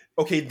lemons,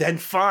 okay, then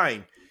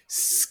fine.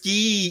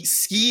 Ski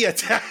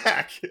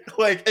attack.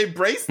 Like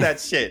embrace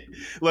that shit.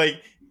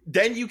 Like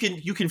then you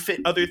can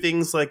fit other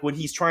things like when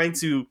he's trying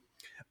to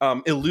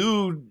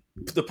elude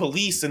the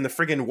police in the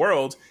friggin'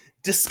 world,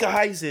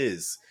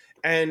 disguises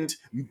and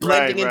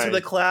blending into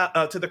the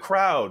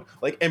crowd,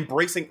 like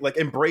embracing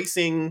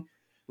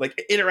like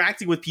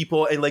interacting with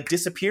people and like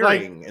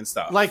disappearing and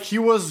stuff. Like he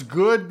was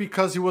good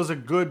because he was a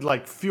good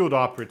like field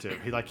operative.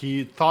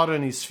 He thought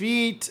on his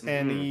feet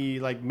and he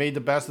like made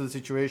the best of the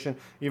situation,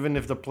 even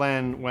if the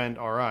plan went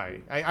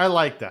awry. I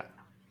like that.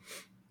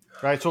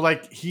 Right? So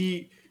like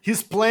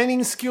his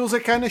planning skills are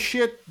kind of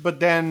shit, but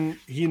then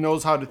he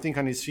knows how to think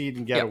on his feet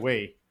and get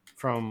away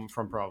from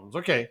problems.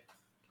 Okay.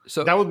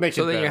 So that would make it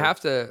so then better. you have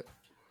to.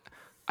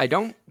 I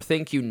don't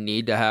think you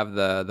need to have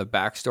the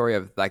backstory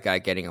of that guy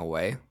getting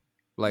away.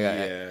 Like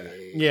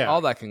Yeah.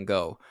 all that can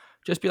go.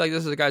 Just be like,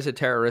 this is a guy's a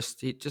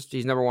terrorist.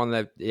 He's number one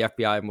on the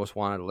FBI most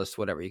wanted list.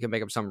 Whatever. You can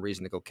make up some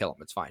reason to go kill him.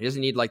 It's fine. He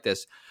doesn't need like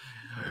this.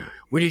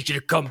 We need you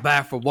to come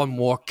back for one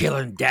more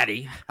killing,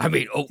 Daddy. I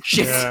mean, oh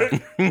shit!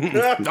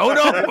 Yeah. Oh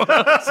no!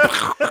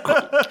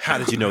 How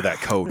did you know that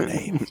code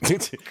name?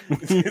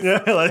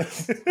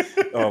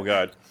 Oh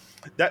god,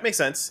 that makes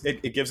sense.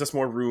 It gives us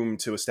more room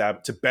to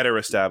better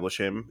establish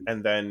him,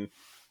 and then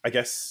I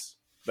guess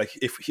like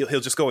if he'll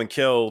just go and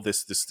kill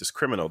this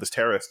criminal, this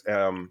terrorist,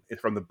 from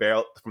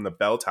the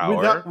bell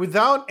tower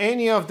without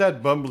any of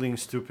that bumbling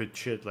stupid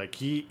shit. Like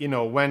he,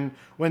 when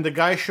the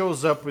guy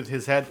shows up with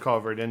his head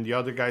covered and the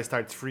other guy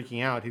starts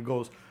freaking out, he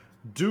goes,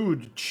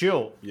 "Dude,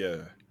 chill.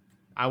 Yeah,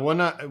 I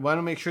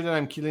wanna make sure that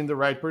I'm killing the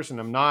right person.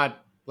 I'm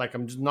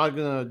just not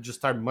gonna just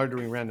start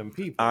murdering random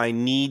people. I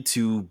need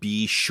to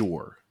be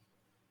sure."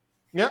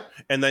 Yeah.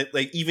 And then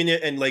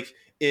like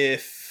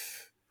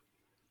if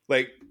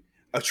like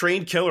a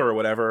trained killer or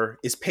whatever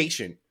is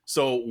patient,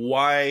 so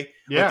why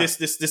like,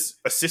 this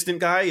assistant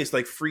guy is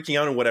like freaking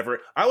out and whatever.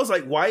 I was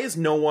like, why is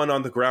no one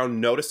on the ground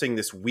noticing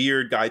this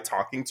weird guy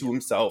talking to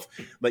himself?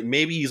 Like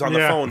maybe he's on the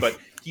phone, but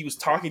he was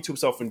talking to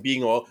himself and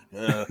being all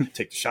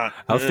take the shot.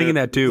 I was thinking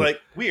that too. It's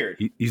like weird.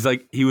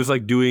 He was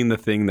like doing the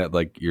thing that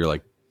like you're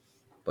like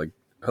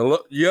hello,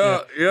 Yeah.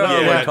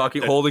 like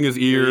talking, holding his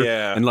ear,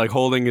 Yeah. and like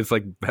holding his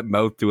like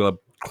mouth to a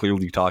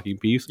clearly talking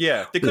piece.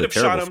 Yeah, they He's could a have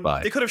shot terrible him.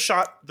 spy. They could have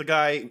shot the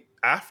guy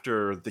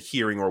after the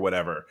hearing or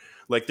whatever.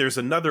 Like there's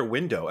another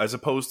window as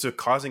opposed to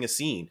causing a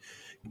scene.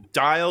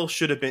 Dial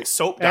should have been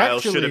Soap Dial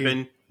should have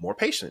been more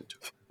patient.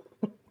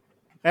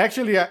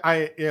 Actually,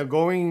 I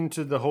going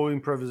into the whole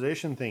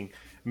improvisation thing,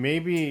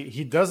 maybe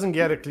he doesn't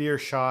get a clear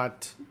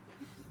shot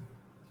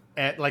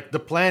at, like, the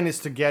plan is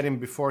to get him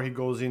before he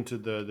goes into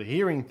the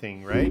hearing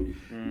thing, right?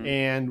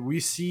 And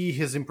we see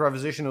his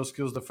improvisational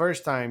skills the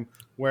first time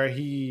where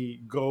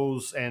he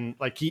goes and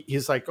like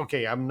he's like,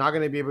 okay, I'm not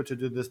going to be able to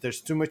do this. There's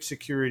too much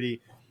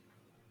security,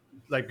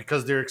 like,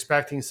 because they're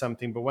expecting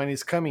something. But when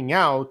he's coming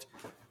out,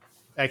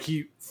 like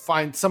he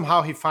finds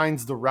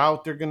the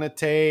route they're gonna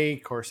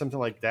take or something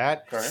like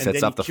that. Right. And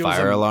Sets then up the he kills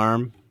fire them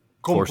alarm,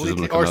 forces them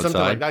completely, to come or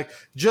something outside. like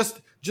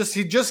that.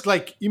 He just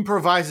like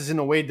improvises in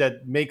a way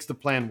that makes the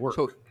plan work.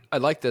 So I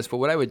like this, but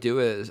what I would do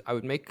is I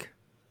would make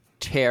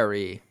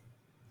Terry.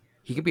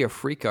 He could be a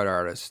freak out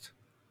artist,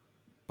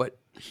 but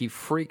he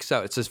freaks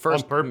out. It's his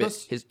first On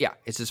purpose?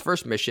 It's his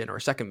first mission or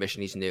second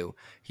mission. He's new.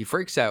 He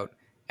freaks out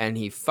and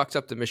he fucks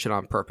up the mission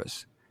on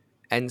purpose,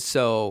 and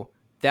so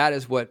that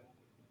is what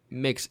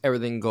makes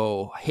everything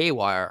go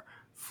haywire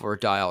for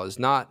Dial.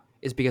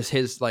 Is because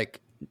his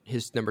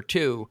number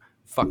two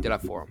fucked it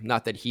up for him.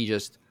 Not that he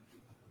just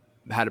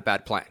had a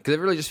bad plan, because it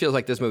really just feels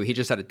like this movie he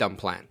just had a dumb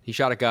plan. He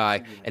shot a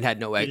guy and had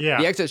no exit.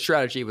 Yeah. The exit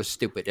strategy was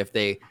stupid. If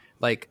they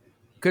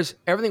because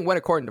everything went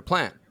according to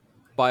plan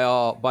by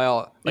all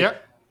Yeah.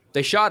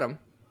 they shot him.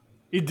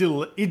 It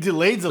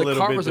delays a The little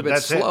car bit, was a but bit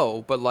that's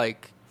slow, but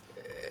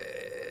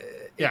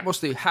Yeah. it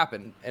mostly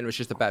happened and it was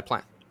just a bad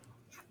plan.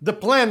 The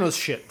plan was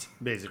shit,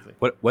 basically.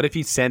 What if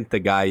he sent the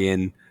guy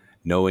in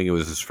knowing it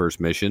was his first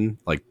mission,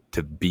 like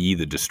to be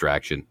the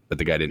distraction, but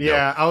the guy didn't know?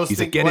 Yeah, I was He's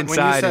like, thinking- get when you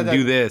inside said and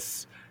do that-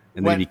 this,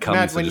 and then he becomes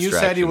Matt, the when you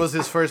distraction. said it was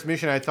his first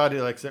mission, I thought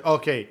it like,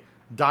 okay,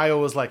 Dio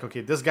was like,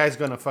 okay, this guy's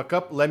gonna fuck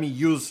up. Let me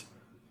use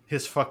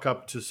his fuck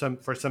up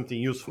for something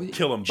useful.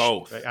 Kill them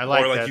both. I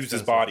like or like that use his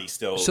sense. body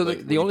still. So like,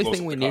 when the he only blows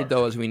thing up we the need car.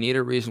 though is we need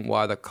a reason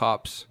why the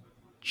cops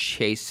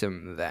chase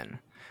him then,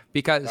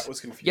 because That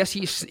was confusing.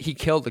 yes, he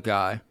killed the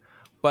guy,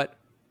 but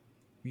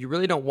you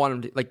really don't want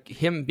him to, like,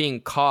 him being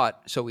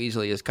caught so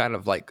easily is kind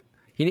of like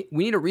we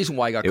need a reason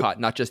why he got caught,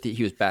 not just that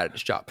he was bad at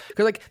his job.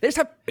 Because like they just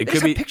have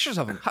pictures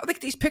of him. How, like,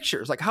 these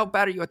pictures, like, how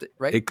bad are you at the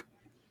right?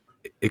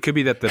 It could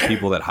be that the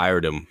people that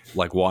hired him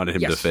like wanted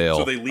him to fail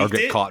So they or leaked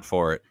get it? caught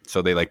for it.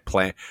 So they like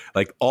plan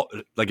like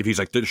if he's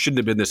like, there shouldn't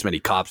have been this many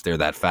cops there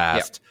that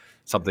fast.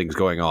 Something's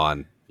going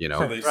on, you know.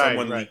 So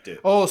someone leaked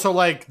it. Oh, so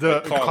like the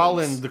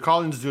Collins.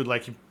 Collins dude,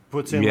 like he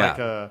puts in like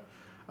a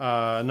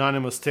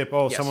anonymous tip.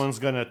 Oh, Yes. someone's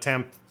gonna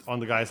attempt on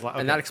the guy's life.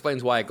 And that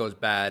explains why it goes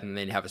bad, and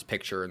then you have his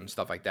picture and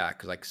stuff like that,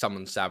 because like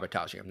someone's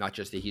sabotaging him, not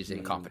just that he's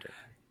incompetent.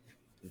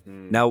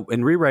 Now,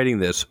 in rewriting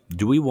this,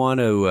 do we want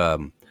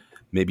to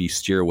maybe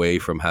steer away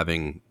from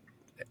having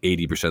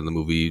 80% of the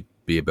movie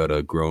be about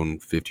a grown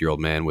 50-year-old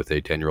man with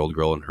a 10-year-old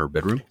girl in her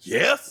bedroom?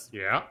 Yes.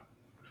 Yeah.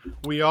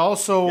 We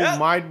also Yeah.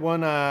 might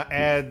want to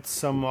add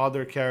some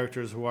other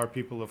characters who are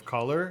people of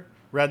color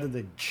rather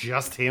than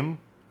just him.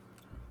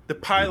 The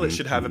pilot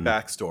should have a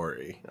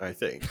backstory, I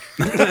think.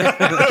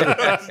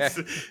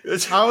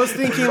 I was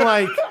thinking,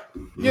 like,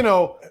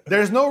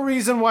 there's no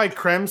reason why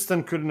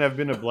Cranston couldn't have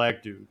been a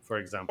black dude, for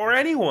example. Or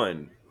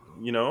anyone,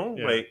 Yeah.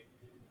 like,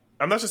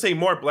 I'm not just saying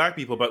more black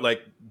people, but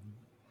like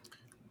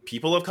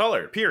people of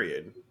color,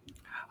 period.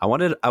 I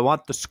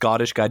want the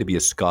Scottish guy to be a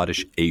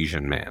Scottish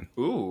Asian man.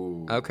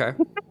 Ooh. Okay.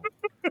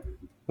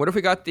 What if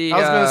we got the? I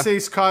was going to say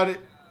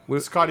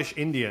Scottish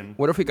Indian.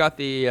 What if we got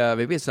the?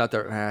 Maybe it's not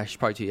the. She's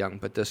probably too young,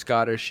 but the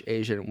Scottish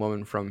Asian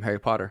woman from Harry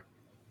Potter,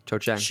 Cho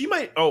Chang. She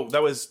might. Oh,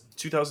 that was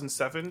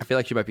 2007. I feel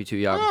like she might be too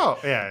young. Oh,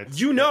 yeah.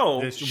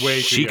 It's way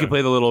too She young. could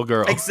play the little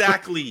girl.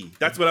 Exactly.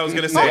 That's what I was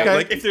gonna say. Okay.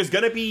 Like, if there's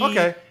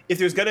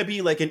gonna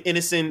be like an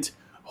innocent,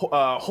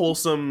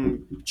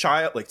 wholesome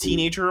child, like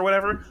teenager or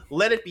whatever,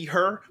 let it be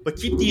her. But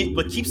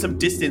keep some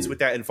distance with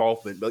that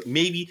involvement. Like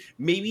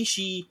maybe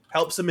she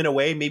helps him in a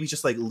way. Maybe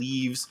just like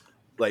leaves,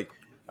 like,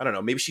 I don't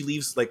know. Maybe she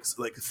leaves like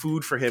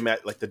food for him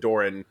at like the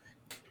door, and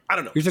I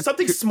don't know,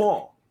 something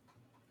small.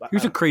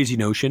 Here's a crazy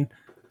notion.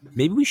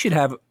 Maybe we should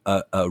have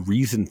a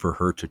reason for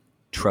her to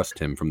trust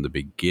him from the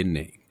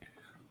beginning.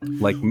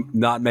 Like,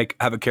 not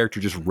have a character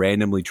just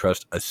randomly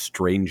trust a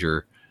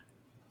stranger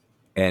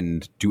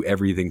and do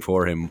everything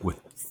for him with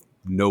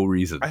no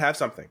reason. I have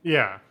something.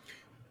 Yeah.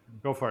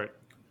 Go for it.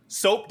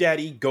 Soap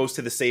Daddy goes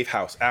to the safe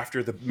house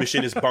after the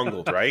mission is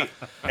bungled, right?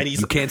 And he's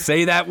You can't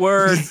say that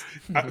word.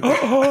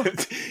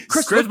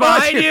 Chris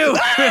behind you.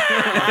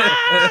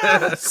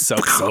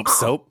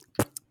 soap.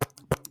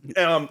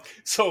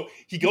 So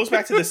he goes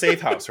back to the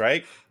safe house,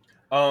 right?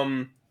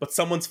 But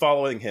someone's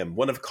following him.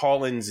 One of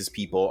Collins's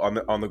people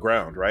on the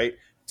ground, right?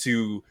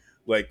 To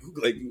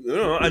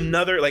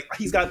another, like,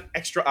 he's got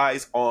extra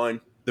eyes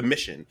on the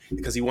mission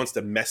because he wants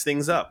to mess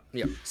things up.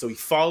 Yeah. So he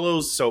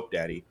follows Soap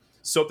Daddy.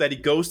 Soap Daddy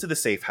goes to the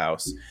safe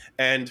house,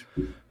 and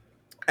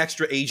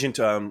extra agent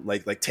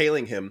like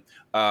tailing him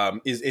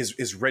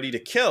is ready to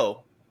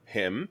kill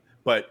him,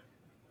 but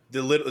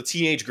the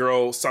teenage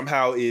girl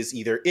somehow is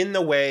either in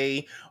the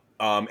way,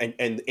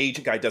 and the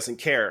agent guy doesn't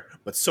care,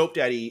 but Soap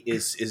Daddy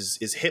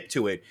is hip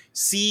to it,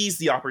 sees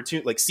the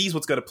opportunity, like sees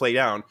what's going to play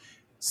down,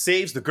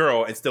 saves the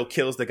girl and still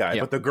kills the guy.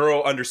 Yeah. But the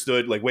girl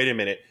understood, like, wait a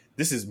minute,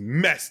 this is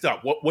messed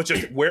up. What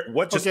just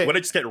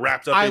get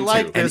wrapped up I into?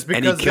 like this And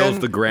he because kills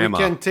then the grandma.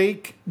 we can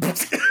take.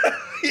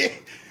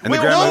 And the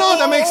Wait, grandma, no,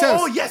 that makes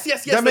sense. Oh, yes.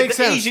 That Like makes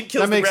the sense. agent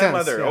kills That the makes sense,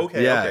 grandmother. yeah.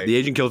 Okay, yeah, okay. the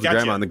agent kills Gotcha. the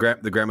grandma,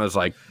 and the grandma's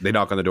like, they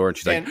knock on the door, and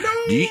she's like, And-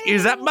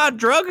 is that my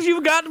drugs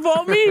you've got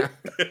for me?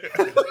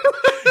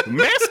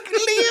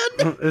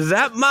 Mescaline. Is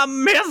that my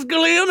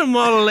mescaline and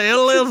my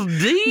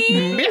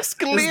LSD?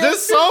 Mescaline. Is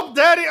this Soap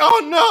Daddy? Oh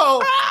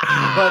no!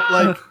 But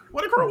like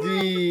What a girl.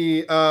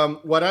 the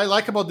what I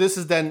like about this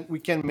is then we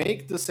can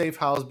make the safe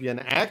house be an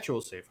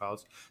actual safe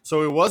house.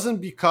 So it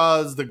wasn't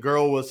because the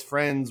girl was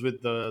friends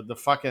with the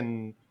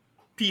fucking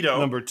Pedo.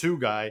 number 2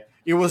 guy.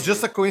 It was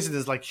just a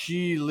coincidence. Like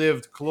she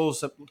lived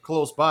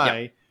close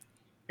by,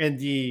 and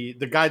the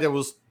guy that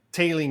was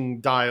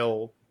tailing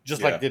Dial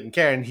just Yeah. like didn't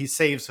care, and he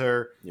saves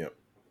her Yep.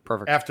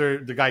 Perfect.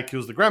 after the guy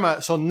kills the grandma.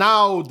 So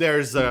now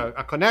there's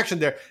a connection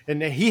there,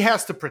 and he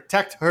has to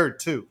protect her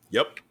too.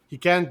 Yep. He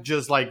can't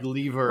just like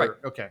leave her. Right.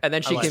 Okay, And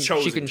then I like it.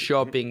 she can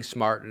show up being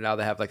smart, and now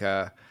they have like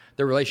their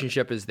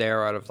relationship is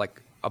there out of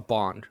like a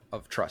bond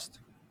of trust.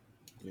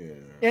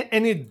 Yeah.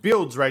 And it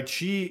builds, right?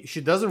 She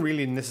doesn't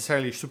really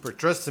necessarily super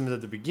trust him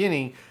at the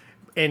beginning,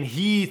 and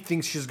he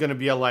thinks she's going to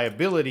be a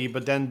liability,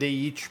 but then they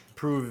each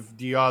prove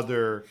the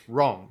other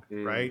wrong,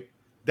 right?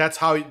 That's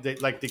how they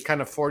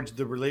kind of forge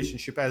the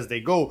relationship as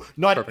they go.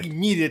 Not Perfect.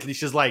 immediately.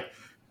 She's like,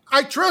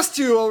 I trust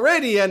you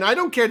already, and I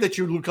don't care that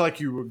you look like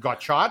you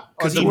got shot.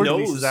 'Cause or he the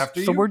knows. police is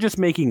after So you. we're just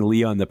making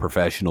Leon the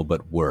professional,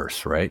 but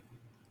worse, right?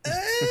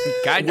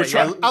 Kinda, We're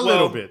trying- yeah. a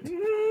little well, bit. It's A kind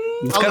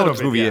of little what this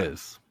bit, movie yeah.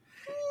 is,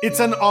 It's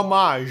an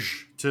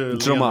homage to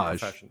It's Leon the homage.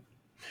 Professional.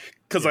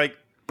 Because like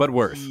but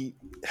worse. he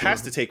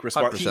has to take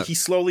responsibility. 100%. He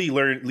slowly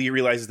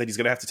realizes that he's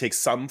going to have to take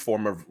some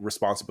form of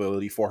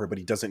responsibility for her, but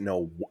he doesn't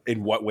know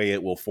in what way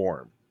it will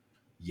form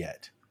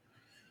yet.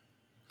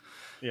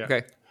 Yeah.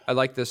 Okay, I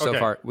like this so Okay.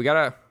 far. We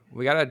gotta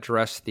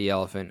address the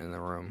elephant in the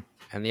room,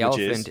 and the Which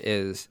elephant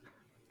is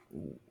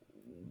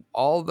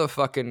all the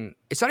fucking.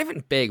 It's not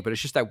even big, but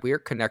it's just that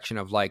weird connection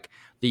of like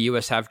the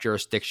U.S. have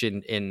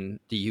jurisdiction in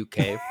the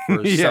UK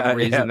for Yeah, some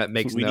reason yeah. that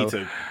makes We no need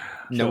to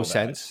no kill that.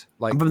 sense.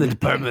 Like I'm from the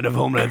Department of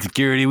Homeland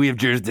Security. We have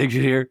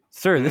jurisdiction here,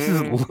 sir. This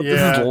is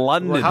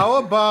London. How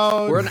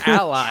about we're an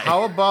ally.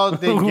 How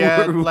about they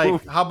get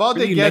like? How about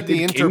We're they the get the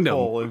United Interpol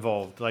Kingdom.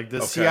 involved? Like the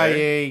Okay.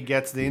 CIA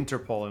gets the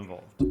Interpol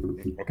involved.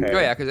 Okay. Oh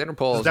yeah, because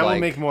Interpol is That would like,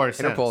 make more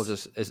Interpol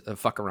sense. is a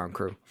fuck around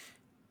crew,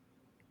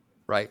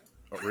 right?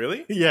 Oh,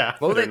 really? Yeah.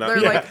 Well, They're they, not-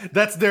 they're yeah. like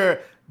That's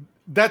their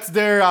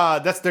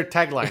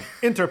tagline.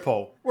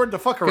 Interpol. We're the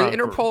fuck around.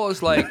 crew. Interpol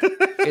is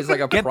like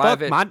a Get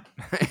private.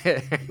 fucked,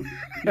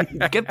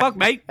 man. Get fucked,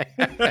 mate.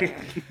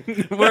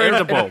 We're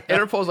Interpol.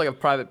 Interpol is like a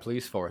private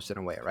police force in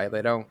a way, right?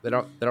 They're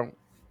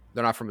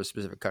not from a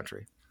specific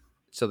country,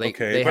 so they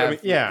Okay. have I mean,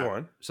 yeah. Go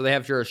on. so they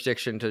have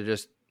jurisdiction to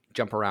just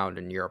jump around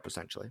in Europe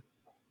essentially.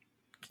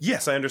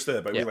 Yes, I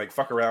understood. But Yeah. we like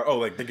fuck around. Oh,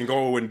 like they can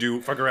go and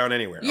do fuck around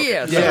anywhere. Okay.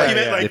 Yeah, I so- thought Yeah, you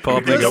meant, yeah. like, They pull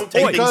up they and don't go,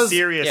 take "Oi." things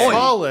seriously. Yeah.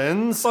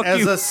 Collins, Fuck as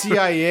you. a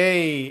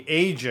CIA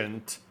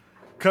agent,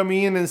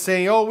 coming in and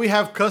saying, "Oh, we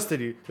have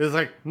custody." It's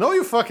like, no,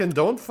 you fucking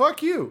don't.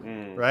 Fuck you,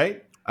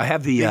 right? I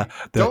have the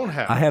don't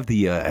have. I have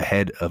the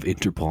head of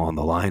Interpol on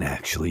the line.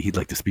 Actually, he'd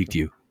like to speak to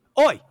you.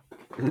 Oi,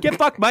 get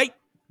fucked, mate.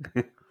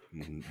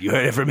 You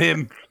heard it from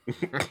him.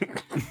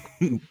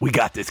 We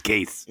got this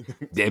case.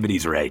 Damn it,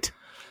 he's right.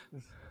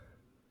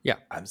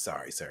 I'm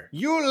sorry, sir.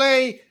 You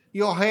lay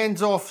your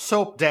hands off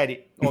Soap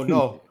Daddy. Oh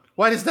no!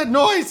 What is that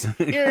noise?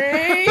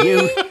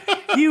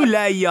 You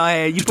lay your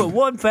hand. You put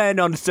one fan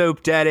on the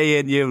Soap Daddy,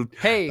 and you.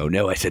 Hey, Oh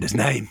no, I said his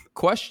name.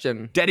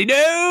 question: Daddy,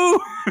 no.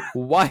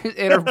 why is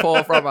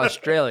Interpol from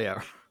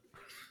Australia?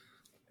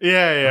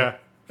 Yeah.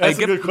 That's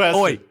Hey, a good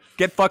question. Oi,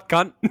 get fucked,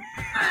 cunt.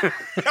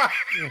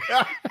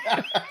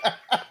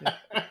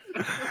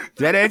 Does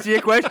that answer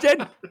your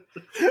question?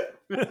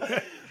 Is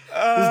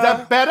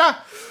that better?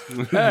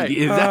 Hey,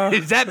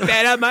 Is that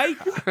better, mate?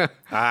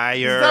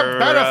 Higher. Is that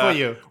better for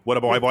you? What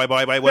a boy. What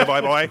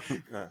a boy.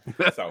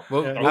 So,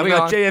 moving I've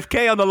got on.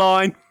 JFK on the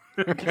line.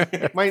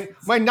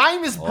 My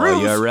name is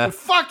Bruce. you're and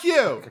fuck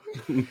you.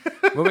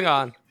 Moving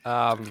on.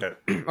 okay.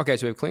 Okay,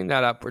 so we've cleaned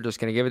that up. We're just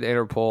gonna give it to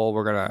Interpol.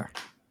 We're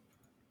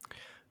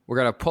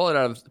gonna pull it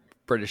out of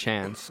British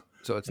hands.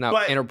 So it's now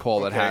But-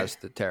 Interpol that okay. has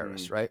the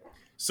terrorists, right?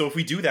 So if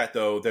we do that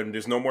though, then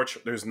there's no more.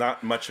 There's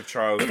not much of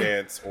Charles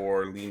Dance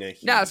or Lena.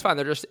 Headey. No, it's fine.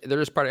 They're just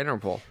part of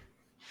Interpol.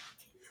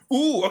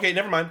 Ooh. Okay.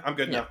 Never mind. I'm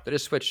good Yeah, now. they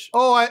just switch.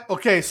 Oh,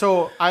 okay.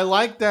 So I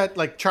like that.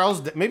 Like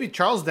maybe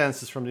Charles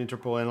Dance is from the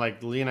Interpol, and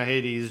like Lena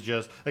Headey is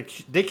just like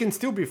they can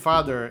still be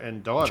father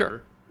and daughter.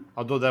 Sure.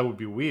 Although that would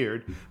be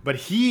weird, but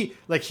he's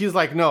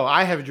like, no,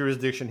 I have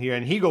jurisdiction here,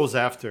 and he goes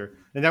after,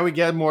 and then we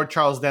get more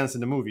Charles Dance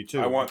in the movie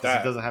too. I want because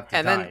that. He doesn't have to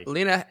And die. then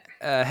Lena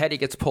Headey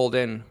gets pulled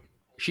in.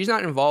 She's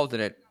not involved in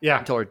it Yeah.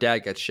 until her dad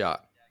gets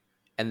shot,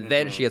 and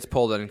then she gets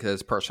pulled in because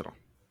it's personal.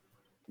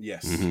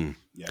 Yes.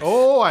 Yes.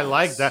 Oh, I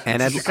like that.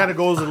 And And it kind of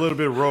goes a little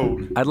bit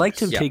rogue. I'd like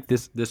to Yeah. take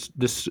this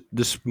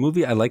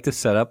movie. I like to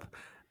set up,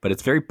 but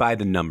it's very by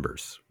the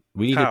numbers.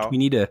 We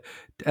need a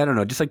I don't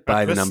know, just like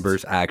by the twist.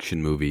 numbers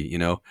action movie. You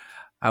know,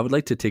 I would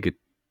like to take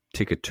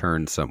a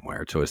turn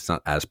somewhere so it's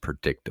not as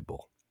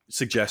predictable.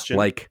 Suggestion.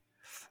 Like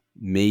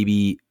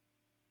maybe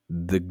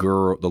the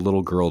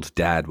little girl's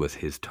dad was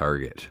his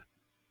target,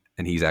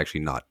 and he's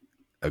actually not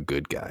a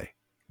good guy.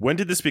 when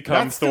did this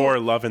become That's still- Thor: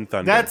 Love and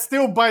Thunder? That's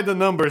still by the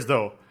numbers,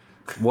 though.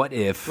 What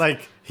if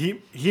Like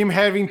him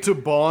having to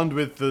bond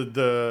with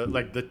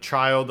the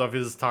child of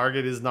his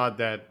target is not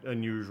that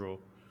unusual.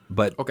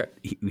 But Okay.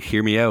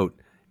 hear me out.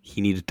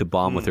 He needed to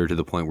bond with her to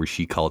the point where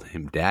she called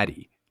him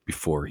daddy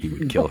before he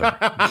would kill her.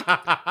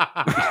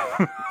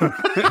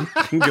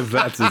 Because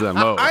that's his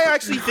MO. I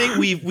actually think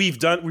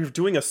we're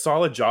doing a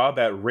solid job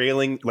at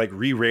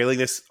re-railing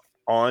this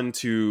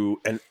onto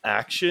an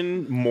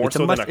action more It's a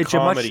so much- than a it's a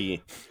much-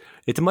 comedy.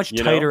 It's a much You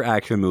know? tighter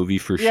action movie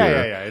for sure.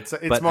 Yeah. It's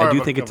But more I do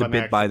of think it's a of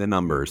bit an by the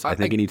numbers. I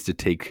think it needs to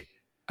take.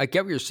 I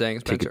get what you're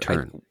saying, Take a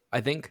Spencer. turn.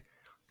 I think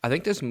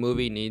this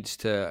movie needs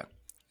to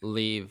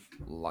leave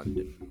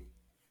London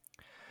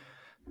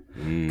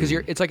because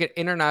it's like an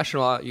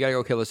international. You gotta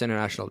go kill this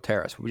international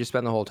terrorist. We just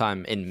spend the whole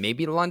time in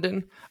maybe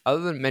London.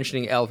 Other than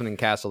mentioning Elephant and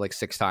Castle like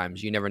 6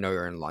 times, you never know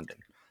you're in London.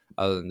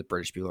 Other than the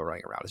British people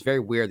running around, it's very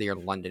weird that you're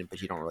in London, but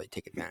you don't really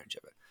take advantage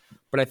of it.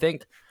 But I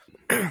think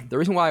the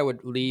reason why I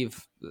would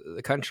leave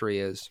the country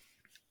is,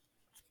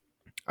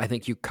 I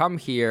think you come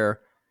here,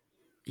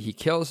 he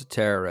kills a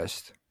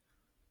terrorist,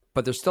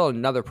 but there's still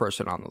another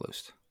person on the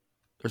loose.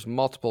 There's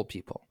multiple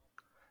people.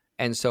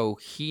 And so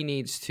he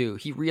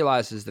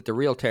realizes that the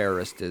real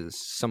terrorist is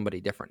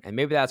somebody different. And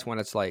maybe that's when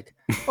it's like,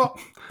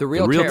 the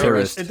real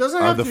terrorist. It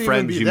doesn't are have the to even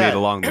friends be you that. made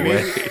along the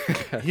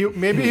way.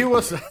 Maybe he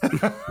was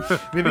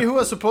maybe he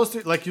was supposed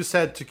to, like you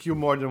said, to kill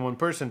more than one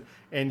person,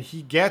 and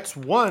he gets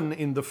one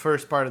in the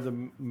first part of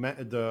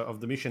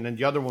the mission, and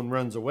the other one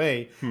runs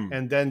away,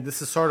 and then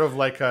this is sort of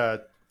like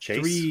a Chase?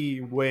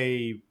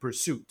 3-way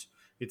pursuit.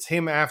 It's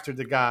him after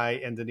the guy,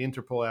 and then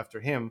Interpol after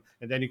him,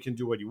 and then you can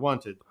do what you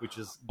wanted, which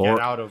is get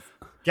out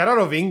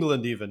of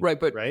England, even. Right,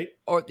 but right.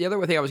 Or the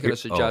other thing I was going to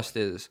suggest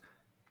is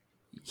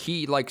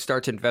he like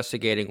starts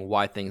investigating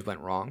why things went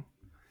wrong,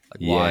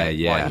 like why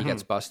he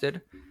gets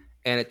busted,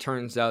 and it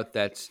turns out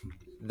that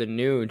the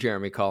new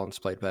Jeremy Collins,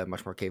 played by a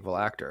much more capable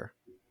actor,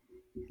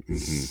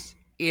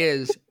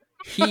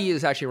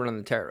 is actually running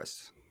the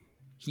terrorists.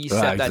 He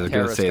set that I was going to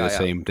terrorist say guy the up.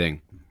 same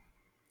thing.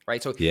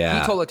 Right, so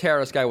Yeah. he told the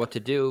terrorist guy what to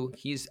do.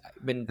 He's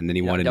been And then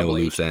he wanted no double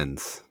loose agent.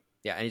 ends.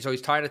 Yeah, and so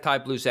he's trying to tie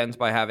up loose ends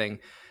by having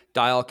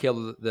Dial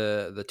kill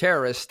the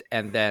terrorist,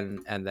 and then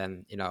And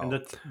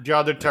the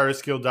other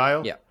terrorist killed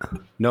Dial. yeah,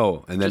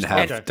 No, and then Just-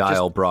 have okay,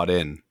 Dial brought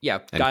in. yeah,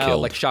 And Dial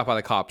killed. like shot by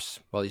the cops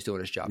while he's doing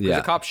his job. Because Yeah,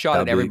 the cops shot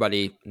that'd at be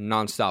everybody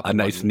nonstop. A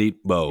nice,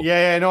 neat bow.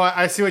 Yeah. No,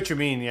 I see what you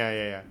mean.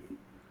 Yeah.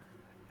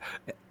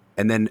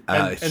 And then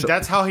And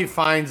that's how he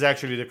finds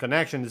actually the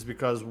connection, is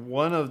because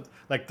one of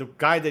the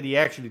guy that he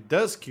actually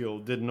does kill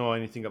didn't know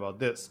anything about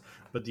this,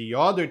 but the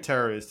other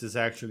terrorist is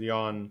actually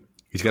on.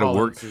 he's got to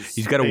work. Collins's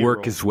He's got to work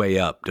payroll. his way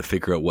up to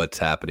figure out what's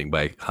happening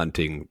by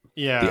hunting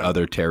Yeah. the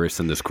other terrorists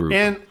in this group.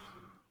 And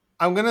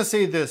I'm gonna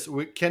say this: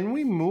 can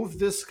we move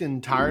this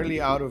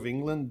entirely out of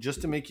England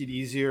just to make it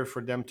easier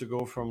for them to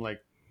go from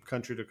like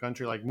country to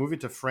country, like move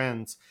it to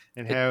France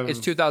and have? It's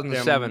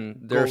 2007. them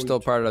They're go still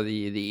part of the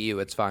EU.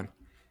 It's fine.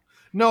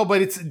 No,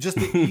 but it's just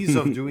the ease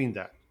of doing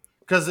that,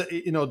 because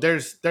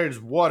there's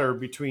water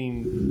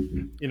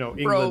between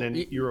England and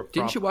Europe.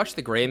 Didn't you proper. watch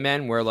The Gray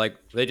Man, where like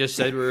they just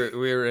said we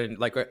were in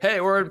like,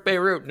 hey, we're in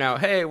Beirut now.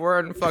 Hey, we're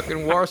in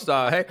fucking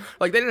Warsaw. Hey,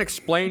 like they didn't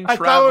explain I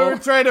travel. thought we were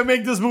trying to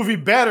make this movie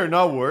better,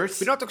 not worse.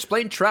 You don't have to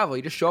explain travel.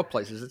 You just show up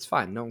places. It's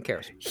fine. No one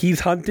cares.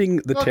 He's hunting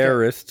the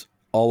terrorists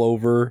all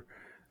over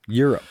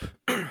Europe.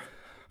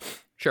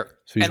 Sure.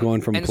 So he's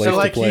going from and place so, to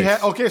like,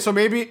 place. So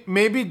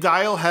maybe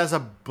Dial has a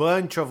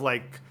bunch of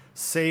like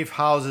safe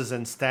houses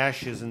and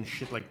stashes and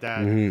shit like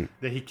that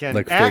that he can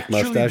Like fake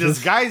actually mustaches?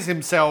 disguise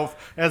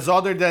himself as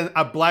other than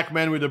a black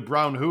man with a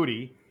brown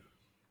hoodie,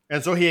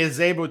 and so he is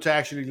able to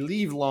actually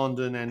leave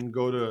London and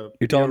go to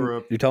You tell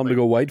Europe. him to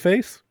go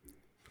whiteface?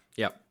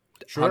 yeah,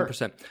 Sure.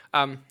 100%.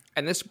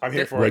 And this, I'm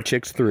here for White it.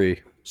 Chicks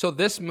 3. so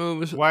this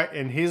moves. White,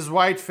 and his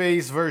white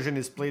face version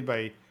is played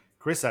by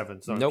Chris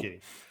Evans. No, Nope.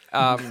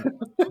 I'm kidding.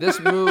 This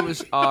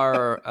moves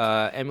our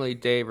Emily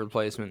Dave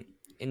replacement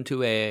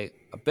into a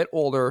bit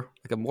older,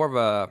 like a more of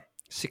a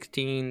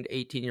 16,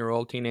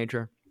 18-year-old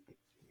teenager,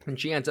 and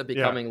she ends up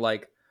becoming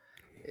like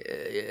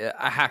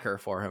a hacker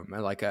for him,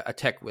 like a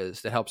tech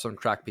whiz that helps him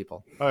track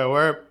people. All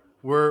right,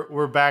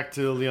 we're back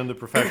to Leon the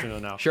Professional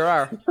now. Sure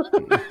are.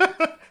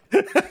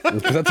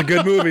 Because that's a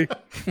good movie.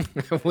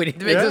 We need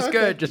to make this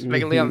good. Just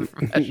make it Leon the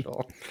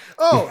Professional.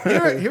 Oh,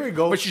 here we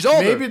go. But she's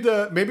older.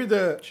 Maybe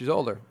the She's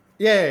older.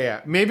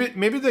 Yeah. Maybe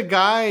the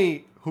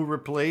guy who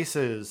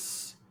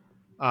replaces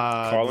the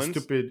Collins?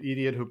 stupid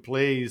idiot who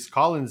plays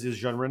Collins is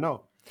Jean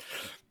Reno.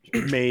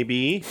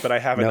 Maybe, but I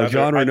have Now, another.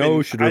 Jean I've Reno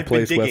been- should I've been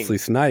replace digging. Wesley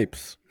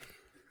Snipes.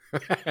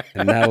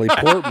 And Natalie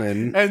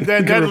Portman And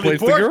then could Natalie replace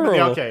the Portman. girl.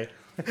 Yeah, okay.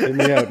 Hear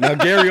me out. Now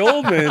Gary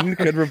Oldman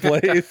could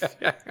replace.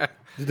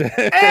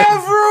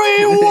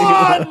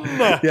 Everyone.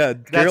 Yeah,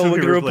 Gary who Oldman he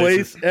could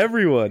replace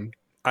everyone.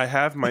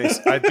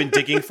 I've been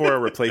digging for a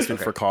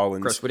replacement for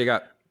Collins. Chris, what do you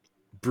got?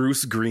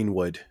 Bruce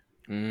Greenwood.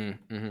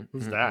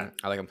 Who's that?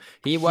 I like him.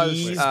 He was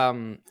He's-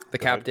 the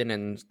captain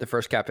and the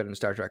first captain in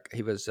Star Trek.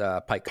 He was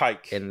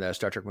Pike in the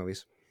Star Trek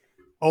movies.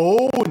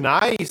 Oh,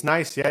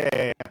 nice.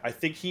 Yeah. I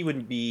think he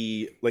would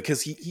be like,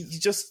 because he's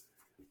just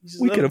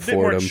We a could bit afford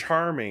more him.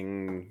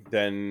 charming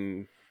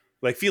than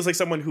like feels like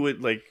someone who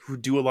would like who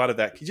do a lot of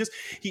that.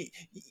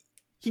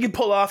 He can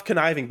pull off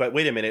conniving, but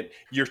wait a minute,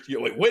 you're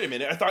like, wait a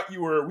minute, I thought we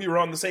were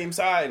on the same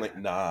side. Like,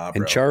 nah, bro.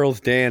 And Charles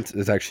Dance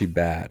is actually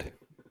bad.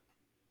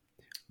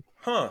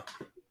 Huh?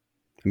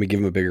 Let me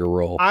give him a bigger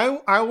role.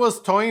 I was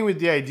toying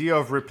with the idea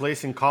of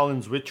replacing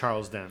Collins with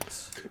Charles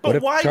Dance. But What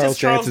if why Charles does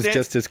Charles Dance is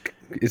just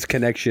his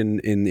connection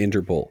in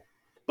Interpol?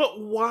 But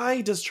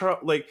why does Charles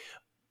like?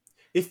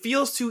 It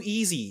feels too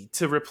easy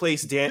to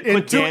replace Dan.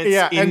 And Put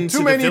Dance and into too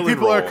the many villain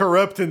people are role.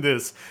 corrupt in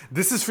this.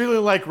 This is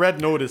feeling like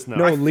Red Notice now.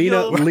 No,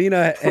 feel-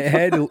 Lena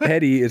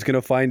Headey is going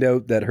to find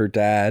out that her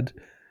dad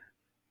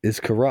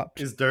is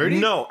corrupt Is dirty?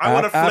 No, I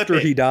want to flip after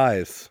it. he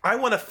dies. I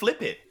want to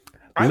flip it.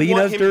 I want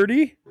Lena's him-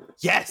 dirty?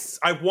 Yes,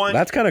 I want.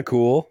 That's kind of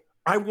cool.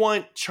 I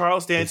want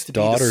Charles Dance His to be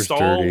the daughter's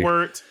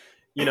stalwart,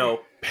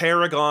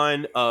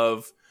 paragon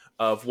of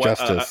what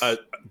Justice.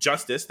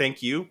 justice.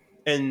 Thank you.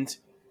 And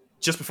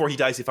just before he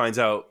dies, he finds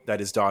out that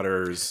his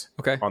daughter's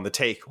on the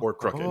take or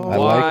crooked. I Oh. like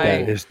Why?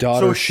 that. His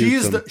daughter So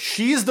shoots him.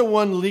 she's the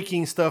one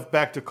leaking stuff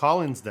back to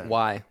Collins then.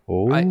 Why?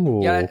 Oh.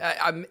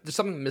 There's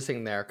something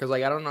missing there because I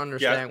don't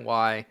understand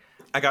why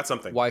I got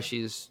something. why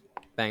she's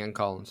banging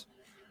Collins.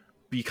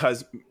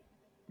 Because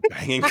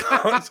banging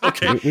Collins.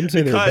 Okay, We didn't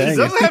say they were Because- He banging.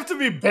 doesn't have to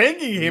be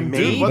banging him,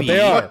 dude. What Maybe. the They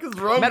fuck are. is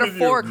wrong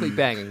Metaphorically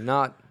banging,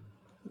 not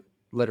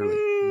literally. with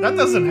you? That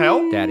doesn't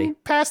help. Daddy.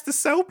 pass the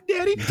soap,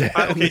 daddy.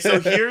 Okay, so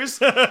here's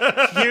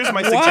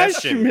my Wash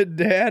suggestion. me,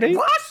 daddy.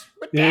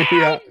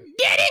 Yeah.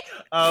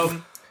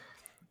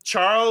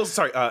 Charles.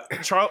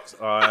 Charles.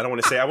 I don't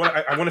want to say. I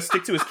want to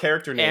stick to his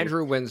character name.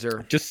 Andrew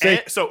Windsor. Just say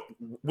And, so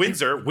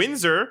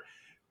Windsor,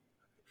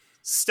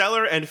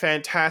 stellar and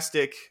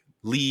fantastic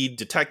lead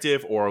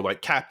detective or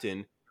like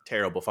captain,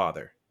 terrible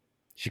father.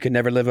 she could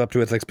never live up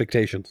to its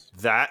expectations.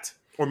 That,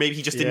 or maybe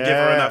he just didn't give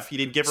her Yeah. enough. He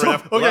didn't give her So,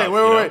 enough. okay,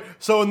 love, wait.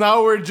 So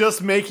now we're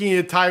just making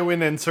it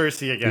Tywin and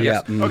Cersei again. Yeah.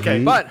 Okay,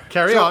 Mhm. But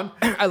carry on.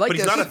 I like But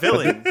he's this. not a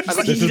villain. I like-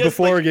 This He is just,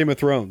 before like, Game of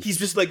Thrones. He's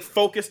just like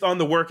focused on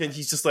the work, and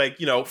he's just like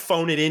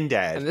phone it in,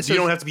 dad. And this you is,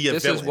 don't have to be a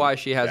this villain. is why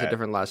she has Dad. a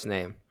different last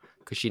name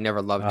because she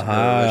never loved Aha.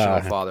 her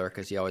original father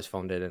because he always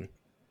phoned it in.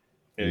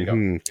 There you go.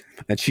 Mhm.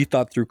 And she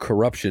thought through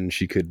corruption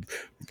she could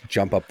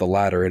jump up the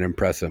ladder and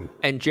impress him.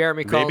 And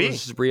Jeremy Maybe.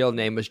 Collins' real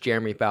name was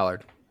Jeremy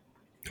Ballard.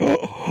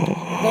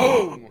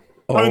 Oh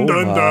Dun,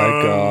 dun, my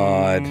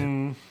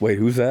dun. god! Wait,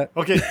 who's that?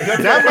 Okay,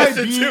 that might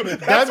be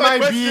That's my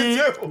question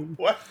too.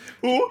 What?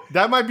 Who?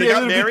 that might be They a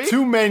got little married? bit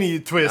too many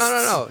twists.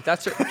 No.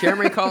 That's her,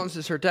 Jeremy Collins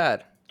is her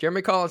dad.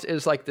 Jeremy Collins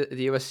is like the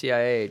US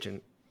CIA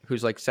agent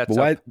who's like sets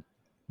But why? up.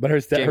 But her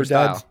James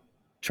dad's Style.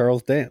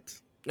 Charles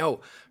Dance.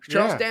 No,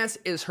 Charles Yeah. Dance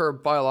is her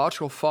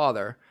biological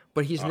father,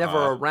 but he's never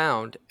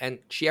around, and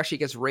she actually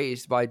gets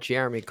raised by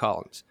Jeremy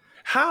Collins.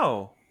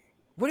 How?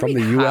 What do From you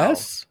the mean, how?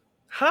 U.S.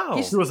 How?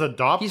 He was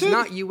adopted. He's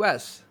not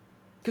U.S.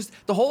 Because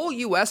the whole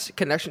U.S.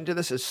 connection to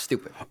this is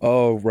stupid.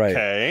 Oh right.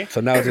 Okay.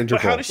 So now it's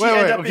But how Interpol. does she Wait,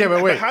 end wait, up? okay, in,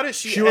 but wait. How did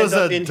she? She end was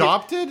up in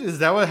adopted. Is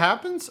that what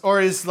happens,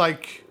 or is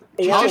like?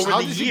 Or how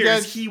over the did she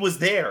years, get? he was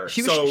there.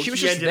 She was so she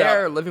was he just ended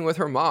there Up, living with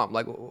her mom,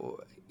 like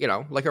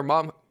like her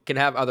mom can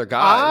have other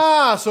guys.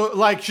 Ah, so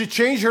like she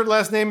changed her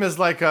last name as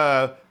like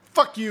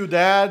fuck you,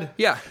 dad.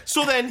 Yeah,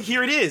 so then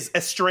here it is,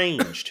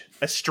 estranged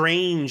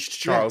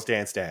Charles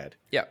Dance dad.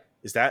 yeah.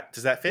 Does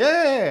that fit?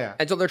 Yeah.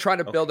 And so they're trying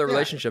to build their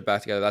relationship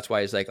back together. That's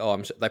why he's like, "Oh,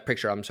 I'm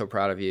so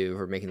proud of you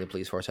for making the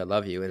police force. I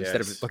love you." And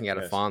instead Yes, of looking at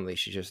it yes. fondly,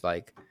 she's just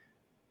like,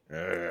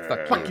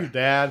 Fuck you,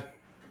 dad.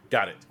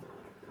 Got it.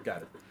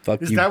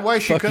 Fuck Is you, that why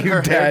she fuck cut you,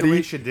 her hair daddy. the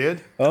way she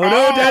did? Oh no,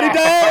 daddy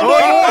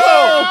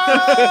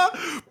died!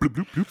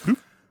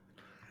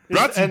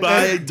 Brought to you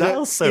by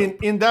Dial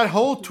Soap. In that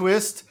whole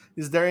twist,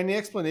 is there any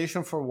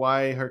explanation for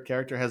why her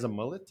character has a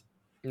mullet?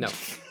 "No."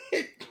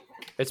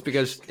 It's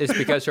because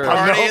her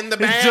Party No, in the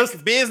it's back,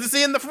 just- business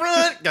in the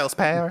front. Ghost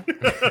power.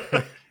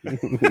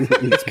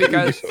 it's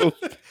because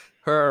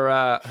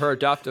her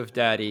adoptive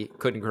daddy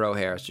couldn't grow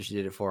hair, so she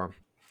did it for him.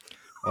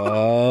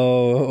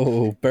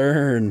 Oh,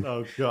 burn!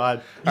 Oh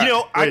God! You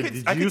know,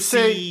 Wait,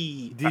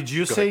 Did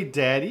you say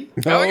daddy?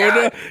 Oh,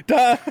 no.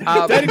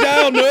 Daddy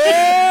down!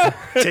 No!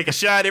 take a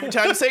shot every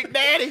time you say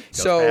daddy?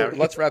 So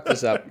let's wrap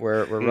this up.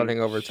 We're running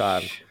over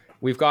time.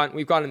 We've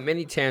gone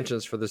many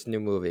tangents for this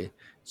new movie.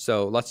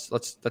 So let's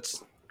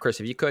Chris,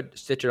 if you could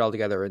stitch it all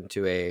together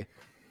into a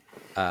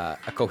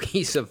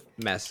cohesive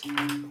mess,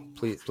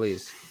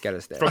 please get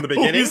us there. From the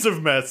beginning.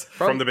 Cohesive mess.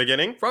 From the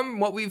beginning. From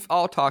what we've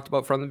all talked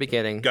about from the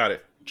beginning, Got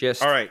it.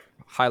 just All right.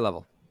 high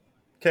level.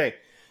 Okay.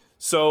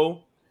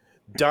 So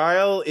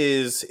Dial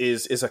is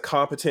a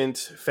competent,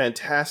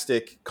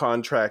 fantastic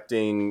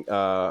contracting,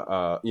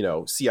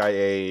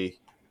 CIA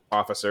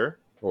officer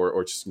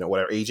or just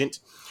whatever agent.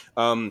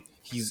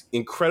 He's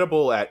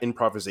incredible at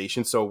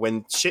improvisation. So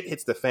when shit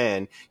hits the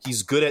fan,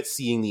 he's good at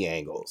seeing the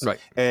angles. Right.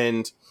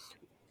 And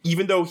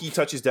even though he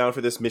touches down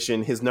for this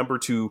mission, his number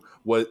two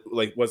was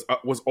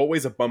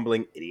always a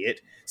bumbling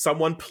idiot.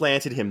 Someone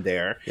planted him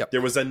there. Yep.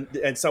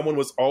 And someone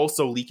was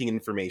also leaking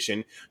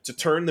information to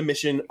turn the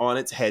mission on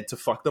its head to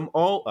fuck them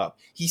all up.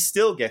 He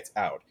still gets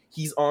out.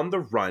 He's on the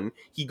run.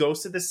 He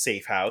goes to the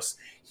safe house.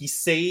 He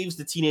saves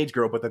the teenage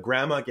girl, but the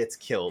grandma gets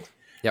killed.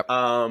 Yep.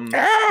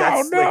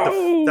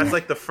 That's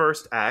like the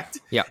first act.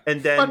 Yeah.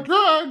 And then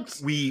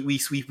we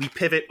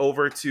pivot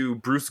over to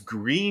Bruce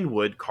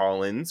Greenwood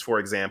Collins, for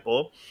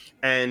example,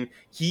 and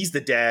he's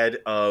the dad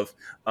of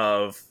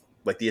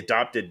like the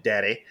adopted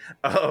daddy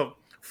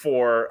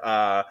for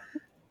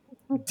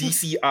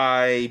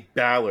DCI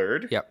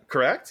Ballard. Yep.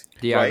 Correct?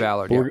 DI Right?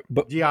 Ballard.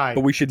 DI.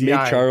 But we should DI.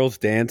 make Charles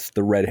dance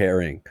the red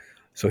herring.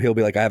 So he'll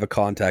be like, I have a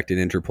contact in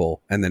Interpol.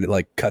 And then it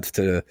like cuts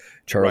to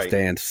Charles Right.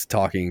 Dance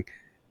talking.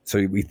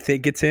 So we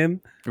think it's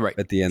him. Right.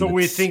 At the end. So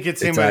we think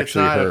it's him, but it's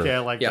not. her. Okay, I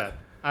like Yeah. that.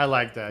 I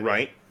like that.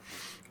 Right.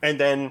 And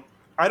then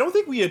I don't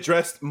think we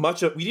addressed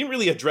much of. We didn't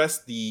really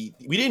address we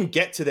didn't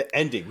get to the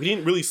ending. We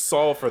didn't really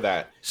solve for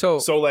that. So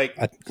like,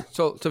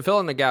 So to fill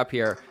in the gap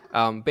here,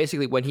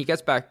 basically when he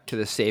gets back to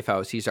the safe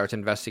house, he starts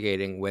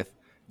investigating with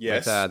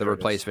Yes, the there it is.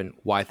 replacement,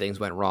 why things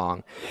went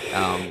wrong,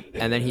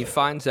 and then he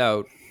finds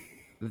out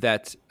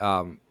that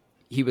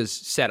he was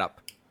set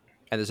up,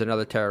 and there's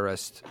another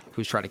terrorist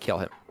who's trying to kill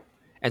him,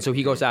 and so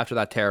he goes after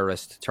that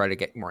terrorist to try to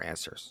get more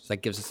answers. So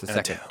that gives us the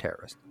second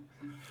terrorist.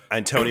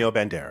 Antonio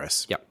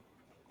Banderas. Yep.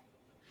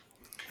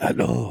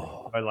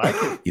 Hello. I like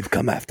it. You've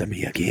come after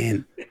me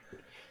again.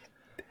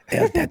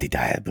 El Daddy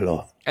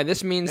Diablo. And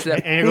this means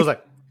that And he goes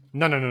like,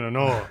 no.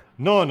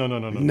 No.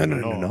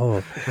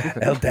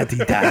 El Daddy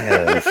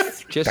Diablo.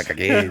 just Back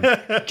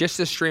again. just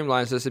to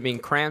streamline this, it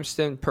means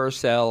Cranston,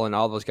 Purcell, and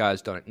all those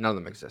guys none of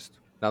them exist.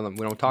 None of them.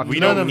 We don't talk. We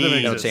to them. don't need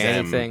They don't say them.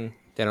 anything.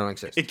 They don't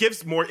exist. It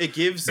gives more. It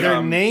gives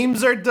Their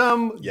names are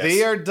dumb. yes.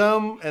 They are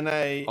dumb, and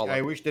All of I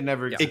them. wish they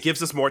never It existed.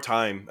 gives us more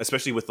time,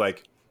 especially with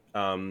like,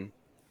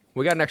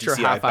 We got an extra DCI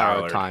half hour of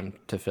Ballard. time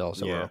to fill,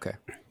 so Yeah. we're okay.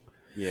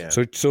 yeah.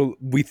 So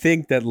we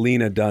think that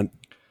Lena Dunham,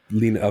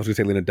 Leon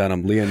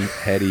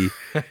Headey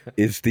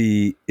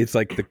it's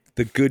like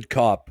the good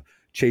cop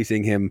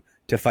chasing him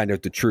to find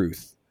out the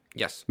truth.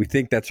 Yes. We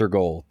think that's her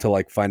goal, to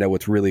like find out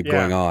what's really Yeah,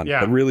 going on.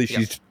 yeah. But really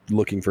she's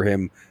looking for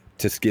him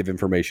to give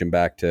information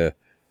back to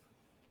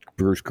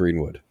Bruce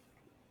Greenwood.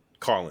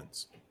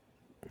 Collins.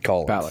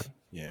 Ballard.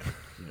 Yeah.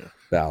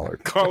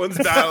 Ballard. Collins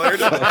Ballard.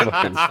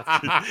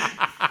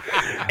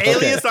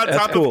 Alias on that's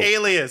top cool. of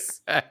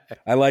alias.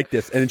 I like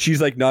this. And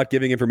she's like not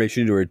giving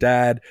information to her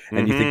dad,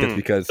 and you think that's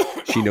because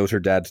she knows her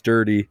dad's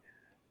dirty,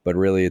 but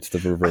really it's the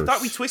reverse. I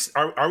thought we twist.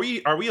 Are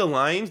we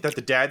aligned that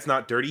the dad's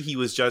not dirty? He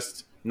was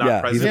just not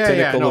Yeah, he's present.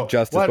 a pinnacle of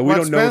justice, but we what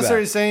don't know Spencer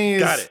that. is saying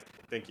is Got it.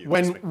 Thank you.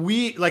 when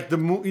we like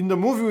in the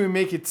movie we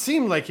make it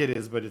seem like it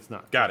is, but it's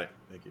not. Got it.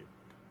 Thank you.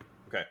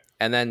 Okay.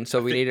 And then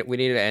so we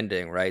need an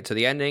ending, right? So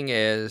the ending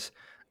is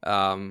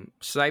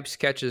Snipes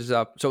catches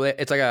up. So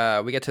it's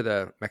like we get to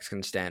the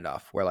Mexican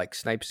standoff where like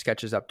Snipes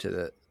catches up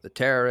to the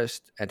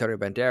terrorist Antonio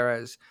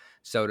Banderas.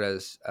 So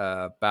does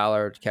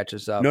Ballard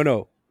catches up.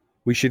 No.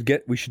 We should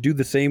do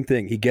the same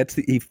thing. He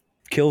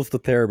kills the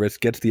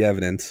terrorist, gets the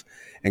evidence,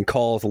 and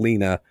calls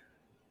Lena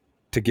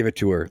to give it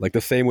to her. Like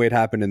the same way it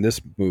happened in this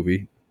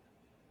movie,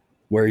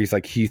 where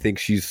he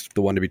thinks she's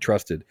the one to be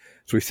trusted.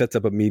 So he sets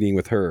up a meeting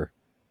with her,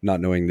 not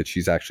knowing that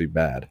she's actually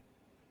bad,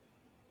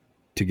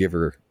 to give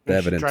her the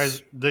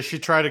evidence. Does she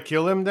try to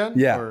kill him then?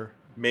 Yeah. Or?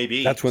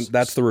 Maybe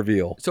That's the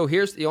reveal. So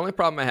here's the only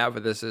problem I have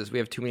with this is we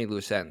have too many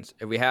loose ends.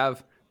 If we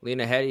have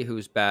Lena Headey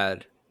who's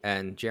bad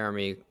and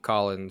Jeremy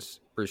Collins,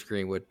 Bruce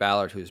Greenwood,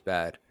 Ballard who's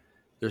bad,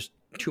 there's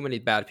too many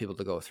bad people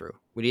to go through.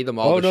 We need them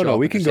all. to show up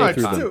we at the can same go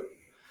through time. them.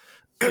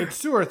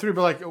 It's two or three,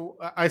 but like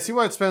I see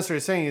what Spencer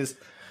is saying is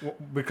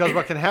because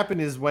what can happen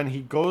is when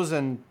he goes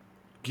and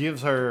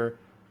gives her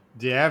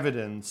the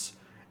evidence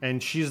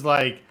and she's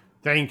like,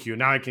 thank you,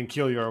 now I can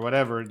kill you or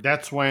whatever,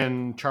 that's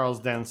when Charles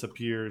Dance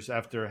appears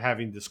after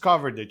having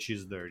discovered that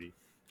she's dirty.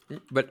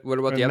 But what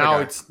about And the other now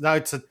guy?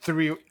 it's a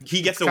three.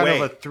 He gets it's kind away.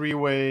 of a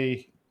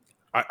three-way.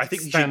 I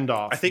think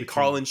standoff I think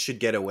between- Collins should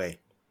get away.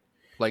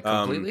 Like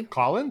completely?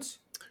 Collins.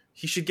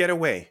 He should get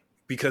away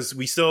because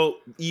we still,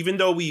 even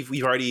though we've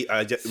already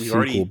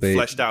Sequel bait.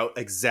 fleshed out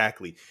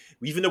exactly.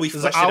 Even though we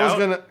 'Cause fleshed I it was out,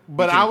 gonna,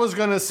 but can I was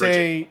gonna bridge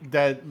say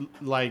that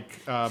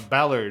like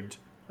Ballard.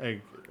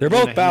 They're Lena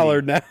both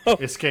Ballard Headey now.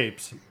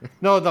 escapes.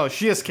 No,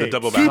 she escapes.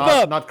 double Keep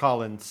Ballard. up. Not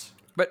Collins.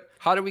 But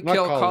how do we Not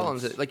kill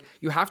Collins. Collins? Like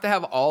you have to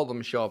have all of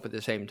them show up at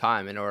the same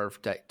time in order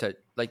to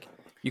like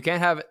you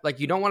can't have like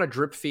you don't want to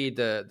drip feed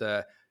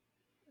the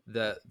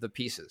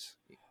pieces.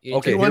 You need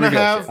Okay, to- You here want to we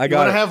go. have I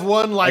got it. have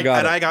one like got it.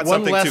 And I got one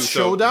something last too, so-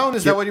 showdown.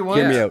 Is that what you want?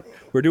 Hear me Yeah. out.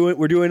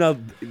 We're doing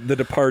the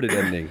Departed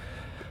ending,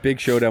 big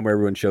showdown where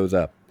everyone shows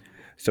up.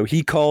 So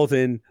he calls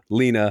in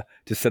Lena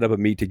to set up a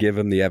meet to give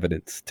her the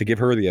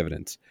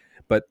evidence.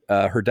 But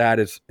her dad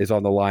is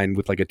on the line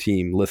with like a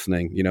team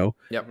listening, you know?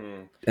 Yep.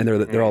 And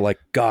they're all like,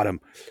 got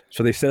him.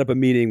 So they set up a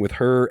meeting with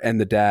her and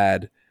the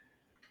dad,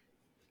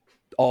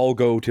 all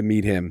go to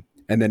meet him.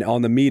 And then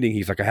on the meeting,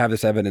 he's like, I have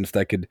this evidence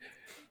that could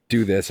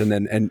do this.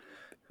 And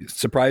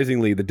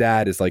surprisingly, the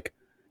dad is like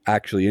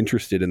actually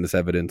interested in this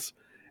evidence.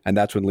 And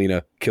that's when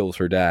Lena kills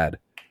her dad.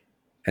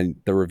 And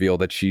the reveal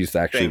that she's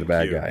actually the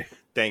bad guy.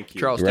 Thank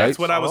you. Charles That's Dance.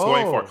 what I was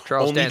going for.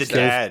 Charles Only Dance the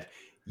dad.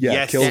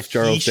 kills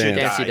Charles he should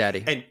Dance. die.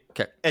 Daddy.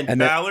 And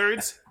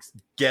Ballard's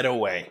get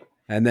away.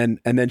 And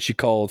then she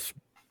calls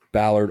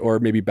Ballard, or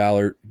maybe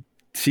Ballard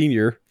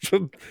Senior,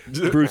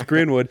 Bruce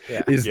Greenwood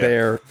is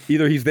there.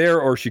 Either he's there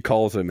or she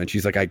calls him, and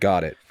she's like, "I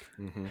got it."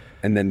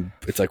 And then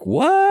it's like,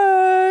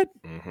 "What?"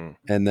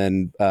 And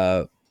then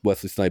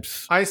Wesley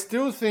Snipes, I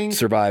still think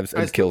survives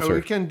and kills her.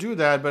 We can do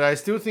that, but I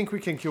still think we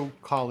can kill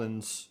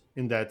Collins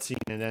in that scene,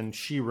 and then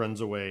she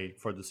runs away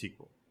for the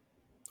sequel.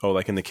 Oh,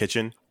 like in the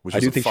kitchen? I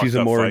do think she's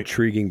a more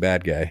intriguing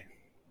bad guy.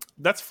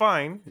 That's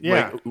fine.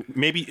 Yeah. Like,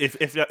 maybe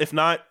if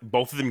not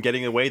both of them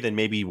getting away, then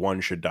maybe one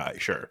should die.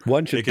 Sure.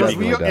 One should die.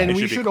 And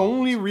we should should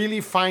only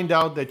really find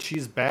out that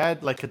she's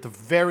bad, like at the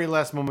very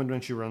last moment when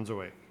she runs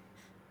away.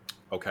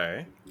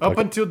 Okay. Up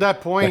until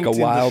that point, like a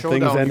Wild in the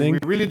Things showdown, ending? we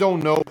really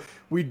don't know.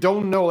 We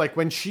don't know, like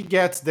when she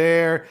gets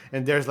there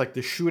and there's like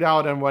the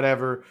shootout and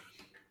whatever.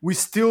 We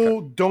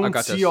still don't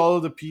see all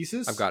of the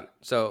pieces. I've got it.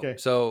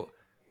 So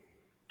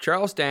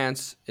Charles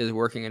Dance is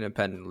working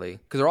independently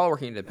because they're all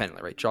working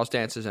independently, right? Charles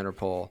Dance is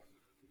Interpol.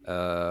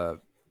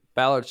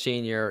 Ballard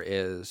Senior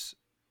is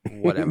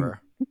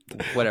whatever.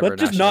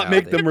 Let's just not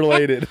make them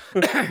related.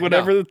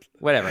 Whatever. No,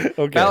 whatever.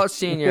 Okay. Ballard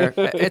Senior,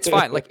 it's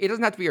fine. Like it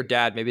doesn't have to be your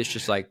dad. Maybe it's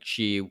just like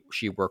she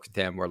worked with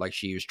him, or like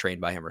she was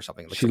trained by him, or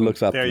something. Like she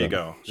looks up. There you them.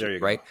 go. There you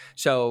go. Right.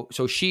 So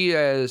she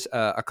is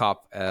a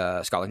cop,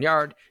 Scotland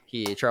Yard.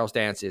 Charles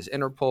Dance is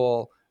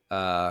Interpol.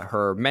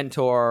 Her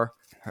mentor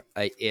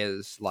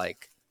is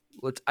like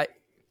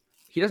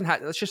he doesn't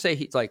have. Let's just say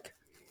he's like.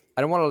 I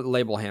don't want to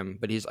label him,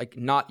 but he's like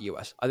not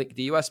U.S. I think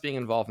the U.S. being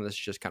involved in this is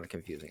just kind of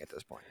confusing at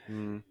this point.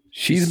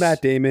 She's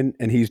Matt Damon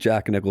and he's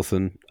Jack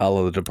Nicholson, all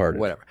of The Departed.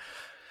 Whatever.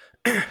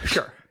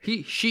 Sure.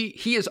 He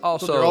is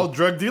also. So they're all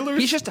drug dealers?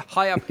 He's just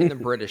high up in the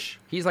British.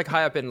 He's like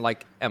high up in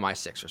like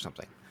MI6 or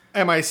something.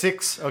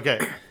 MI6? Okay.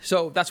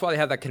 So that's why they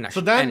have that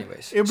connection. So then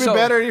anyways, it would be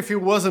better if it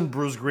wasn't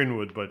Bruce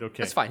Greenwood, but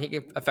okay. That's fine. He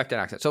can affect an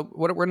accent. So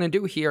what we're going to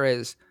do here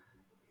is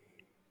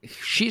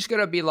she's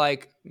going to be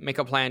like, make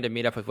a plan to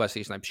meet up with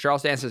Wesley Snipes.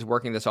 Charles Dance is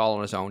working this all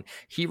on his own.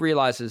 He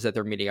realizes that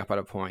they're meeting up at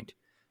a point.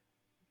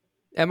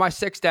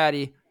 MI6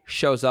 Daddy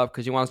shows up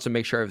because he wants to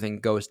make sure everything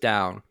goes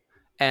down.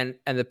 And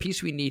the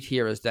piece we need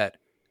here is that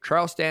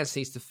Charles Dance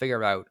needs to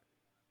figure out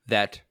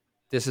that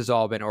this has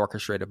all been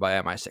orchestrated by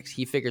MI6.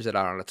 He figures it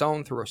out on its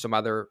own through some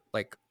other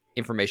like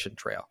information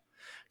trail.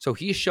 So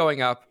he's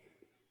showing up.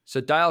 So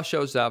Dial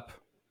shows up.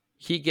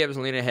 He gives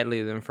Lena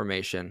Headey the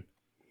information.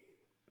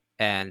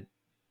 And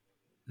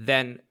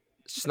then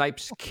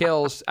Snipes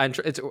kills, and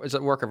it's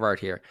a work of art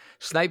here.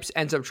 Snipes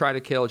ends up trying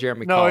to kill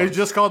Jeremy Collins. No, he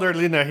just called her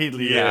Lena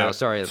Headey. Yeah, no,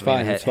 sorry. It's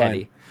fine. It's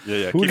fine.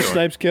 Yeah. Who does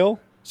Snipes kill?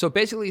 So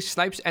basically,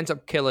 Snipes ends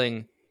up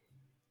killing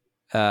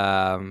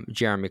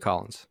Jeremy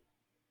Collins.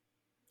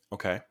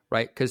 Okay.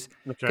 Right? Because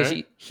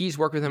he's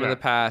worked with him in the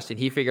past, and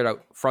he figured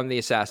out from the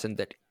assassin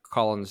that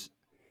Collins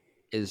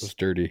is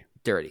dirty.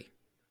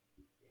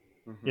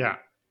 Yeah.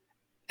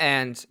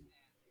 And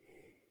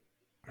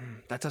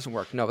that doesn't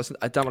work. No, that's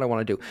not what I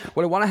want to do.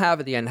 What I want to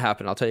have at the end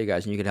happen, I'll tell you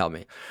guys, and you can help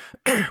me.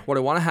 What I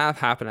want to have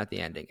happen at the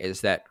ending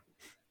is that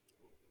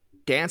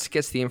Dance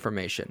gets the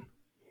information,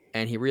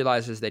 and he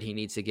realizes that he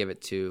needs to give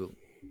it to.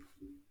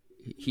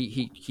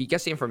 He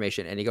gets the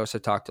information, and he goes to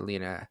talk to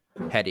Lena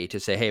Headey to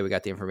say, "Hey, we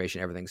got the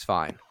information. Everything's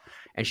fine."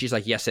 And she's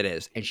like, "Yes, it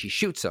is." And she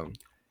shoots him,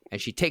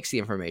 and she takes the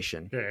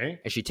information,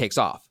 and she takes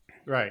off.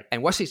 Right.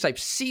 And Wesley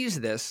Snipes sees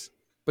this,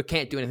 but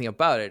can't do anything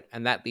about it,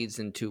 and that leads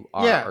into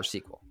our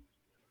sequel.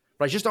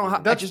 But I just don't know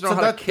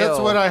how to kill. That's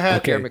what I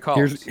had. Jeremy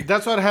Collins.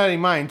 That's what I had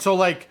in mind. So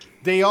like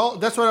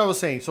that's what I was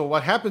saying. So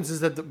what happens is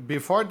that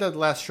before that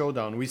last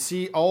showdown, we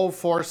see all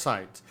four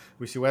sides.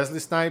 We see Wesley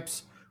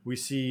Snipes, we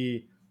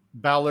see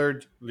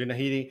Ballard, Lena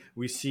Headey,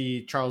 we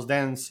see Charles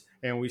Dance,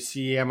 and we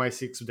see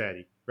MI6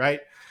 Daddy,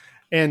 right?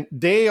 And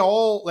they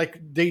all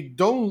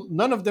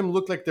none of them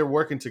look like they're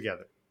working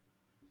together,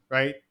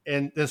 right?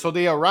 And so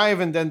they arrive,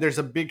 and then there's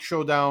a big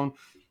showdown.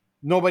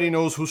 Nobody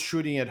knows who's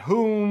shooting at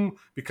whom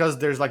because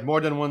there's like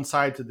more than one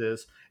side to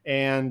this.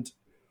 And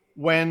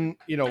when,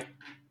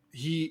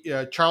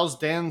 Charles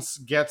Dance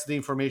gets the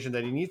information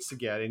that he needs to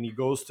get, and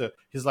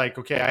he's like,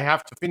 okay, I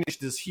have to finish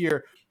this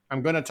here.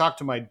 I'm going to talk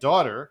to my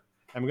daughter.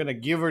 I'm going to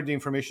give her the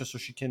information so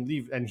she can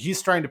leave. And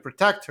he's trying to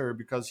protect her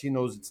because he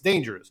knows it's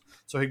dangerous.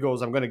 So he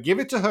goes, I'm going to give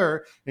it to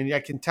her, and I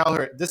can tell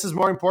her, this is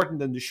more important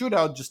than the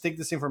shootout. Just take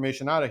this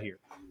information out of here.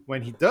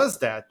 When he does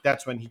that,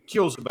 that's when he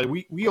kills her. But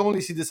we only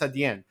see this at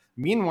the end.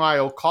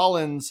 Meanwhile,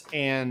 Collins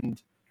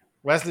and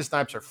Wesley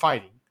Snipes are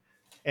fighting.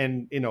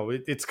 And,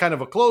 it's kind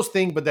of a close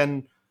thing, but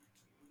then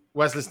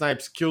Wesley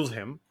Snipes kills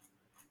him.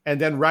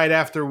 and then right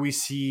after we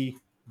see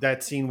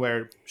that scene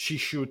where she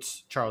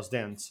shoots Charles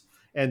Dance,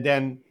 and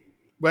then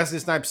Wesley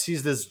Snipes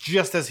sees this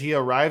just as he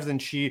arrives,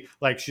 and she's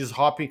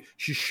hopping.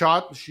 She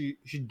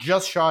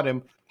just shot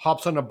him,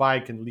 hops on a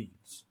bike and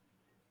leaves.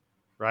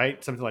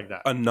 Right, something like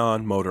that. A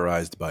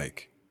non-motorized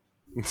bike.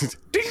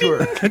 Sure,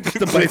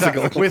 the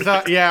bicycle. with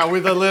a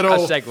little A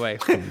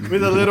segue.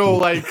 with a little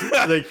like Puts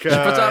on a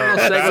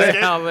little segue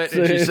helmet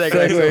and she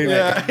segues.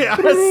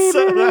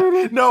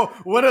 No,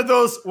 one of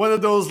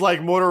those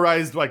like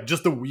motorized, like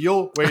just the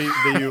wheel where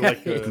you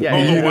like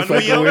Yeah, one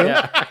wheel?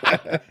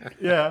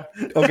 yeah.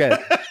 Okay.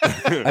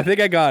 I think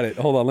I got it.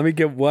 Hold on. Let me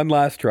give one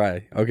last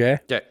try. Okay.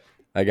 Okay.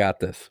 I got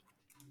this.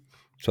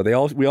 So we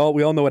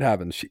all know what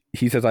happens.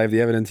 He says, I have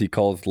the evidence. He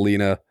calls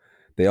Lena.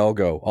 They all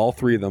go. All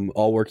three of them,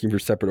 all working for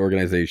separate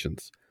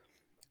organizations.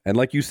 And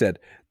like you said,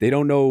 they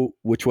don't know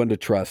which one to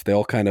trust. They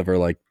all kind of are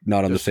like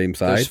not on the same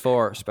side. There's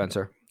 4,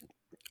 Spencer.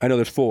 I know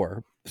there's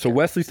 4. So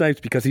Wesley Snipes,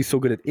 because he's so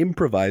good at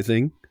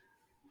improvising,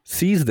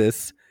 sees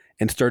this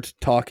and starts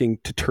talking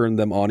to turn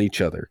them on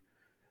each other.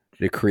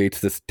 It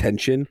creates this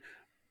tension,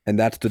 and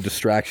that's the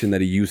distraction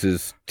that he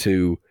uses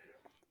to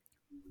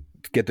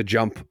get the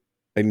jump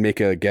and make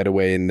a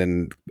getaway and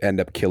then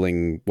end up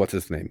killing, what's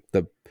his name?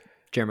 The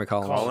Jeremy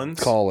Collins.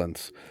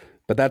 Collins.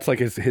 But that's like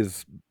his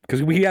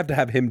because we have to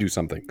have him do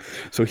something.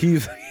 So he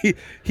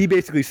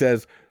basically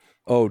says,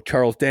 oh,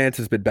 Charles Dance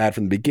has been bad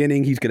from the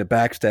beginning. He's going to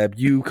backstab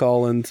you,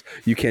 Collins.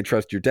 You can't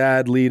trust your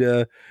dad,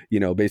 Lita.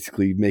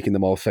 Basically making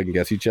them all second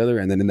guess each other.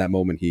 And then in that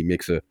moment, he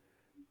makes a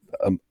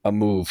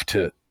move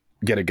to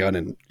get a gun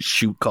and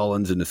shoot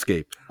Collins and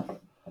escape.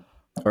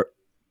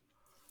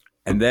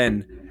 And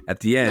then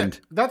at the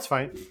end, That's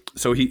fine.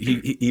 so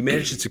he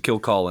manages to kill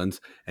Collins,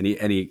 and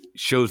he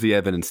shows the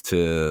evidence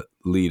to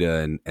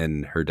Lita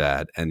and her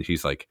dad, and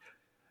she's like,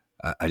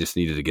 I just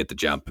needed to get the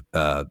jump.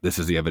 This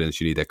is the evidence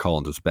you need that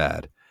Collins was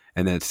bad.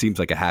 And then it seems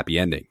like a happy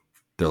ending.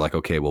 They're like,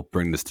 okay, we'll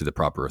bring this to the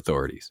proper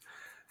authorities.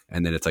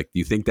 And then it's like,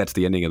 you think that's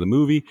the ending of the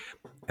movie?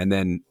 And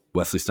then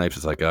Wesley Snipes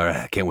is like, all right,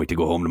 I can't wait to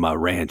go home to my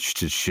ranch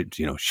to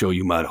show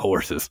you my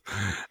horses.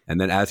 And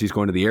then as he's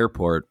going to the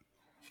airport,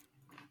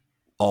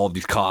 all of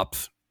these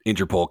cops,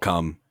 Interpol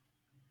come.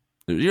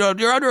 You're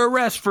under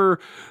arrest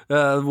for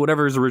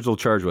whatever his original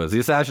charge was, the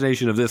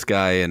assassination of this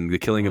guy and the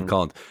killing of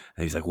Collins.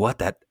 And he's like, what?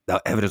 That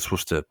evidence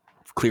was to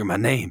clear my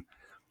name.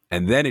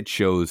 And then it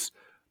shows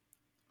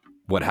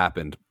what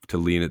happened to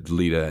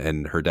Lita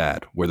and her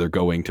dad, where they're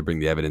going to bring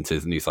the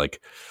evidences. And he's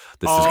like,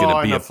 this is going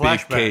to be a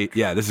big case.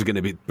 Yeah, this is going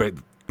to be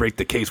break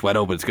the case wide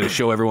open. It's going to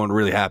show everyone what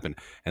really happened.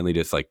 And Lita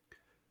just like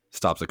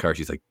stops the car.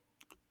 She's like,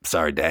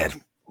 sorry, Dad.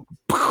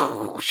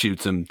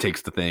 Shoots him,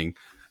 takes the thing.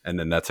 And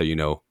then that's how you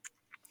know.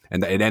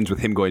 And it ends with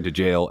him going to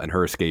jail and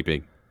her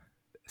escaping,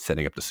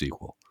 setting up the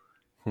sequel.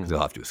 Because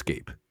they'll have to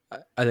escape.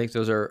 I think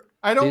those are...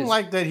 I don't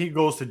like that he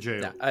goes to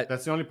jail. Yeah,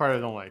 That's the only part I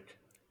don't like.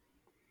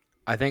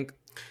 I think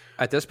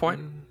at this point,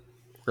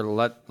 we're going to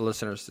let the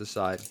listeners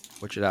decide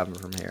what should happen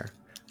from here.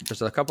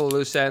 There's a couple of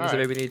loose ends that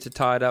maybe need to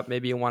tie it up.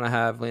 Maybe you want to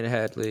have Lena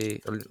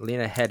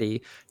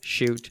Headey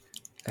shoot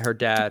her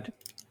dad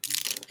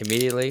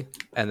immediately,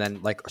 and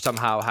then like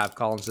somehow have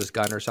Collins'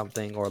 gun or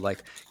something, or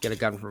like get a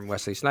gun from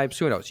Wesley Snipes.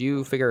 Who knows?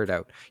 You figure it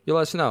out. You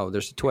let us know.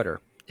 There's a Twitter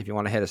if you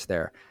want to hit us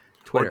there.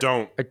 Twitter. Or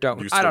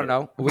don't. I don't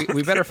know.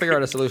 We better figure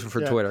out a solution for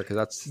Twitter, because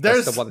that's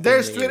the one thing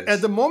there's we Twitter. use.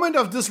 At the moment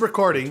of this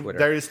recording,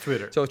 there is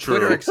Twitter. So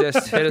Twitter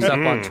exists. Hit us up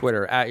on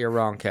Twitter at Your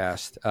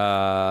Wrongcast.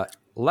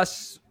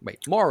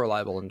 More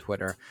reliable than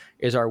Twitter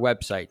is our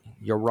website,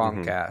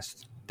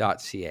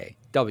 yourwrongcast.ca.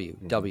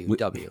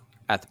 www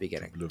at the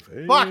beginning.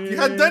 Fuck, you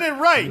had done it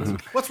right.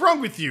 What's wrong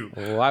with you?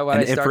 Why would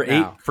I start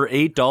now? For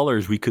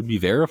 $8, we could be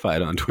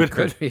verified on Twitter.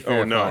 Could be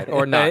verified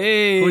or not.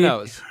 Hey. Who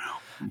knows?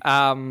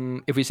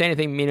 If we say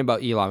anything mean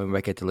about Elon, we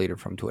might get deleted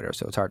from Twitter,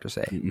 so it's hard to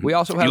say. We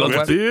also have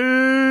Elon's a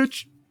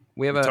bitch.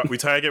 We have a We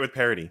tag it with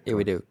parody. yeah,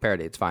 we do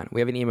parody. It's fine.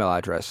 We have an email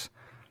address,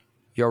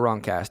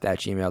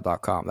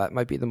 yourwrongcast@gmail.com. That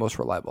might be the most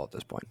reliable at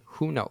this point.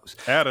 Who knows?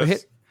 Add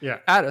us.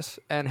 Add us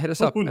and hit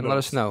us up Who and let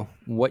us know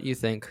what you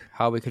think,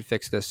 how we could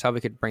fix this, how we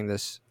could bring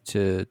this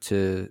to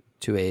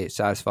a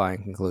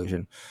satisfying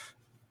conclusion,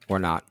 or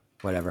not,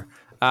 whatever.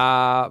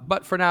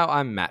 But for now,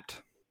 I'm Matt.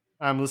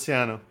 I'm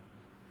Luciano.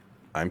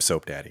 I'm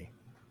Soap Daddy.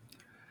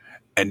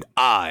 And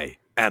I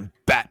am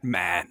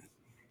Batman.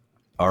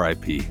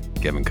 R.I.P.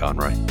 Kevin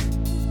Conroy.